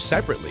or used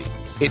separately.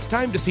 It's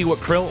time to see what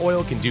krill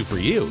oil can do for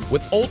you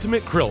with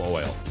Ultimate Krill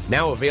Oil,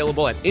 now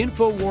available at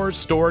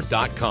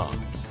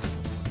InfoWarsStore.com.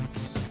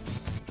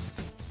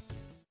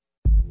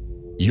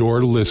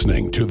 You're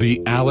listening to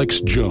The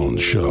Alex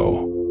Jones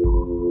Show.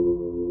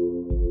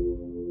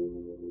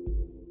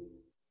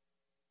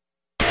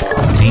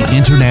 The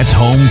Internet's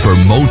home for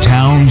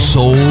Motown,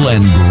 soul,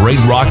 and great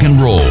rock and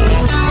roll.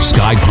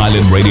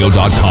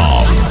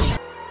 SkyPilotRadio.com.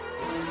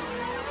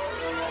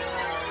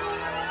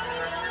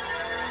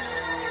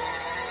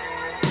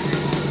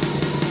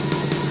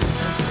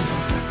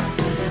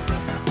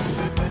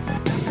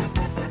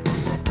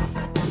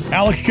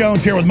 Alex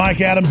Jones here with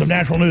Mike Adams of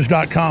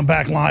NaturalNews.com,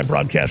 back live,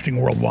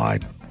 broadcasting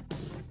worldwide.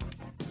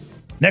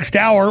 Next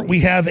hour, we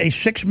have a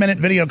 6-minute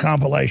video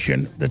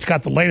compilation that's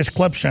got the latest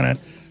clips in it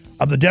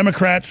of the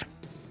Democrats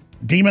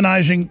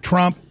demonizing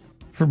Trump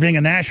for being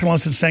a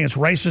nationalist and saying it's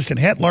racist and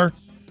Hitler.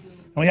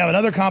 And we have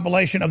another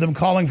compilation of them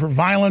calling for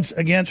violence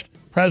against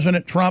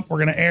President Trump. We're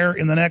going to air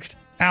in the next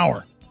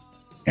hour.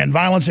 And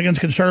violence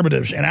against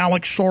conservatives. And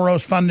Alex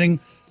Soros funding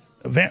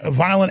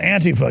violent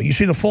Antifa. You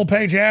see the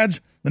full-page ads?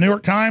 The New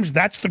York Times,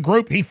 that's the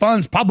group he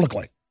funds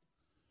publicly.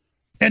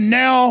 And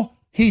now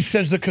he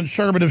says the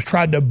conservatives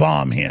tried to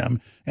bomb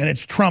him, and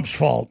it's Trump's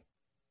fault.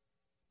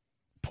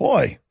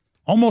 Boy,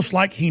 almost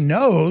like he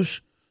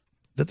knows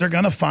that they're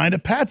going to find a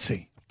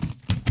patsy.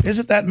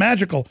 Isn't that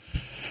magical?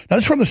 Now,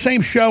 this is from the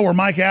same show where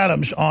Mike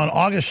Adams on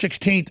August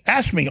 16th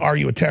asked me, are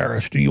you a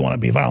terrorist? Do you want to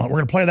be violent? We're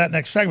going to play that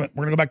next segment.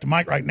 We're going to go back to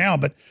Mike right now.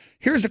 But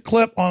here's a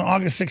clip on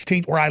August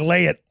 16th where I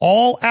lay it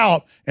all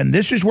out, and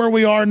this is where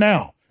we are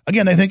now.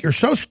 Again, they think you're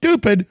so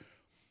stupid,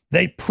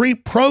 they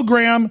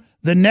pre-program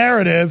the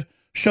narrative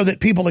so that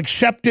people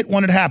accept it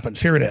when it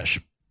happens. Here it is.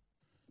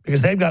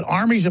 Because they've got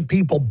armies of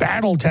people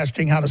battle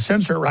testing how to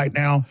censor right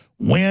now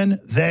when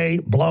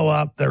they blow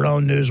up their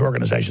own news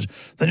organizations.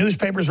 The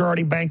newspapers are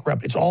already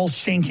bankrupt. It's all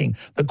sinking.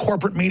 The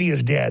corporate media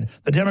is dead.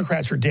 The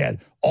Democrats are dead.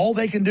 All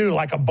they can do,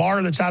 like a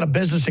bar that's out of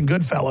business in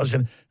Goodfellas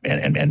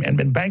and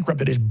been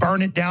bankrupted, is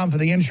burn it down for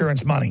the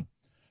insurance money.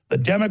 The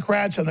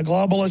Democrats and the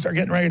globalists are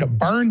getting ready to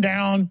burn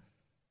down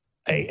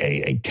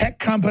a tech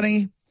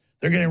company.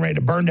 They're getting ready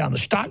to burn down the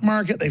stock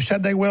market. They've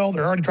said they will.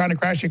 They're already trying to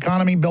crash the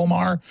economy, Bill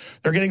Maher.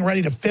 They're getting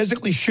ready to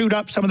physically shoot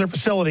up some of their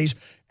facilities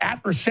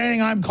after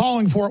saying I'm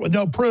calling for it with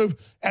no proof,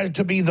 as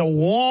to be the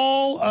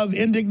wall of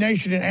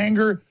indignation and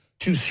anger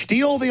to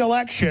steal the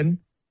election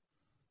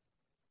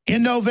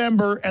in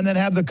November and then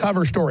have the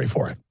cover story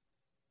for it.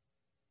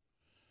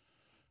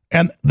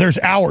 And there's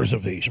hours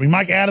of these. I mean,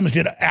 Mike Adams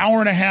did an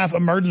hour-and-a-half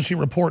emergency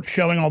report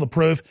showing all the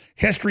proof,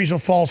 histories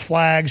of false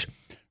flags,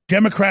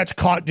 Democrats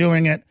caught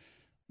doing it.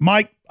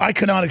 Mike, I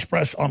cannot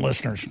express on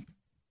listeners,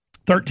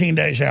 13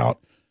 days out,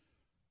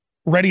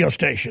 radio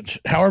stations,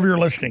 however you're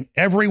listening,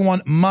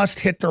 everyone must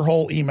hit their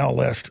whole email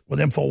list with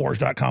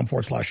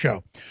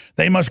Infowars.com/show.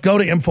 They must go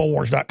to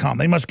Infowars.com.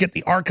 They must get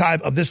the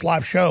archive of this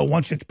live show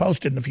once it's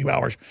posted in a few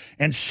hours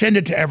and send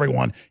it to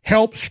everyone.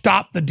 Help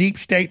stop the deep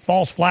state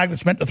false flag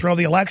that's meant to throw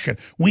the election.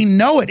 We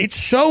know it.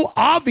 It's so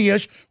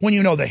obvious when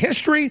you know the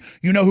history,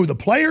 you know who the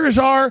players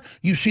are,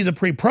 you see the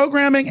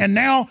pre-programming, and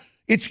now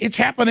it's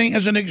happening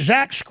as an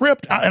exact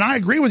script. And I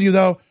agree with you,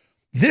 though.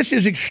 This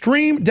is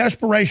extreme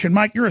desperation.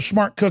 Mike, you're a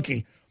smart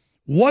cookie.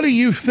 What do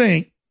you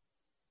think,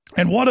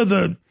 and what are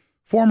the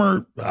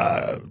former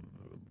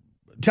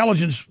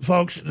intelligence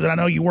folks that I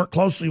know you work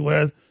closely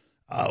with,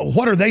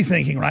 what are they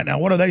thinking right now?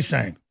 What are they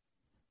saying?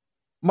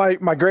 My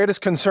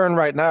greatest concern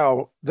right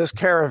now, this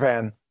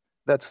caravan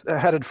that's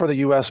headed for the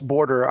U.S.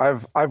 border,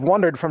 I've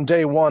wondered from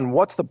day one,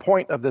 what's the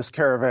point of this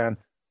caravan?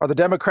 Are the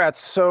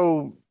Democrats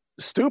so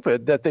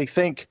stupid that they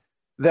think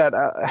that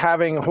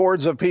having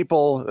hordes of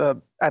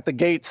people at the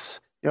gates,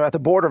 at the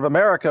border of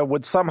America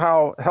would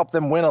somehow help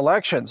them win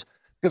elections?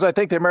 Because I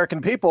think the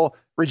American people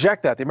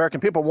reject that. The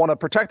American people want to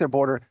protect their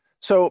border.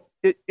 So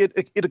it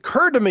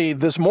occurred to me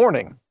this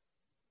morning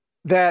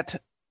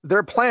that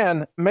their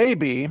plan may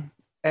be,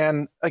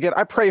 and again,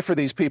 I pray for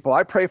these people.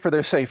 I pray for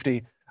their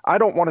safety. I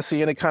don't want to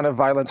see any kind of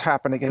violence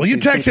happen against these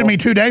people. Well, you texted me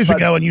 2 days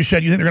ago and you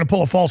said you think they're going to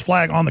pull a false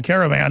flag on the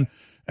caravan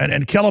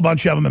and kill a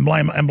bunch of them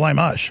and blame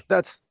us.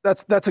 That's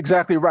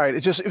exactly right.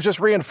 It was just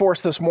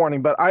reinforced this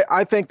morning. But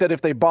I think that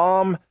if the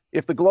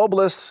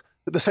globalists,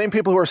 the same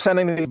people who are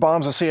sending these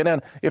bombs to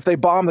CNN, if they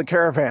bomb the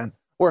caravan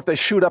or if they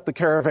shoot up the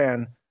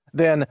caravan,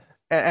 then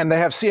and they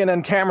have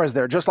CNN cameras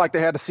there, just like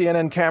they had a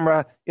CNN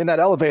camera in that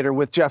elevator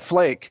with Jeff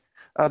Flake.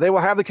 They will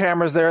have the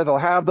cameras there. They'll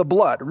have the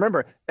blood.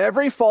 Remember,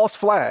 every false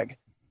flag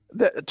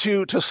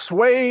to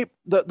sway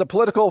the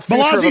political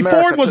future of America.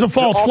 Blasey Ford was a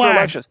false flag.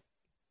 Elections.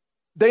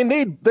 They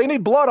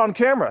need blood on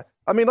camera.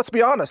 I mean, let's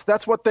be honest.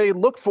 That's what they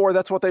look for.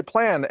 That's what they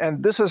plan.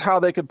 And this is how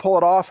they could pull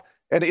it off.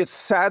 And it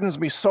saddens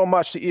me so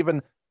much to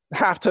even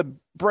have to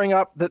bring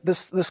up that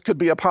this could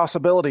be a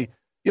possibility.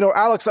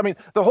 Alex, I mean,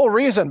 the whole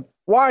reason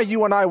why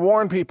you and I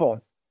warn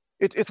people,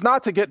 it's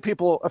not to get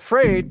people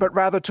afraid, but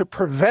rather to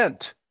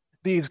prevent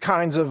these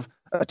kinds of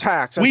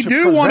attacks. We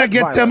do want to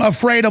get them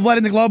afraid of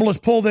letting the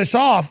globalists pull this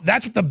off.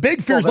 That's what the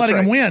big fear is, letting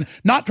them win,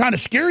 not trying to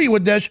scare you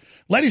with this.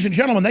 Ladies and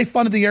gentlemen, they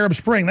funded the Arab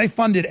Spring. They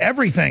funded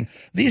everything.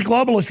 These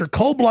globalists are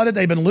cold-blooded.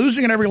 They've been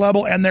losing at every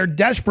level, and they're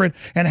desperate.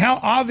 And how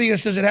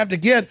obvious does it have to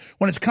get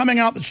when it's coming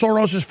out that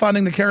Soros is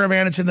funding the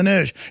caravan? It's in the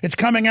news. It's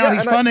coming out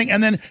he's funding,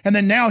 and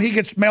then now he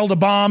gets mailed a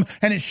bomb,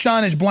 and his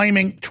son is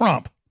blaming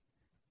Trump.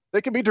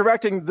 They could be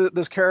directing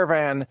this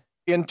caravan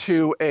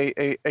into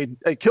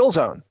a kill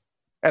zone,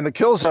 and the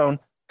kill zone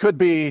could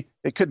be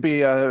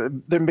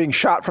them being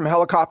shot from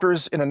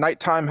helicopters in a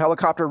nighttime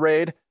helicopter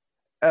raid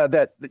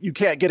that you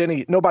can't get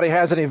nobody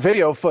has any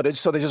video footage,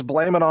 so they just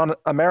blame it on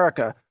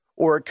America.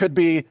 Or it could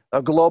be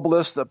a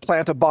globalist that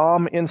plant a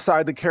bomb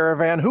inside the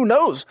caravan. Who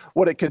knows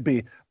what it could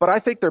be? But I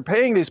think they're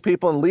paying these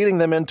people and leading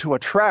them into a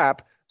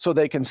trap so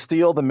they can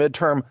steal the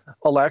midterm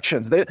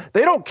elections. They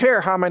don't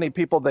care how many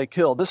people they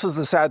kill. This is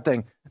the sad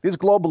thing. These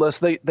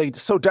globalists, they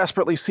so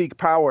desperately seek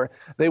power.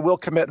 They will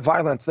commit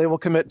violence. They will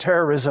commit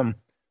terrorism.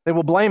 They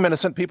will blame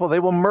innocent people. They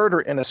will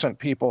murder innocent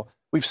people.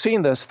 We've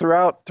seen this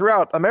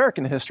throughout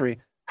American history,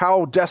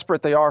 how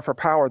desperate they are for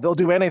power. They'll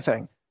do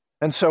anything.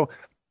 And so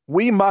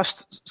we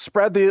must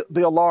spread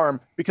the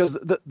alarm, because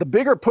the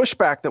bigger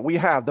pushback that we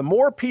have, the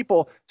more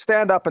people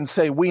stand up and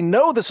say, we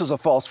know this is a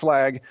false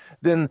flag,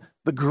 then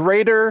the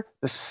greater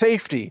the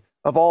safety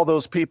of all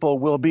those people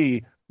will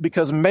be,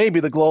 because maybe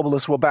the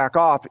globalists will back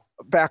off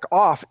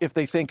if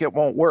they think it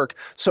won't work.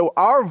 So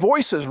our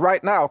voices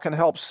right now can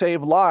help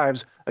save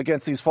lives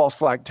against these false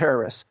flag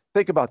terrorists.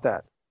 Think about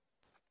that.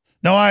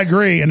 No, I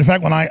agree. And in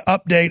fact, when I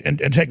update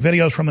and take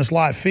videos from this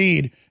live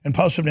feed and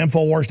post them to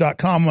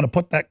Infowars.com, I'm going to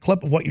put that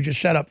clip of what you just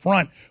said up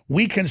front.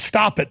 We can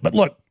stop it. But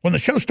look, when the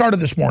show started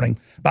this morning,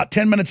 about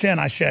 10 minutes in,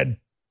 I said,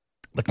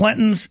 the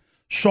Clintons,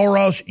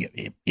 Soros,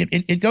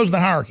 it goes in the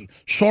hierarchy.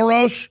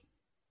 Soros,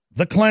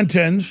 the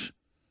Clintons,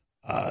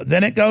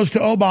 then it goes to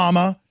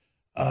Obama,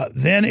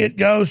 then it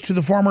goes to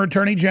the former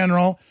Attorney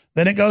General,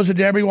 then it goes to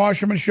Debbie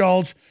Wasserman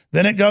Schultz,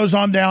 then it goes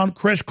on down.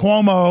 Chris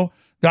Cuomo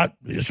got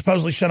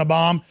supposedly sent a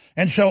bomb.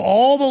 And so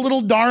all the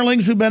little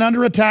darlings who've been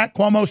under attack,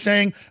 Cuomo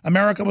saying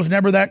America was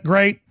never that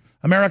great,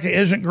 America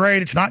isn't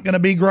great, it's not going to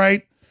be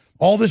great,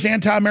 all this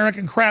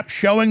anti-American crap,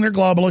 showing they're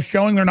globalists,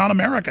 showing they're not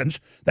Americans,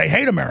 they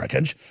hate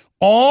Americans.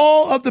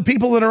 All of the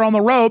people that are on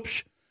the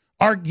ropes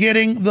are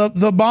getting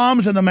the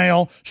bombs in the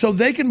mail so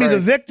they can be the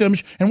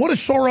victims. And what does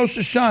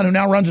Soros' son, who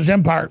now runs his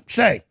empire,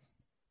 say?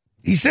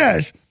 He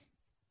says,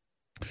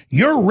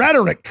 your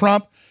rhetoric,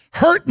 Trump,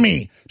 hurt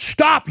me.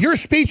 Stop. Your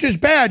speech is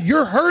bad.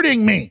 You're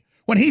hurting me.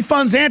 When he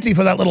funds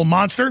Antifa, that little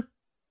monster.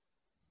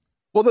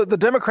 Well, the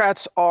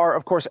Democrats are,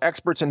 of course,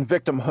 experts in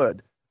victimhood.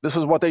 This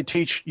is what they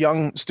teach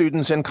young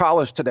students in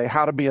college today,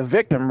 how to be a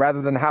victim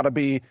rather than how to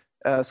be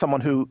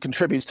someone who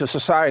contributes to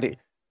society.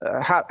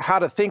 How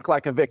to think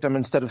like a victim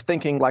instead of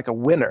thinking like a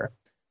winner.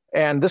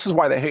 And this is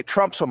why they hate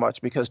Trump so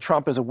much, because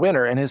Trump is a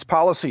winner and his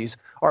policies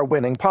are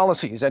winning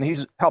policies, and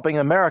he's helping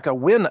America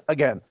win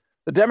again.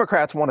 The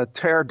Democrats want to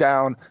tear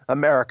down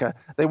America.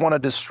 They want to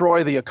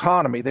destroy the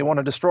economy. They want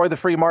to destroy the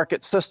free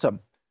market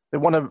system. They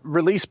want to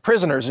release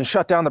prisoners and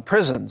shut down the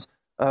prisons,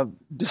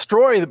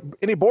 destroy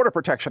any border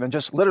protection and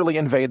just literally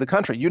invade the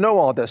country. You know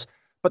all this.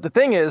 But the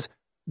thing is,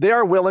 they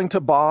are willing to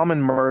bomb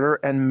and murder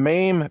and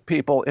maim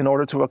people in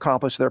order to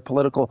accomplish their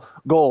political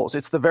goals.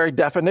 It's the very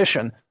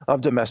definition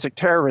of domestic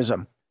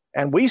terrorism.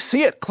 And we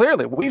see it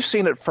clearly. We've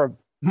seen it for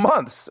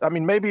months. I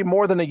mean, maybe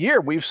more than a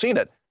year we've seen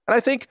it. And I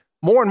think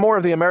more and more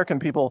of the American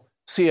people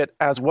see it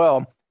as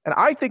well. And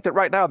I think that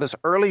right now, this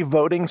early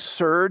voting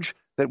surge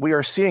that we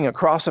are seeing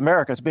across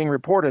America, is being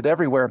reported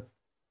everywhere,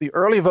 The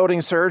early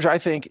voting surge, I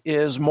think,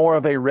 is more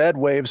of a red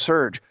wave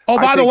surge. Oh,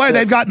 by the way,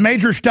 they've got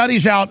major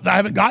studies out that I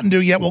haven't gotten to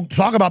yet. We'll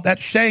talk about that,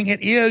 saying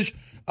it is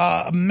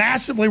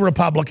massively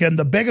Republican,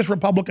 the biggest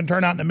Republican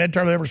turnout in the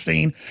midterm I've ever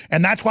seen.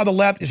 And that's why the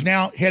left is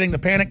now hitting the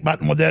panic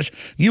button with this.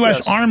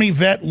 U.S. Army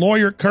vet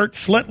lawyer Kurt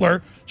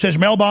Schlittler says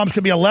mail bombs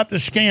could be a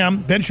leftist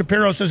scam. Ben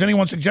Shapiro says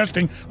anyone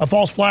suggesting a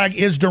false flag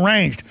is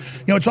deranged.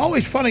 You know, it's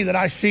always funny that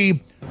I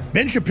see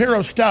Ben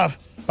Shapiro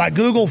stuff by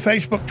Google,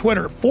 Facebook,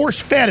 Twitter,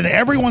 force-fed in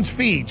everyone's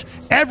feeds,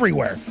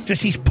 everywhere.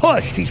 Just he's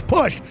pushed.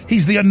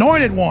 He's the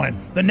anointed one,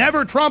 the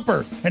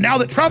never-Trumper. And now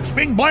that Trump's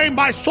being blamed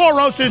by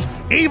Soros's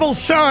evil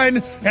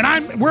son,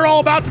 and we're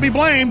all about to be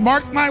blamed,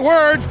 mark my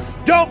words,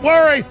 don't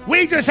worry,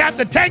 we just have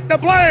to take the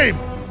blame.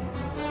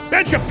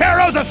 Ben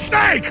Shapiro's a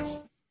snake!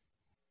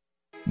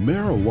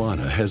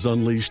 Marijuana has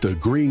unleashed a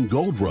green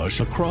gold rush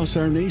across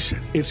our nation.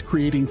 It's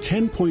creating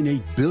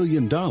 $10.8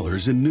 billion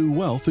in new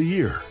wealth a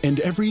year. And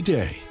every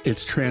day,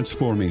 it's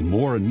transforming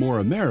more and more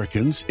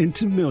Americans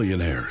into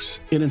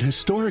millionaires. In an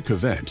historic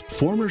event,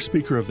 former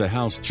Speaker of the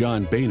House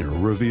John Boehner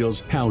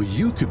reveals how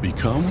you could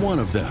become one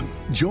of them.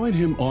 Join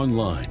him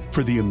online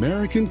for the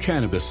American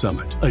Cannabis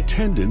Summit.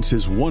 Attendance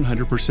is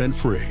 100%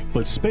 free,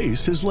 but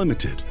space is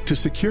limited. To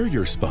secure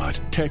your spot,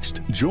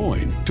 text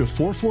JOIN to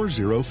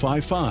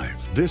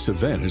 44055. This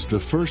event is the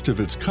first of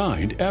its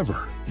kind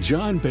ever.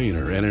 John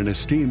Boehner and an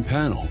esteemed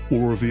panel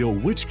will reveal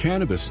which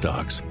cannabis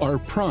stocks are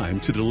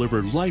primed to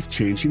deliver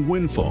life-changing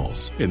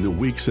windfalls in the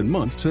weeks and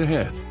months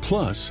ahead.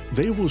 Plus,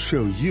 they will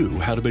show you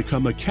how to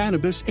become a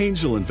cannabis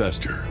angel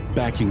investor,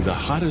 backing the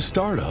hottest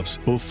startups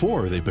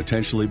before they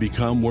potentially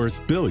become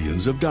worth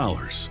billions of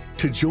dollars.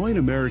 To join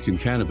American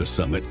Cannabis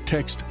Summit,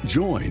 text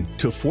JOIN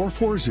to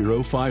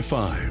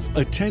 44055.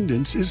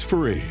 Attendance is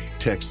free.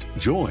 Text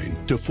JOIN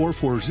to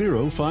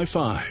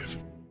 44055.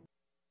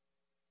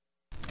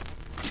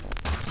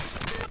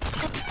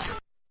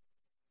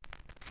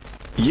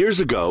 Years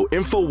ago,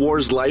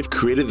 InfoWars Life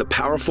created the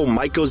powerful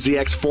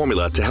MycoZX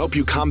formula to help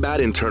you combat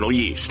internal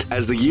yeast.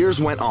 As the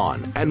years went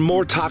on and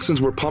more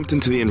toxins were pumped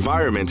into the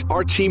environment,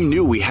 our team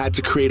knew we had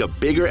to create a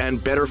bigger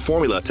and better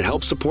formula to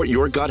help support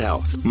your gut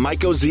health.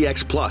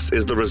 MycoZX Plus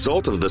is the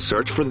result of the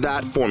search for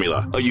that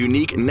formula, a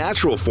unique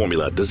natural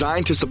formula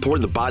designed to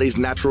support the body's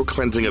natural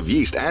cleansing of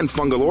yeast and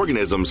fungal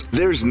organisms.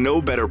 There's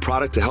no better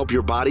product to help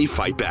your body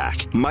fight back.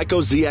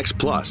 MycoZX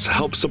Plus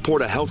helps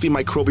support a healthy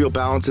microbial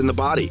balance in the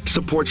body,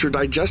 supports your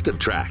digestive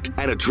tract,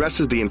 and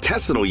addresses the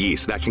intestinal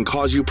yeast that can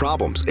cause you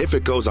problems if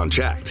it goes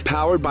unchecked.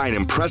 Powered by an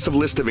impressive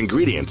list of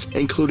ingredients,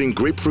 including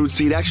grapefruit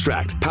seed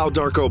extract, Palo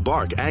d'Arco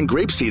bark, and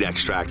grapeseed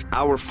extract,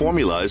 our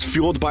formula is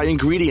fueled by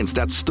ingredients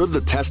that stood the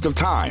test of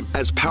time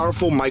as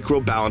powerful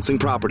microbalancing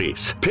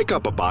properties. Pick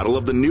up a bottle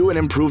of the new and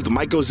improved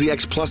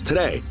MycoZX Plus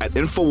today at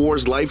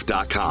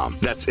InfoWarsLife.com.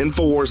 That's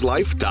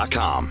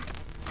InfoWarsLife.com.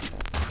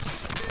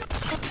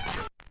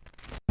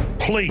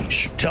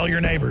 Please tell your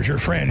neighbors, your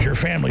friends, your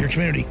family, your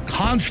community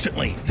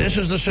constantly, this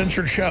is the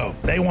censored show.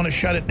 They want to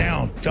shut it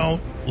down.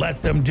 Don't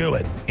let them do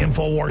it.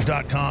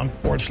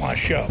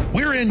 Infowars.com/show.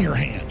 We're in your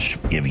hands.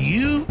 If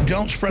you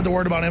don't spread the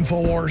word about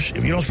Infowars,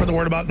 if you don't spread the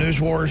word about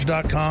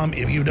newswars.com,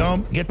 if you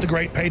don't get the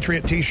great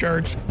Patriot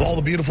t-shirts with all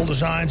the beautiful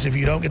designs, if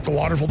you don't get the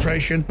water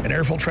filtration and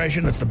air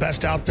filtration that's the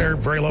best out there,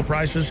 very low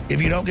prices,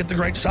 if you don't get the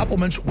great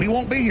supplements, we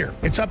won't be here.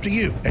 It's up to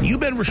you. And you've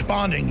been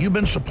responding, you've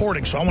been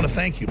supporting, so I want to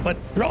thank you. But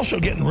you're also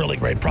getting really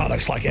great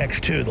products like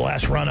X2, the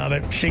last run of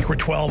it, Secret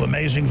 12,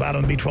 amazing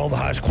vitamin B12, the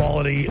highest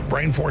quality,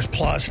 Brain Force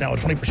Plus, now at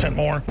 20%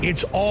 more.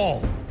 It's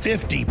all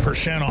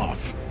 50%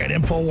 off at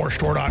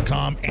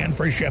InfoWarsStore.com and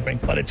free shipping.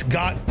 But it's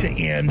got to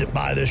end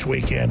by this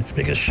weekend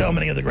because so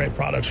many of the great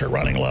products are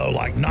running low,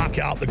 like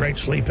Knockout, the great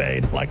sleep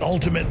aid, like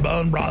Ultimate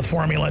Bone Broth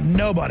Formula.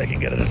 Nobody can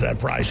get it at that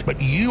price.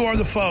 But you are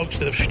the folks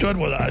that have stood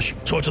with us.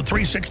 So it's a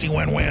 360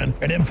 win-win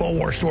at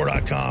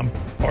InfoWarsStore.com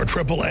or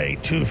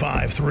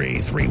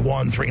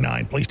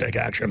 888-253-3139. Please take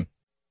action.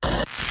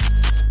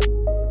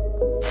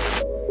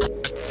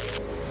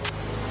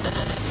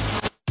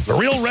 The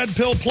Real Red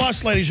Pill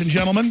Plus, ladies and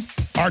gentlemen.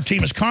 Our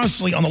team is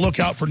constantly on the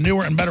lookout for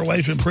newer and better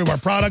ways to improve our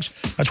products.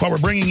 That's why we're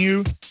bringing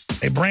you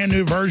a brand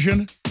new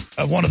version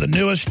of one of the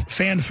newest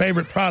fan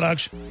favorite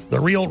products, the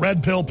Real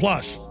Red Pill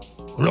Plus.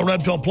 The Real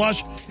Red Pill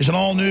Plus is an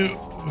all-new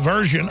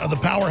version of the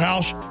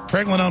powerhouse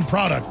Pregnenolone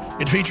product.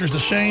 It features the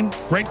same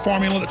great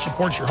formula that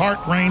supports your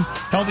heart, brain,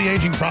 healthy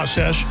aging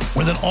process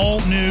with an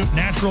all-new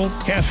natural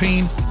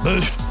caffeine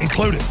boost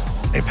included.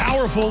 A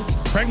powerful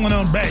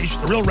Pregnenolone base,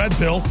 the Real Red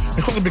Pill,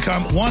 has quickly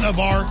become one of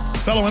our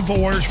fellow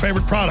InfoWarriors'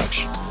 favorite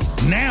products.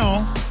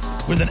 Now,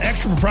 with an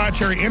extra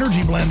proprietary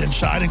energy blend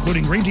inside,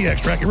 including green tea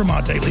extract, yerba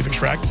mate, leaf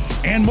extract,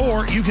 and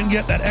more, you can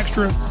get that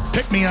extra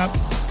pick-me-up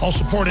while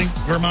supporting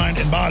your mind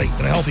and body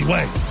in a healthy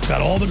way. It's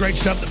got all the great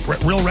stuff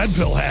that Real Red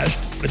Pill has,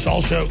 but it's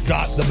also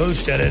got the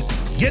boost in it.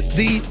 Get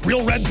the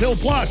Real Red Pill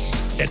Plus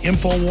at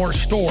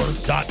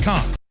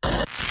InfoWarsStore.com.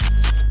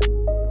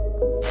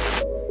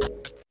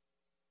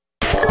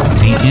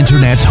 The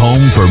Internet's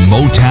home for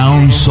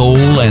Motown,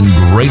 soul, and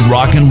great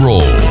rock and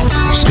roll.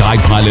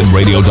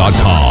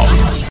 SkyPilotRadio.com.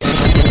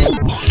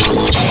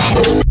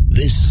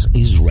 This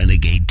is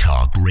Renegade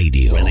Talk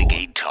Radio.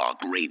 Renegade Talk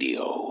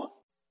Radio.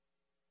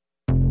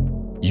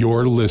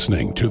 You're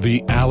listening to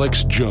The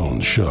Alex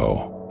Jones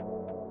Show.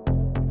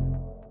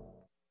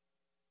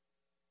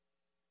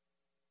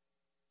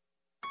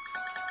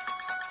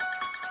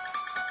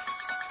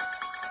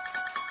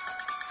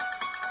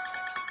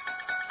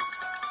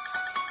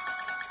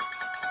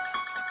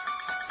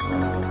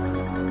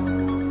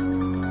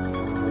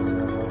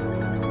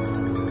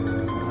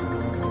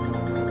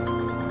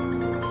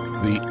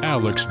 The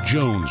Alex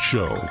Jones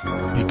Show,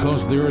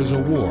 because there is a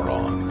war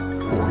on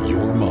for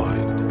your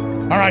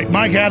mind. All right,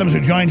 Mike Adams,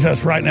 who joins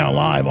us right now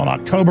live on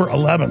October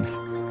 11th,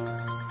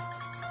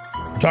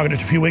 talking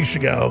just a few weeks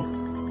ago,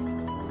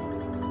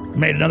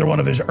 made another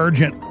one of his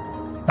urgent,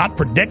 not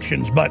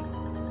predictions, but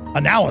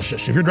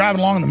analysis. If you're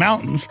driving along in the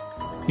mountains,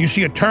 you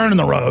see a turn in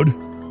the road,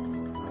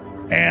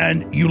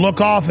 and you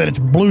look off and it's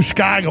blue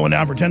sky going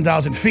down for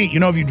 10,000 feet. You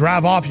know if you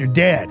drive off, you're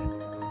dead.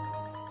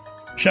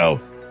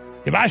 So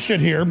if I sit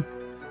here and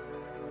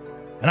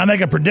I make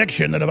a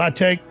prediction that if I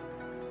take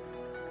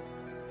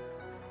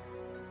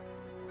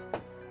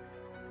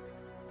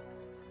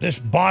this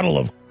bottle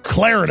of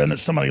Claritin that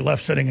somebody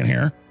left sitting in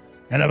here,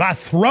 and if I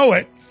throw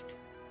it,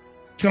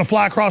 it's going to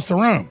fly across the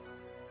room.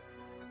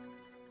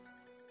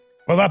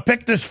 Or if I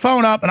pick this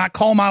phone up and I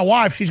call my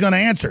wife, she's going to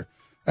answer.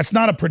 That's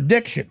not a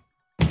prediction.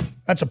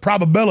 That's a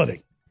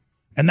probability.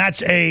 And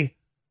that's a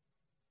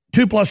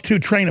 2 + 2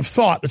 train of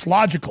thought that's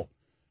logical.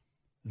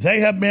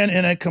 They have been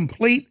in a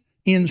complete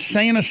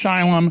insane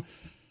asylum,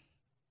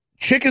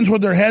 chickens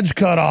with their heads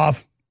cut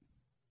off,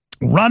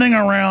 running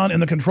around in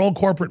the controlled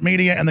corporate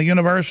media and the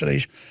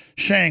universities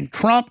saying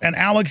Trump and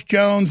Alex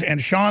Jones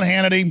and Sean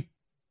Hannity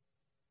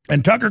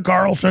and Tucker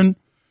Carlson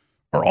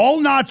are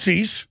all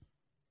Nazis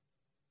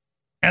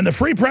and the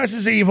free press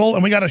is evil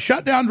and we got to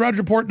shut down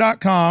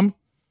DrudgeReport.com and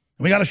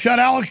we got to shut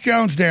Alex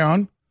Jones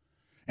down.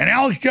 And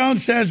Alex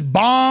Jones says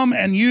bomb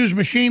and use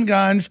machine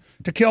guns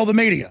to kill the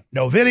media.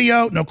 No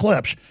video, no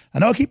clips. I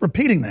know I keep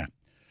repeating that.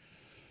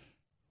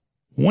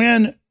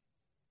 When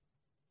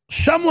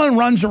someone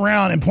runs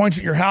around and points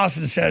at your house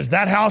and says,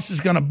 that house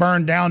is going to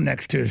burn down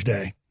next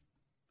Tuesday,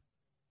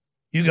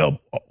 you go,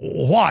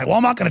 why? Well,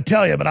 I'm not going to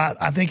tell you, but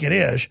I think it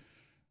is.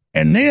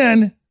 And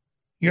then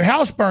your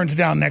house burns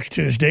down next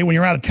Tuesday when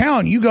you're out of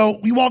town. You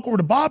walk over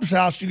to Bob's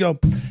house, you go,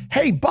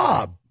 hey,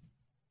 Bob,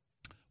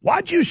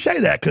 why'd you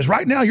say that? Because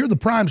right now you're the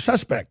prime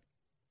suspect.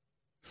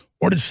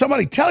 Or did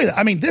somebody tell you that?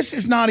 I mean, this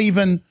is not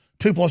even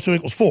 2 + 2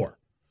 = 4.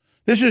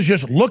 This is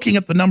just looking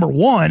at the number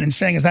one and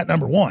saying, is that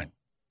number one?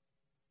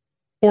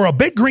 Or a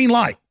big green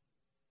light.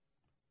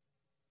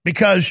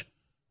 Because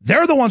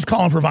they're the ones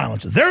calling for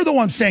violence. They're the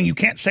ones saying you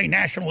can't say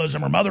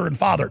nationalism or mother and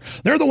father.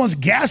 They're the ones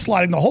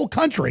gaslighting the whole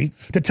country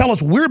to tell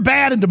us we're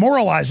bad and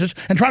demoralize us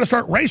and try to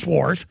start race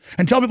wars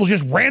and tell people to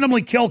just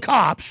randomly kill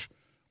cops.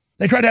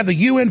 They tried to have the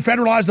UN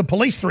federalize the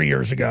police 3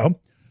 years ago.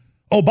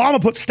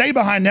 Obama put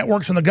stay-behind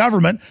networks in the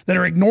government that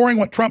are ignoring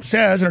what Trump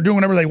says and are doing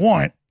whatever they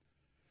want.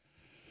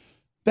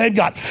 They've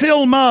got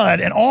Phil Mudd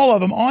and all of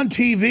them on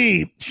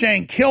TV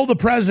saying, kill the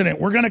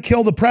president. We're going to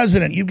kill the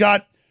president. You've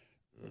got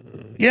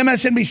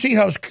MSNBC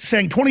hosts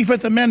saying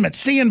 25th Amendment,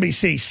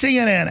 CNBC,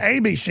 CNN,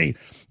 ABC,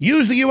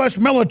 use the U.S.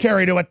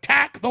 military to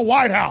attack the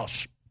White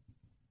House.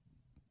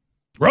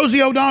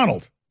 Rosie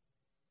O'Donnell.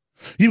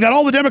 You've got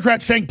all the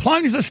Democrats saying,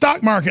 plunge the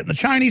stock market, and the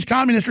Chinese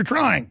communists are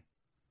trying.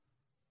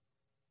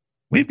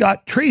 We've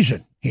got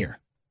treason here.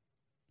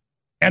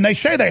 And they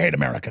say they hate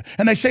America.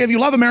 And they say if you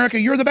love America,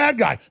 you're the bad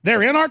guy.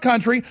 They're in our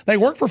country. They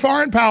work for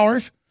foreign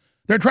powers.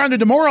 They're trying to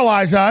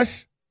demoralize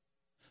us.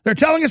 They're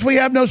telling us we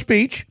have no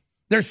speech.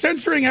 They're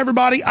censoring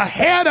everybody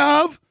ahead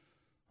of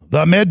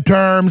the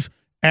midterms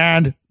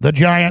and the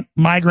giant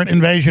migrant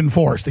invasion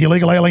force, the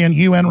illegal alien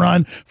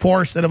UN-run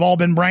force that have all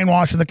been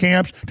brainwashed in the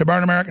camps to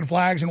burn American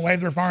flags and wave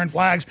their foreign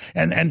flags,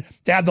 and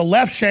to have the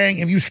left saying,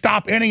 if you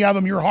stop any of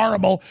them, you're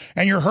horrible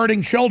and you're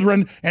hurting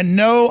children, and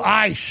no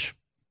ICE,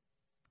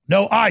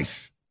 no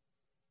ICE,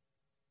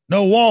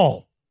 no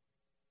wall,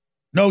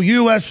 no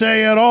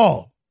USA at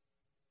all,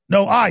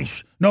 no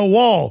ICE, no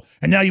wall.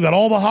 And now you've got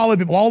all the Hollywood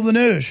people, all the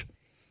news,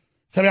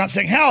 coming out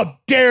saying, how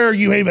dare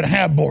you even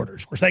have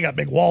borders? Of course, they got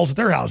big walls at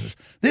their houses.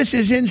 This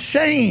is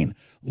insane.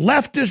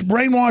 Leftist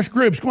brainwashed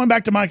groups. Going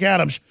back to Mike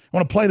Adams, I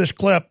want to play this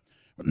clip.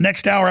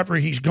 Next hour after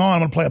he's gone, I'm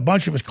going to play a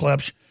bunch of his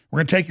clips. We're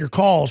going to take your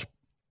calls.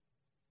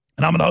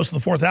 And I'm going to host in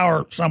the fourth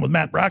hour, some with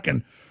Matt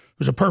Bracken,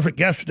 who's a perfect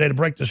guest today to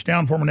break this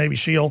down. Former Navy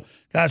SEAL.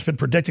 Guy's been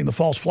predicting the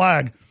false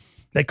flag.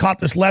 They caught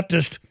this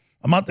leftist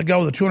a month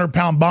ago with a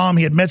 200-pound bomb.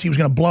 He admits he was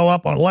going to blow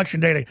up on election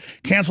day to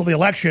cancel the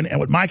election.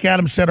 And what Mike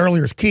Adams said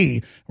earlier is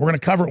key. We're going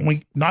to cover it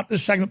when not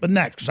this segment, but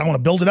next, because I want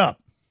to build it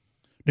up.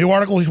 New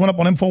article he's went up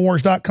on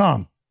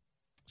Infowars.com.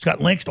 It's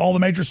got links to all the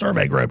major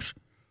survey groups.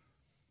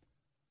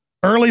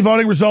 Early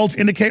voting results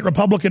indicate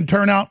Republican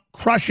turnout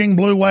crushing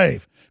blue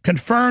wave.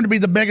 Confirmed to be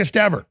the biggest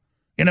ever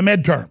in a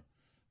midterm.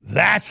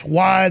 That's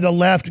why the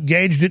left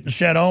gauged it and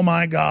said, oh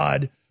my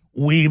God,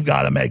 we've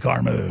got to make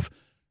our move.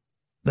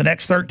 The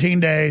next 13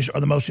 days are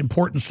the most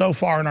important so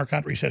far in our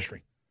country's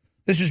history.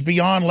 This is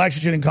beyond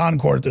Lexington and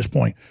Concord at this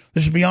point.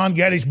 This is beyond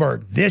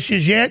Gettysburg. This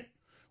is it.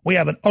 We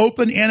have an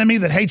open enemy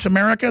that hates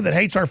America, that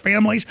hates our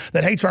families,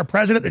 that hates our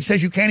president, that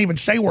says you can't even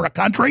say we're a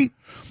country,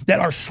 that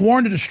are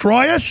sworn to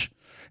destroy us,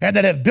 and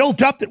that have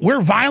built up that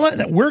we're violent,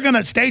 that we're going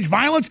to stage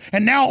violence,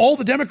 and now all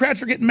the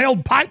Democrats are getting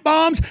mailed pipe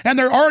bombs, and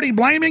they're already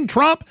blaming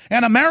Trump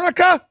and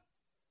America.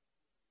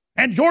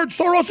 And George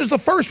Soros is the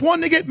first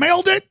one to get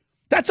mailed it.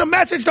 That's a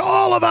message to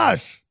all of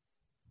us.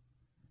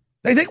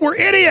 They think we're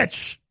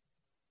idiots.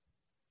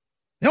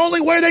 The only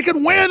way they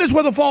can win is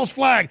with a false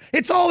flag.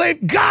 It's all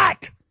they've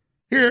got.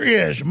 Here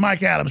is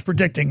Mike Adams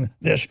predicting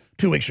this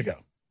 2 weeks ago.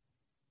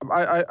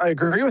 I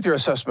agree with your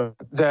assessment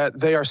that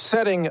they are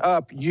setting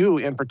up you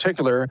in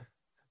particular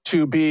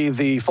to be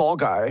the fall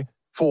guy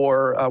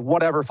for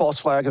whatever false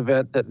flag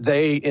event that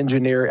they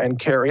engineer and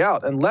carry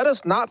out. And let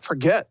us not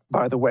forget,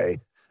 by the way,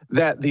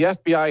 that the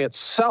FBI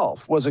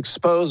itself was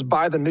exposed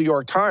by the New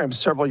York Times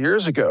several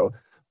years ago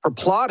for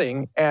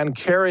plotting and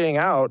carrying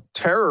out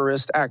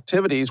terrorist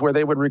activities where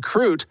they would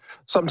recruit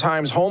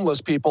sometimes homeless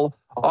people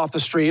off the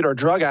street or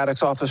drug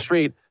addicts off the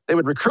street. They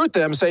would recruit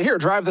them, say, here,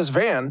 drive this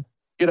van,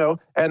 and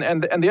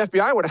the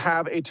FBI would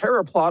have a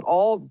terror plot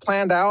all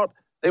planned out.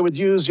 They would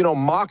use,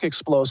 mock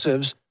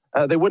explosives.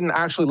 They wouldn't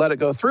actually let it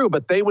go through,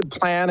 but they would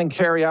plan and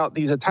carry out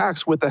these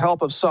attacks with the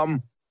help of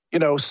some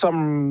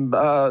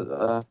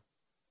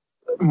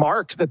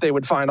mark that they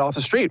would find off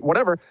the street,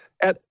 whatever.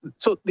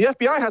 So the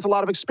FBI has a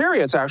lot of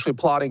experience actually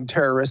plotting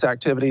terrorist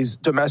activities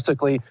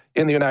domestically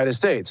in the United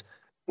States.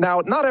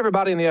 Now, not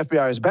everybody in the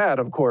FBI is bad,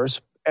 of course,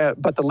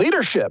 but the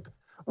leadership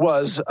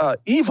was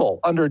evil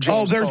under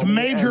James Comey. There's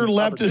major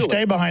leftist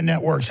stay-behind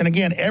networks. And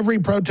again, every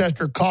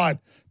protester caught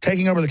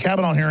taking over the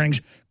Kavanaugh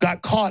hearings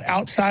got caught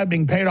outside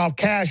being paid off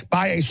cash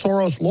by a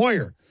Soros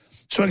lawyer.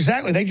 So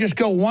exactly, they just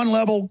go one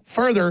level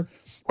further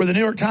where the New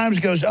York Times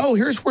goes, oh,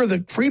 here's where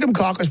the Freedom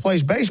Caucus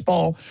plays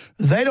baseball.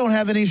 They don't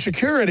have any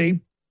security.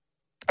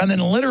 And then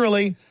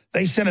literally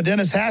they sent a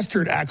Dennis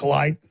Hastert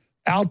acolyte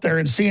out there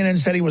and CNN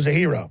said he was a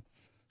hero.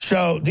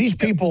 So these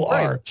people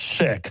are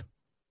sick.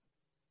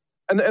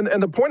 And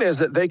the point is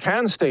that they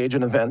can stage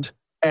an event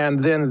and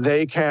then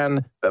they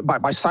can,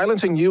 by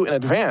silencing you in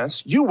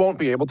advance, you won't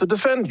be able to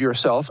defend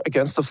yourself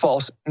against the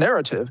false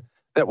narrative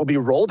that will be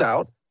rolled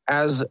out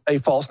as a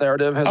false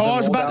narrative has been rolled out. I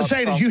was about to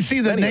say, did you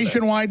see the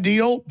nationwide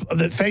deal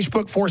that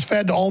Facebook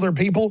force-fed to all their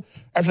people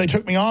after they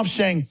took me off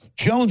saying,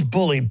 Jones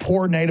bullied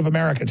poor Native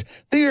Americans?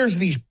 There's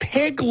these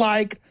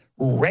pig-like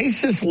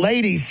racist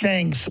ladies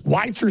saying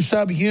whites are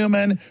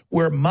subhuman,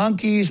 we're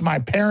monkeys, my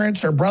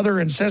parents are brother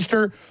and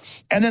sister,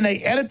 and then they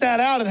edit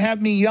that out and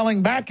have me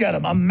yelling back at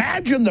them.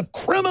 Imagine the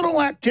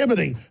criminal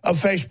activity of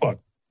Facebook.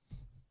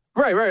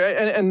 Right.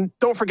 And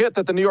don't forget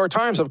that the New York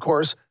Times, of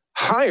course,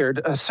 hired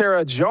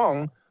Sarah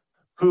Jeong,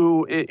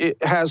 who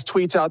has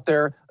tweets out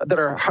there that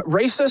are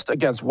racist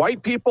against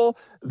white people.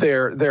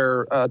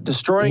 They're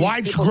destroying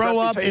whites grow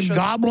up in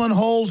goblin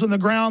holes in the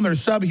ground. They're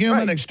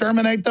subhuman.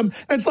 Exterminate them.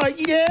 It's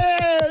like,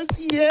 yes.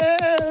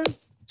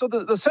 So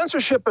the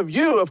censorship of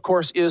you, of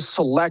course, is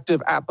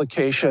selective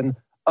application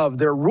of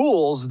their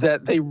rules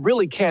that they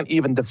really can't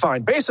even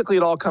define. Basically,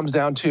 it all comes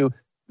down to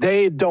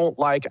they don't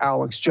like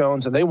Alex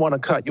Jones and they want to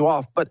cut you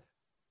off. But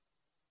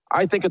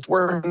I think it's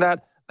worse than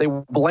that. They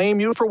blame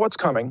you for what's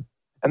coming.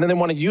 And then they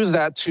want to use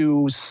that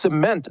to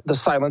cement the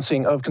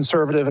silencing of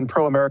conservative and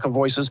pro-America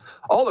voices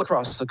all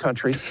across the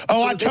country.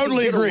 Oh, I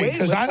totally agree,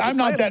 because I'm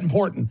not that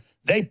important.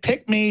 They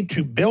picked me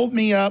to build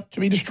me up to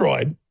be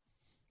destroyed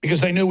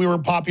because they knew we were a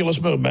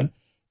populist movement.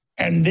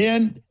 And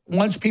then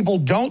once people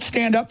don't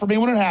stand up for me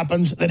when it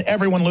happens, then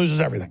everyone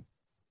loses everything.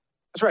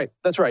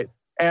 That's right.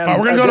 And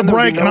we're going to go to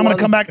break, and I'm going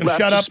to come back and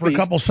shut up for a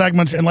couple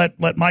segments and let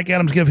Mike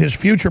Adams give his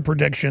future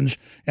predictions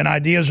and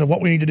ideas of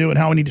what we need to do and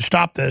how we need to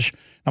stop this.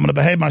 I'm going to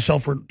behave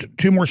myself for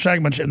two more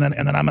segments, and then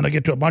I'm going to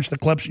get to a bunch of the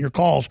clips and your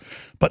calls.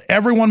 But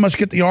everyone must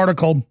get the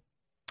article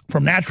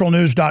from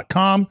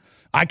naturalnews.com.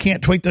 I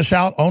can't tweet this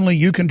out. Only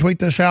you can tweet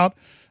this out.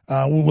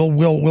 We'll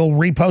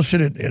repost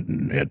it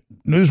at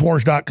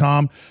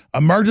newswars.com.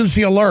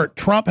 Emergency alert.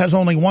 Trump has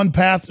only one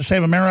path to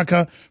save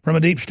America from a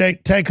deep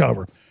state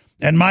takeover.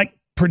 And Mike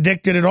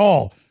predicted it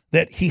all,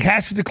 that he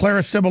has to declare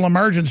a civil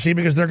emergency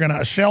because they're going to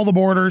assail the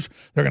borders,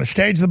 they're going to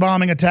stage the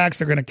bombing attacks,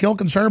 they're going to kill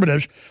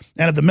conservatives,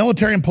 and if the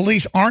military and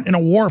police aren't in a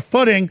war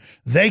footing,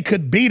 they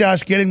could beat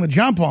us getting the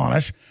jump on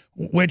us,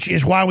 which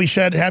is why we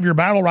said have your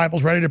battle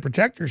rifles ready to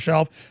protect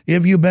yourself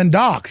if you've been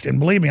doxxed. And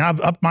believe me, I've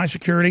upped my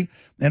security,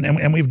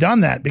 and we've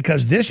done that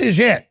because this is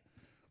it.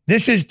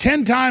 This is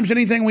 10 times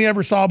anything we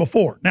ever saw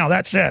before. Now,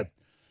 that said,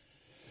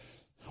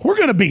 we're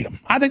going to beat them.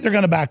 I think they're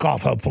going to back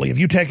off, hopefully. If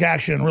you take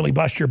action and really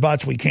bust your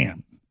butts, we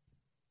can.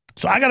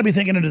 So I got to be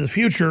thinking into the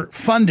future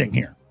funding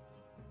here.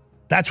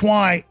 That's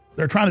why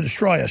they're trying to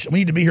destroy us. We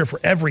need to be here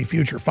for every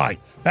future fight.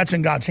 That's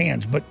in God's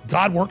hands. But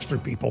God works through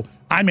people.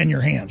 I'm in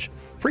your hands.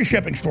 Free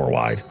shipping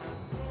store-wide.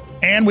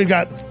 And we've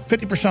got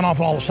 50%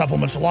 off on all the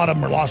supplements. A lot of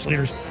them are loss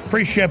leaders.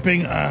 Free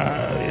shipping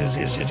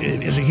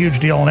is a huge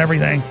deal on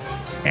everything.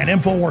 And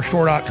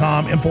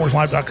InfoWarsStore.com,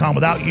 InfoWarsLife.com.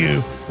 Without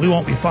you, we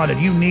won't be funded.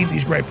 You need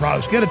these great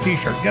products. Get a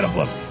T-shirt. Get a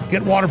book.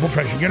 Get water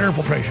filtration. Get air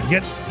filtration.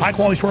 Get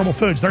high-quality storable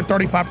foods. They're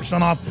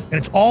 35% off, and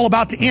it's all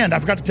about to end. I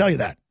forgot to tell you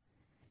that.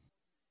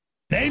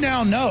 They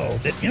now know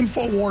that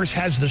InfoWars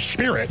has the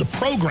spirit, the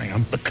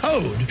program, the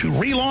code to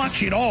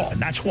relaunch it all. And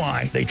that's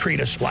why they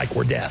treat us like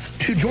we're death.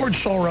 To George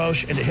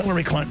Soros and to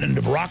Hillary Clinton and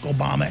to Barack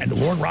Obama and to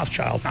Lord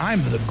Rothschild,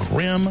 I'm the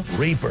Grim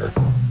Reaper.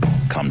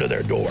 Come to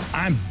their door.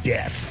 I'm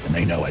death, and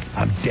they know it.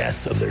 I'm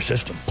death of their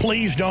system.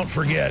 Please don't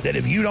forget that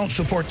if you don't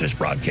support this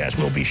broadcast,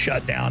 we'll be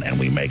shut down, and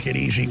we make it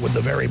easy with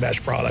the very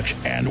best products.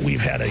 And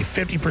we've had a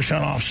 50%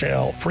 off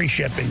sale, free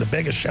shipping, the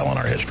biggest sale in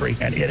our history,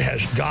 and it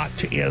has got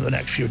to end in the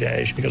next few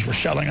days because we're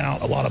selling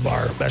out a lot of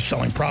our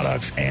best-selling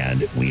products,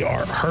 and we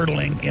are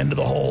hurtling into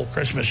the whole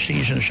Christmas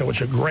season, so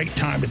it's a great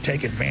time to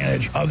take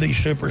advantage of these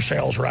super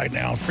sales right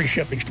now. Free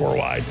shipping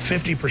store-wide,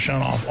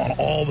 50% off on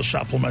all the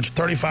supplements,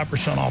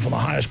 35% off on the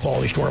highest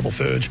quality storable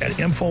foods at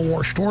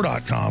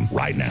InfoWarsStore.com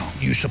right now.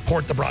 You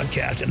support the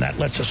broadcast, and that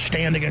lets us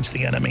stand against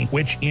the enemy,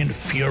 which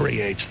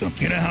infuriates them.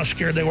 You know how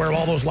scared they were of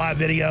all those live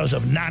videos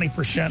of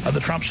 90% of the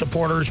Trump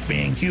supporters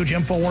being huge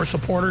InfoWars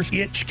supporters?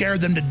 It scared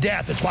them to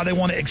death. That's why they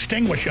want to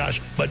extinguish us,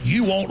 but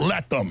you won't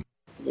let them.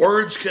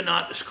 Words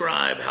cannot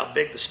describe how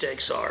big the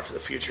stakes are for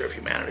the future of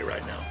humanity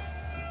right now.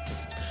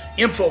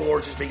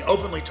 InfoWars is being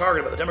openly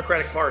targeted by the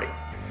Democratic Party,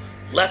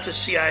 leftist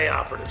CIA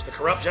operatives, the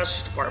corrupt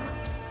Justice Department,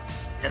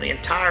 and the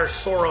entire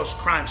Soros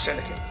crime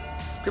syndicate.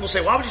 People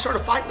say, why would you start a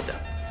fight with them?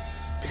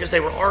 Because they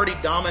were already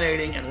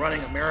dominating and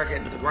running America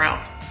into the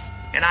ground.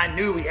 And I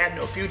knew we had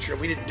no future if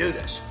we didn't do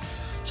this.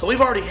 So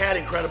we've already had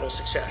incredible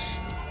success.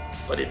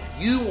 But if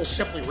you will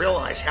simply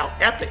realize how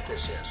epic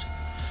this is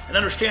and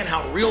understand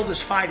how real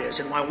this fight is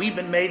and why we've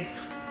been made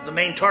the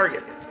main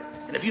target,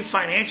 and if you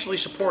financially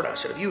support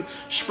us, and if you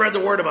spread the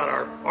word about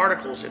our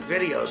articles and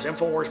videos at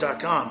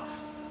Infowars.com,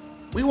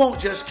 we won't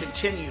just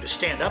continue to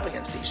stand up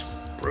against these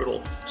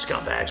brutal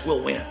scumbags.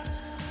 We'll win.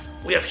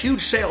 We have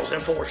huge sales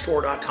at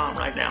InfoWarsStore.com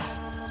right now.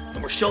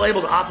 And we're still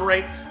able to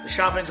operate the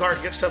shopping cart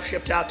and get stuff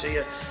shipped out to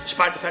you,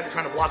 despite the fact they're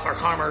trying to block our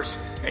commerce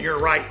and your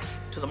right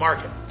to the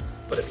market.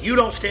 But if you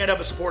don't stand up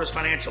and support us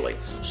financially,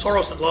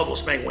 Soros and the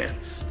globalists may win.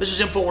 This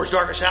is InfoWars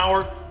Darkest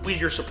Hour. We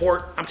need your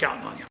support. I'm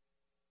counting on you.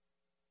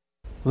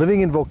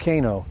 Living in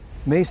Volcano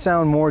may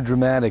sound more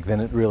dramatic than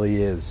it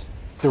really is.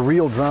 The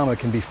real drama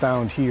can be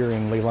found here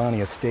in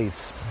Leilani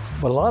Estates.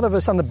 But a lot of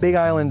us on the Big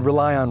Island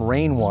rely on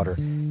rainwater,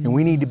 and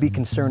we need to be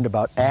concerned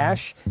about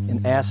ash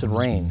and acid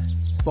rain.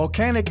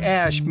 Volcanic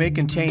ash may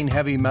contain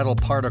heavy metal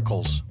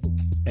particles,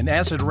 and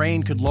acid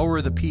rain could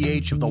lower the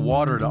pH of the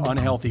water to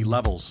unhealthy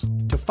levels.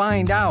 To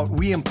find out,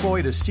 we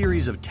employed a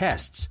series of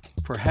tests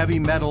for heavy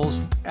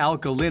metals,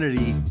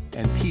 alkalinity,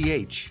 and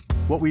pH.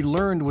 What we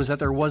learned was that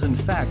there was in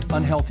fact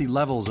unhealthy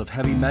levels of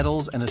heavy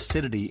metals and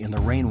acidity in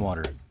the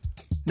rainwater.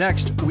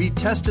 Next, we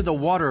tested the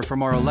water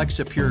from our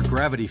Alexa Pure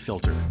gravity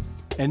filter.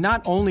 And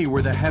not only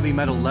were the heavy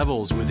metal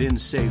levels within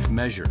safe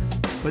measure,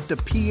 but the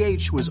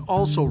pH was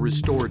also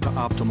restored to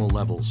optimal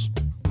levels.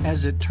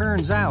 As it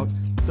turns out,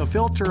 the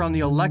filter on the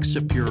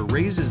Alexa Pure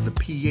raises the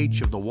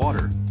pH of the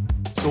water.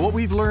 So what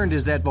we've learned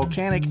is that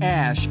volcanic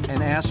ash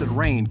and acid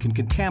rain can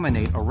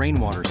contaminate a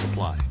rainwater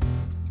supply.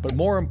 But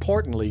more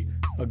importantly,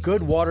 a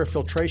good water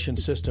filtration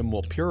system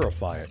will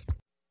purify it.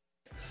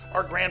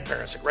 Our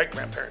grandparents and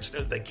great-grandparents knew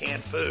that they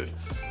canned food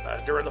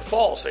during the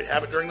fall, so they'd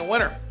have it during the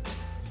winter.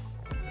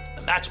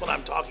 And that's what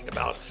I'm talking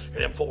about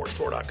at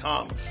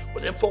InfoWarsStore.com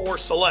with InfoWars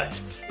Select.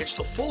 It's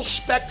the full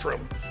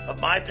spectrum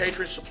of My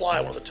Patriot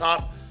Supply, one of the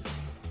top,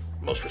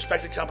 most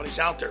respected companies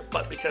out there.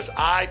 But because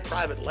I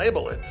private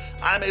label it,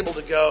 I'm able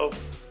to go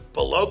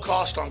below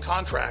cost on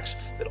contracts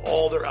that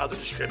all their other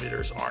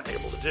distributors aren't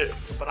able to do.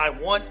 But I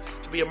want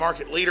to be a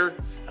market leader,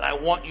 and I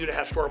want you to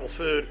have storable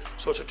food,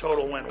 so it's a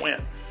total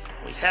win-win.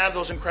 We have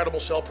those incredible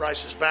sale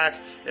prices back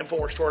at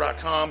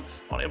InfoWarsStore.com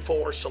on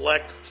InfoWars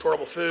Select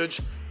storable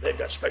foods. They've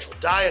got special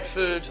diet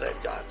foods.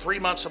 They've got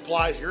 3-month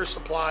supplies, year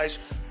supplies,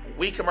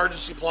 week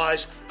emergency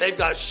supplies. They've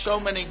got so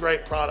many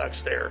great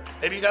products there.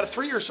 Maybe you got a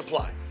 3-year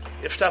supply.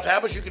 If stuff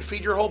happens, you can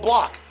feed your whole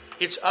block.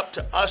 It's up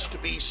to us to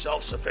be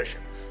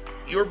self-sufficient.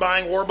 You're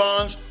buying war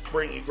bonds,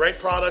 bringing you great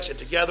products, and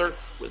together,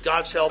 with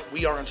God's help,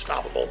 we are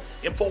unstoppable.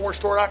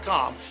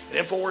 InfoWarsStore.com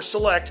and InfoWars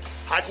Select,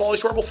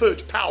 high-quality storable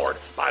foods powered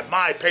by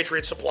My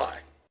Patriot Supply.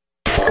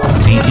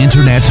 The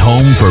Internet's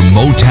home for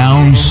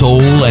Motown,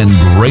 soul, and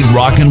great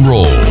rock and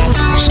roll.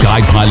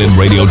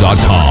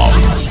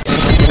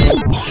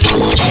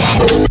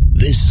 SkyPilotRadio.com.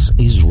 This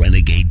is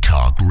Renegade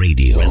Talk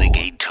Radio.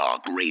 Renegade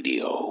Talk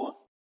Radio.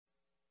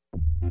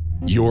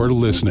 You're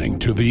listening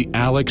to The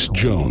Alex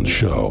Jones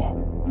Show.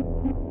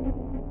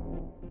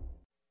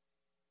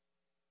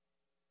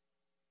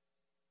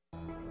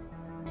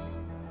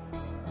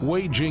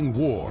 Waging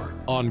war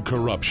on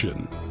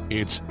corruption.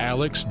 It's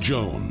Alex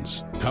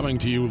Jones, coming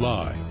to you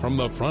live from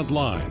the front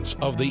lines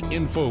of the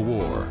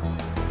InfoWar.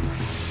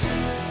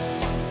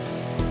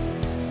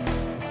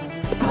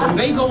 When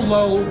they go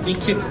low, we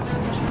kick them.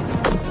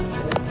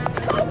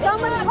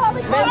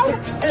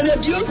 And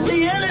if you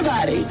see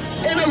anybody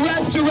in a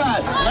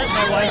restaurant,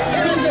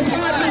 in a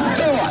department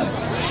store,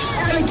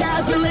 at a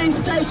gasoline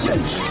station,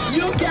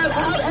 you get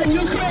out and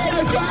you create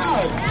a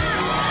crowd.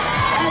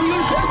 And you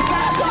push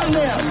back on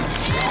them.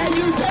 And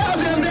you tell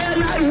them they're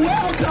not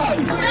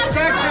welcome.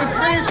 Texas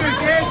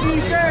Rangers,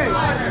 Yankee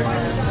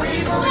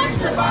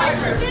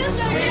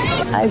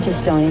I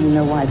just don't even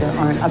know why there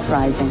aren't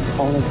uprisings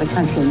all over the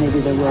country. Maybe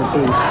there will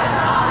be.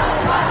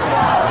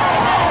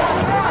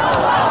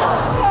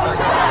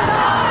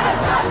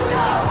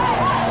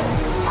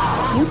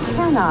 You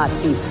cannot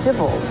be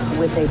civil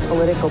with a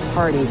political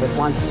party that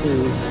wants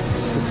to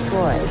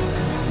destroy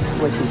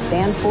what you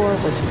stand for,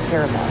 what you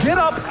care about. Get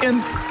up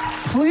and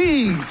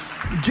please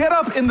get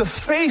up in the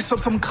face of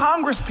some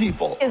Congress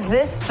people. Is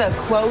this the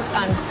quote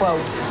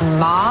unquote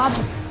mob?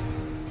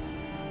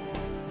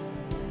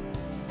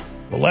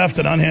 The left,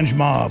 an unhinged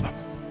mob.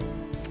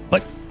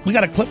 But we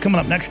got a clip coming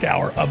up next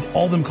hour of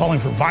all them calling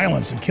for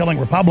violence and killing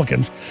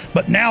Republicans.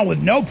 But now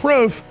with no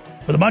proof,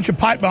 with a bunch of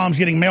pipe bombs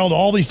getting mailed to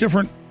all these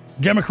different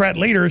Democrat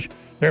leaders,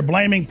 they're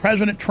blaming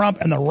President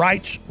Trump and the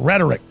right's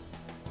rhetoric.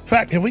 In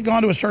fact, have we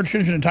gone to a search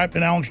engine and typed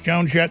in Alex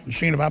Jones yet and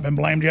seen if I've been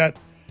blamed yet?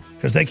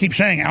 Because they keep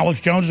saying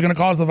Alex Jones is going to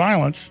cause the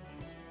violence.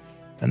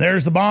 And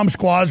there's the bomb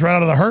squads right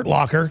out of the Hurt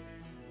Locker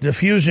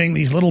diffusing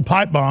these little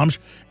pipe bombs.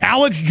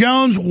 Alex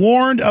Jones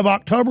warned of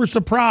October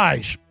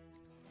surprise.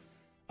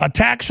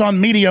 Attacks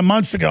on media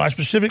months ago. I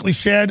specifically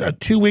said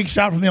 2 weeks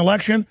out from the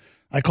election,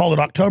 I called it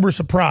October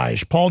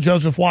surprise. Paul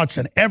Joseph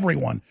Watson,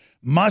 everyone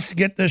must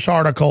get this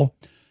article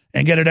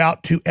and get it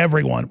out to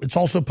everyone. It's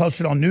also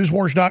posted on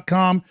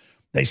newswars.com.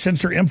 They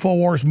censor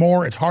InfoWars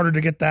more. It's harder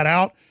to get that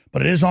out,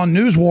 but it is on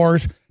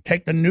NewsWars.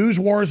 Take the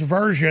NewsWars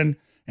version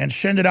and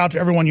send it out to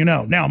everyone you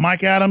know. Now,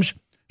 Mike Adams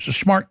is a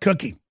smart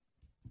cookie.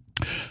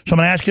 So I'm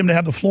going to ask him to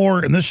have the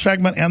floor in this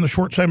segment and the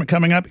short segment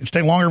coming up. He can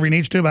stay longer if he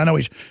needs to, but I know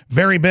he's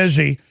very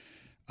busy.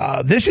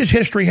 This is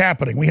history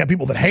happening. We have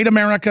people that hate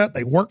America.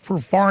 They work for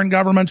foreign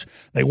governments.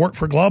 They work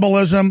for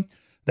globalism.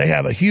 They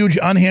have a huge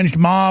unhinged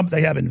mob.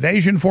 They have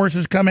invasion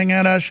forces coming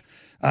at us.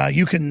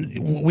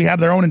 We have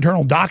their own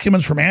internal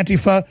documents from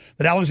Antifa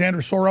that Alexander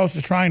Soros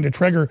is trying to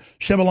trigger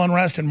civil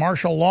unrest and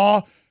martial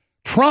law.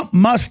 Trump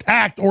must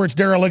act or it's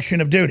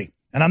dereliction of duty.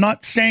 And I'm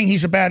not saying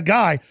he's a bad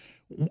guy.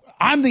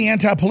 I'm the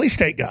anti-police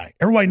state guy.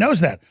 Everybody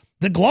knows that.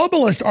 The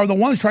globalists are the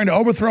ones trying to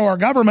overthrow our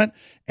government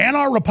and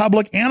our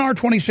republic and our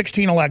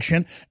 2016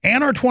 election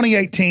and our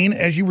 2018,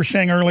 as you were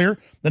saying earlier.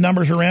 The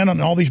numbers are in on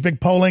all these big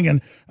polling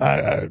and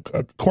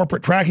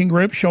corporate tracking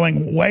groups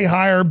showing way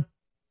higher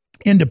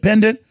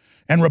independent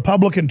and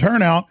Republican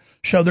turnout.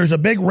 So there's a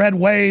big red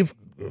wave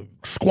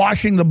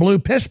squashing the blue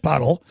piss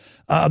puddle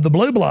of the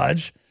blue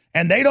bloods.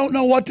 And they don't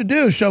know what to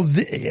do. So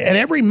at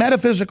every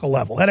metaphysical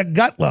level, at a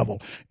gut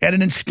level, at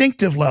an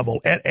instinctive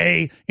level, at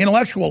a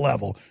intellectual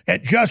level,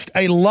 at just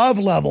a love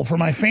level for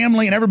my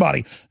family and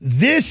everybody,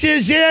 this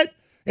is it.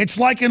 It's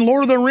like in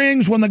Lord of the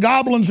Rings when the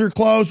goblins are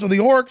close or the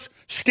orcs,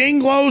 Sting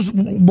glows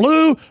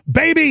blue.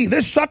 Baby,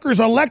 this sucker's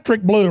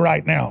electric blue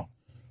right now.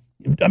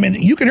 I mean,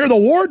 you can hear the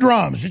war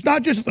drums. It's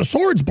not just that the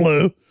sword's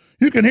blue.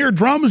 You can hear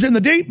drums in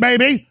the deep,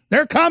 baby.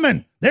 They're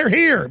coming. They're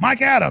here.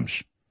 Mike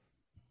Adams.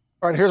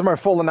 All right, here's my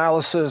full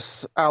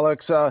analysis,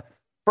 Alex.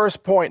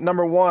 First point,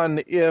 number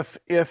one, if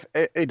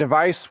a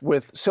device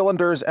with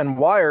cylinders and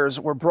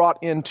wires were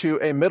brought into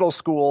a middle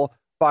school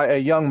by a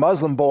young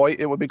Muslim boy,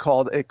 it would be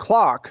called a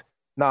clock,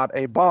 not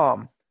a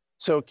bomb.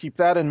 So keep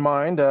that in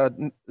mind.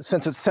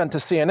 Since it's sent to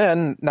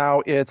CNN,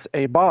 now it's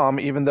a bomb,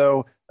 even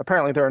though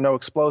apparently there are no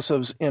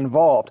explosives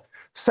involved.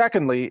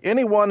 Secondly,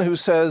 anyone who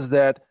says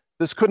that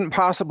this couldn't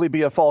possibly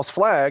be a false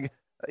flag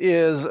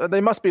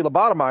they must be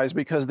lobotomized,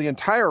 because the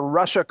entire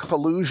Russia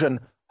collusion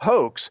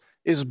hoax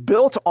is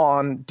built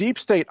on deep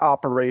state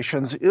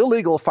operations,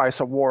 illegal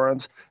FISA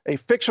warrants, a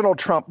fictional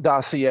Trump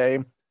dossier,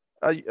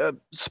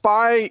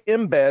 spy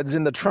embeds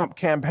in the Trump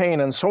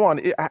campaign, and so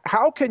on.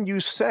 How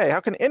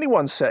can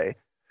anyone say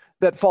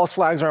that false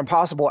flags are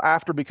impossible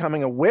after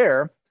becoming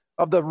aware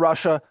of the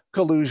Russia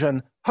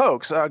collusion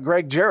hoax?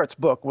 Greg Jarrett's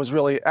book was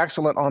really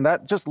excellent on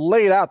that, just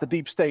laid out the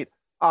deep state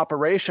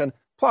operation.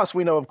 Plus,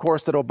 we know, of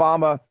course, that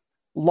Obama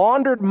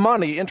laundered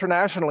money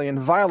internationally in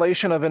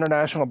violation of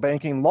international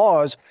banking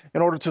laws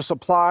in order to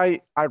supply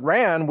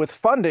Iran with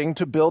funding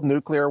to build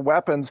nuclear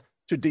weapons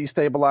to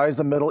destabilize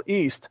the Middle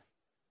East.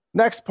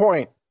 Next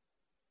point.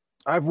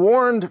 I've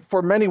warned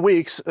for many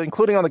weeks,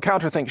 including on the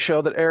Counterthink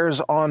show that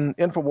airs on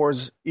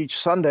InfoWars each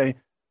Sunday,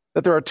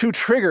 that there are two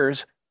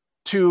triggers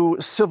to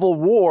civil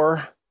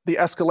war, the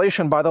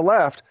escalation by the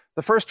left.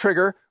 The first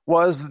trigger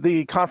was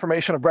the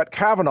confirmation of Brett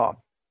Kavanaugh,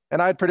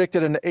 and I had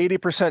predicted an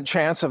 80%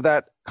 chance of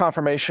that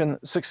confirmation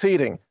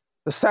succeeding.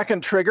 The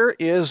second trigger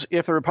is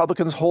if the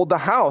Republicans hold the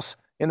House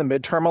in the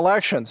midterm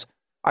elections.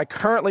 I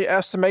currently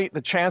estimate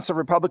the chance of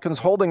Republicans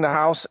holding the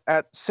House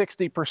at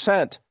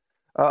 60%,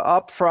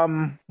 up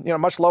from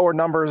much lower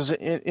numbers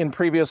in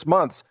previous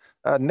months.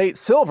 Nate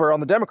Silver on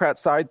the Democrat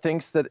side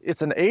thinks that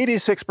it's an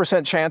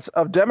 86% chance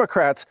of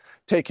Democrats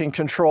taking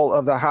control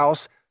of the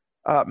House.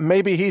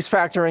 Maybe he's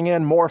factoring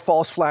in more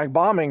false flag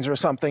bombings or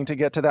something to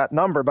get to that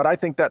number, but I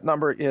think that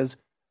number is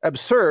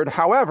absurd.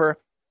 However,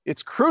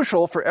 it's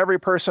crucial for every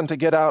person to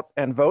get out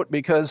and vote,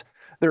 because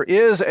there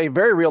is a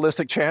very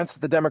realistic chance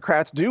that the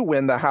Democrats do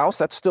win the House.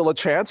 That's still a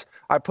chance.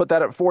 I put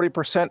that at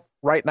 40%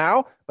 right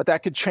now, but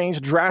that could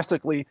change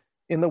drastically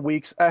in the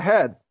weeks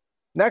ahead.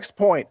 Next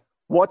point,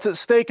 what's at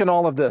stake in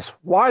all of this?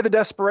 Why the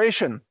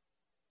desperation?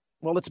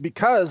 Well, it's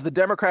because the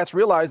Democrats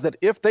realize that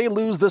if they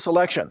lose this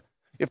election,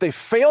 if they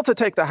fail to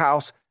take the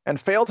House and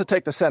fail to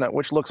take the Senate,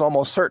 which looks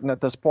almost certain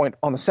at this point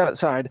on the Senate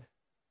side,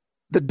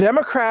 the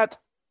Democrat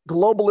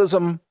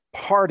globalism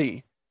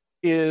party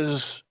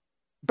is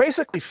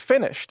basically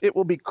finished. It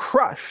will be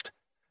crushed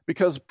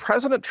because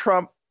President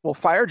Trump will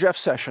fire Jeff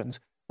Sessions.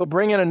 He'll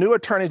bring in a new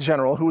attorney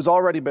general who has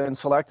already been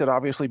selected,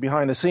 obviously,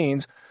 behind the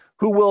scenes,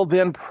 who will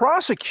then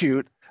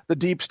prosecute the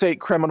deep state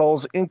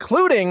criminals,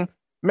 including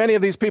many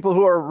of these people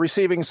who are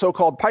receiving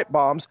so-called pipe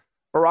bombs,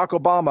 Barack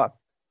Obama,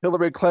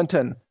 Hillary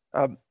Clinton,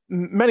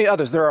 many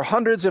others. There are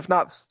hundreds, if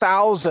not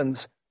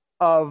thousands,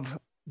 of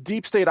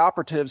deep state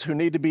operatives who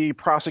need to be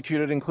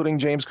prosecuted, including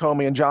James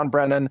Comey and John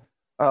Brennan,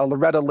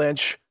 Loretta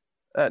Lynch,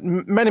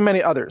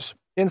 many others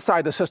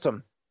inside the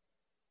system.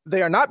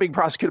 They are not being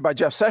prosecuted by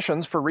Jeff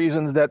Sessions for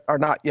reasons that are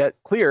not yet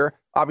clear.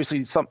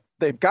 Obviously,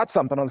 they've got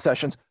something on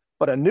Sessions,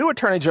 but a new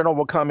attorney general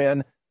will come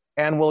in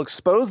and will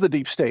expose the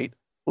deep state,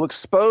 will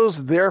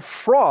expose their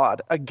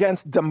fraud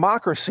against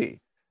democracy.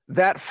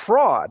 That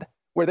fraud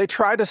where they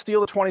tried to steal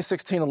the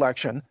 2016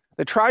 election,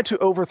 they tried to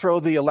overthrow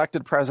the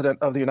elected president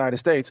of the United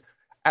States.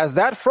 As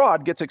that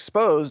fraud gets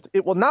exposed,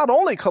 it will not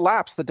only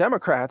collapse the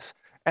Democrats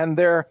and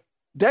their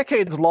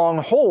decades-long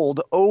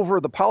hold over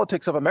the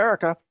politics of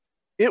America,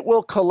 it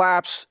will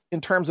collapse in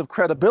terms of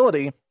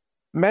credibility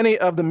many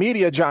of the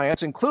media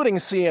giants, including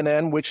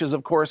CNN, which is,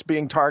 of course,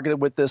 being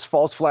targeted with this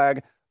false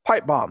flag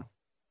pipe bomb.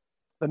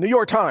 The New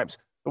York Times,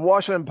 the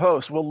Washington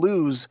Post will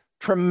lose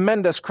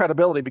tremendous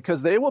credibility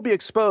because they will be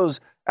exposed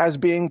as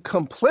being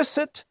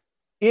complicit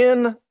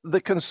in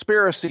the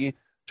conspiracy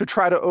to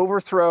try to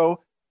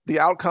overthrow the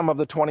outcome of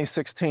the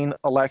 2016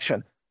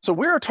 election. So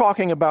we're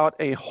talking about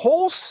a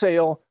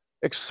wholesale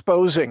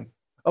exposing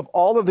of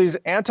all of these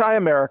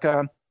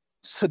anti-America,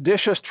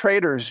 seditious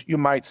traitors, you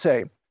might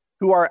say,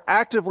 who are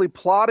actively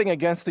plotting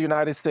against the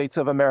United States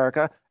of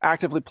America,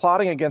 actively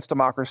plotting against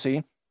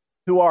democracy,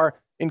 who are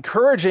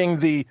encouraging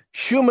the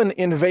human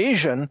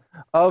invasion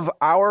of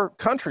our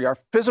country, our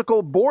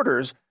physical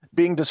borders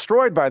being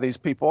destroyed by these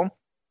people.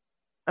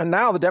 And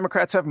now the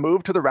Democrats have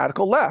moved to the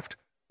radical left,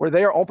 where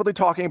they are openly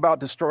talking about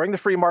destroying the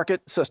free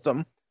market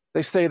system.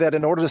 They say that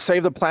in order to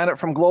save the planet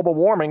from global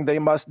warming, they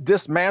must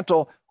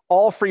dismantle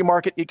all free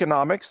market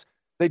economics.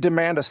 They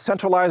demand a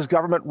centralized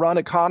government-run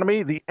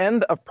economy, the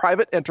end of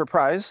private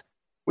enterprise,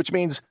 which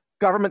means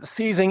government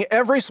seizing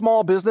every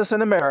small business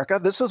in America.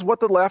 This is what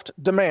the left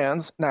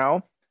demands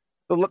now.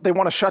 They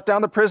want to shut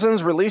down the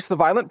prisons, release the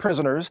violent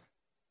prisoners,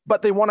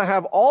 but they want to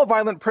have all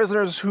violent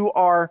prisoners who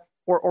are,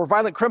 or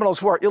violent criminals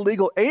who are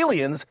illegal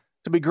aliens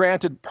to be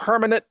granted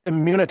permanent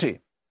immunity.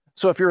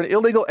 So if you're an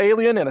illegal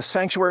alien in a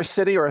sanctuary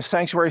city or a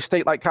sanctuary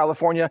state like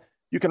California,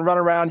 you can run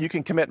around, you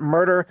can commit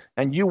murder,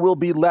 and you will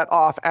be let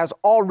off, as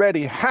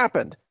already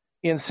happened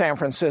in San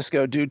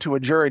Francisco due to a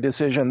jury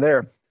decision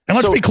there. And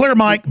let's be clear,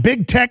 Mike,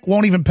 big tech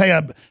won't even pay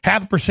a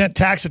 0.5%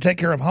 tax to take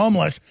care of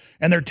homeless,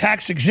 and they're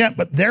tax exempt,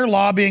 but they're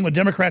lobbying with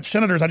Democrat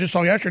senators, I just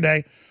saw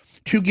yesterday,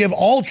 to give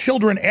all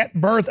children at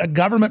birth a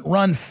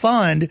government-run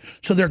fund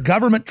so they're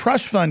government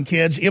trust fund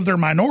kids, if they're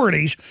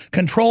minorities,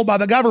 controlled by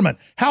the government.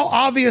 How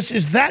obvious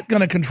is that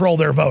going to control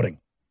their voting?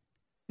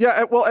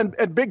 Yeah, well,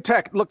 and big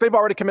tech, look, they've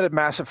already committed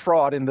massive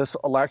fraud in this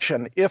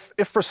election. If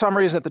for some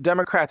reason the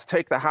Democrats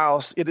take the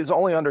House, it is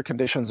only under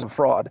conditions of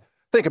fraud.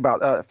 Think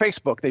about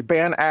Facebook. They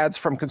ban ads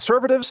from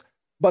conservatives,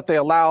 but they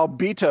allow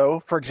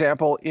Beto, for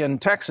example, in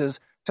Texas,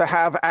 to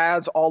have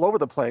ads all over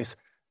the place.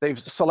 They've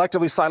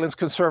selectively silenced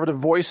conservative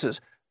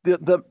voices.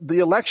 The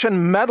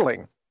election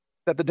meddling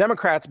that the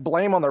Democrats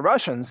blame on the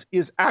Russians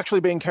is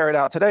actually being carried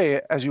out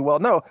today, as you well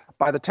know,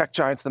 by the tech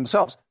giants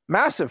themselves.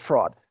 Massive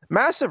fraud,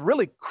 massive,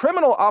 really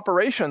criminal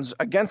operations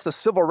against the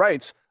civil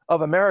rights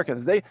of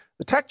Americans. The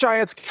tech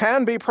giants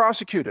can be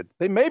prosecuted.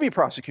 They may be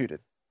prosecuted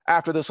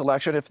after this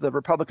election if the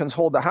Republicans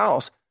hold the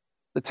House.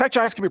 The tech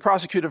giants can be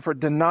prosecuted for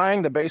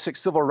denying the basic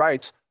civil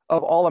rights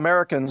of all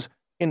Americans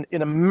in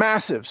a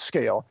massive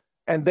scale.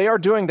 And they are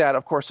doing that,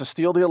 of course, to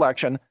steal the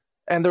election.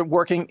 And they're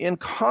working in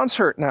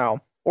concert now,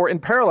 or in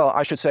parallel,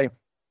 I should say,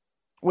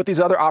 with these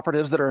other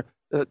operatives that are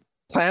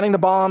planning the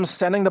bombs,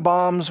 sending the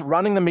bombs,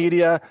 running the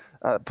media,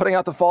 putting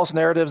out the false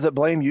narratives that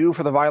blame you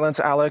for the violence,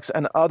 Alex,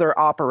 and other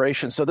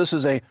operations. So this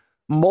is a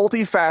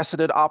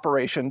multifaceted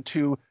operation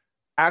to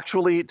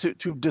actually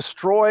to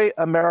destroy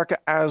America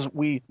as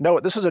we know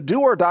it. This is a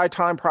do or die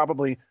time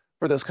probably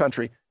for this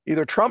country.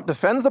 Either Trump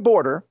defends the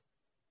border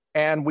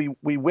and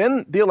we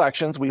win the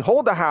elections, we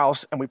hold the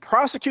House, and we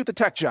prosecute the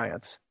tech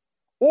giants,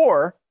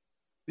 or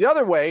the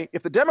other way,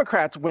 if the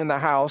Democrats win the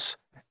House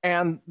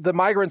and the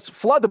migrants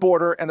flood the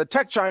border and the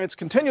tech giants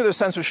continue their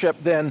censorship,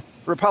 then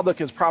the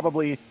Republic is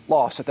probably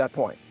lost at that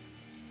point.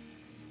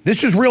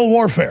 This is real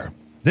warfare.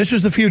 This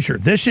is the future.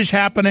 This is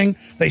happening.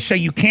 They say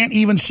you can't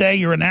even say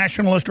you're a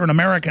nationalist or an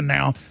American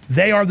now.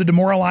 They are the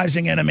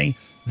demoralizing enemy.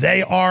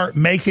 They are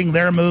making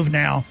their move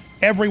now.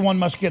 Everyone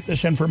must get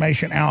this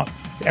information out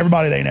to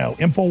everybody they know.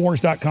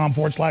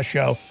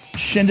 Infowars.com/show.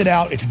 Send it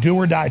out. It's do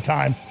or die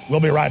time. We'll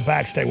be right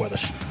back. Stay with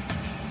us.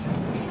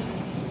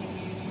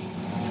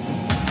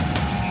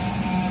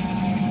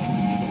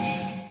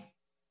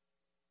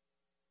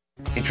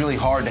 really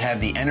hard to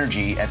have the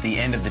energy at the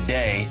end of the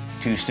day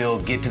to still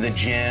get to the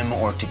gym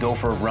or to go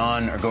for a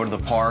run or go to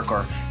the park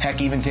or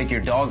heck, even take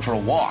your dog for a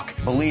walk.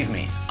 Believe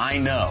me, I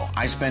know.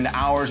 I spend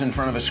hours in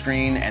front of a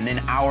screen and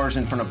then hours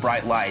in front of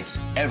bright lights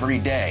every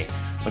day.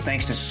 But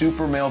thanks to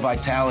Super Male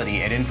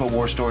Vitality at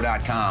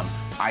InfoWarsStore.com,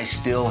 I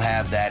still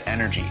have that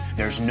energy.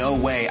 There's no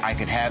way I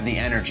could have the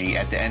energy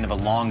at the end of a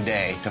long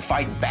day to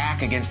fight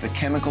back against the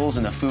chemicals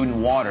in the food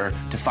and water,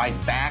 to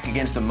fight back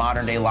against the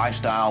modern day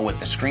lifestyle with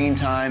the screen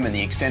time and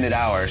the extended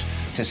hours,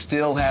 to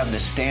still have the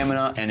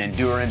stamina and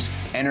endurance,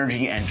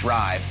 energy and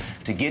drive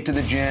to get to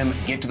the gym,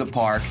 get to the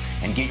park,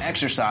 and get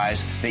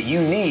exercise that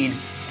you need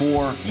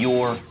for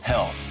your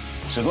health.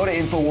 So go to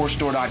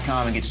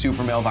InfoWarsStore.com and get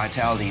Super Male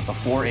Vitality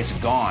before it's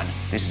gone.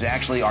 This is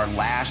actually our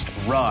last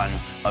run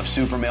of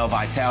Super Male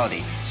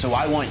Vitality. So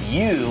I want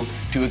you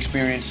to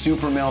experience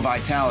Super Male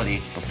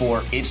Vitality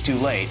before it's too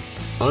late.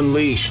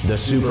 Unleash the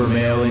super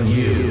male in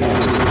you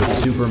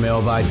with Super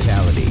Male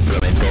Vitality from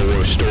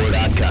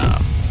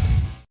InfoWarsStore.com.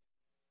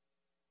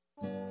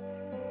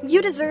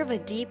 You deserve a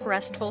deep,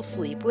 restful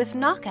sleep with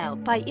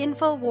Knockout by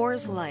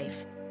InfoWars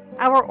Life.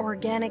 Our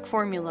organic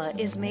formula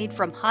is made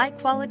from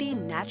high-quality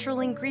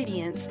natural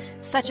ingredients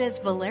such as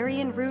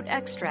valerian root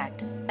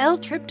extract,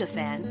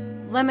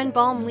 L-tryptophan, lemon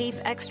balm leaf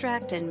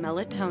extract, and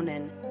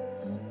melatonin.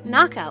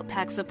 Knockout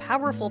packs a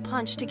powerful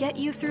punch to get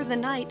you through the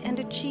night and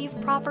achieve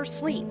proper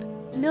sleep.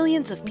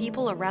 Millions of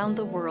people around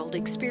the world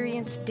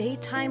experience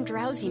daytime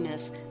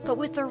drowsiness, but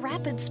with the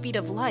rapid speed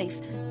of life,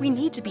 we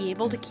need to be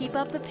able to keep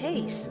up the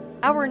pace.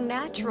 Our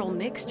natural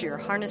mixture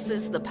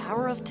harnesses the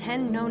power of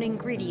 10 known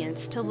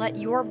ingredients to let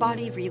your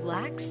body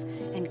relax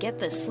and get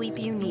the sleep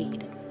you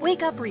need.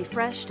 Wake up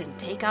refreshed and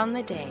take on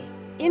the day.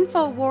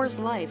 InfoWars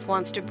Life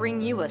wants to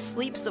bring you a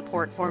sleep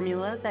support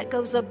formula that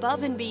goes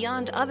above and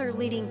beyond other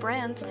leading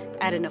brands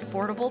at an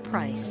affordable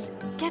price.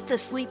 Get the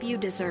sleep you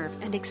deserve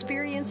and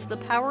experience the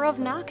power of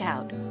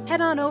Knockout.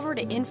 Head on over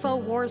to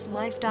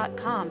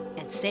InfoWarsLife.com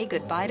and say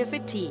goodbye to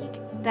fatigue.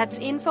 That's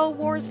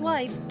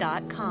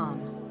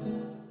InfoWarsLife.com.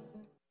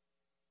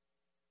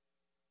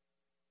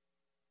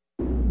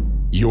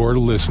 You're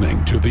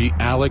listening to The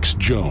Alex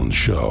Jones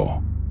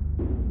Show.